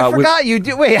 I forgot you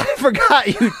do. Wait, I forgot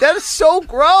you. That is so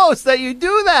gross that you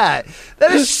do that.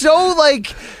 That is so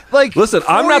like. Listen,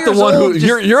 I'm not the one who.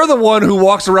 You're the one who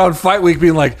walks around Fight Week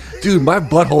being like, dude, my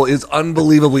butthole is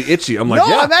unbelievably itchy. I'm like,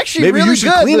 no, I'm actually maybe really you should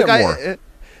good. clean Look, it more.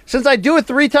 Since I do it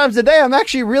 3 times a day, I'm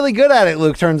actually really good at it.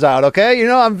 Luke, turns out, okay. You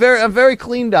know, I'm very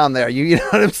clean down there. You know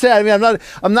what I'm saying? I mean,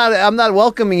 I'm not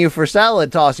welcoming you for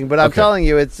salad tossing, but I'm telling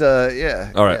you, it's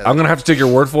yeah. All right, yeah. I'm gonna have to take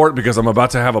your word for it because I'm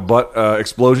about to have a butt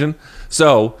explosion.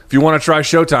 So if you want to try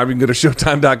Showtime, you can go to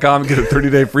Showtime.com and get a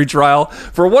 30-day free trial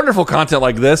for wonderful content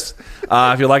like this.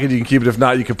 If you like it, you can keep it. If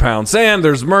not, you can pound sand.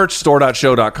 There's merch,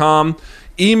 store.show.com.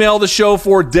 Email the show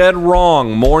for Dead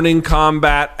Wrong,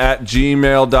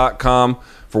 morningcombat@gmail.com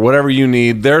for whatever you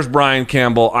need. There's Brian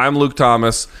Campbell. I'm Luke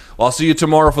Thomas. Well, I'll see you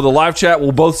tomorrow for the live chat.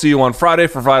 We'll both see you on Friday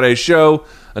for Friday's show.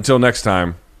 Until next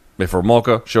time, may for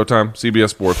Molka, Showtime,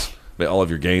 CBS Sports, may all of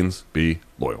your gains be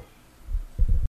loyal.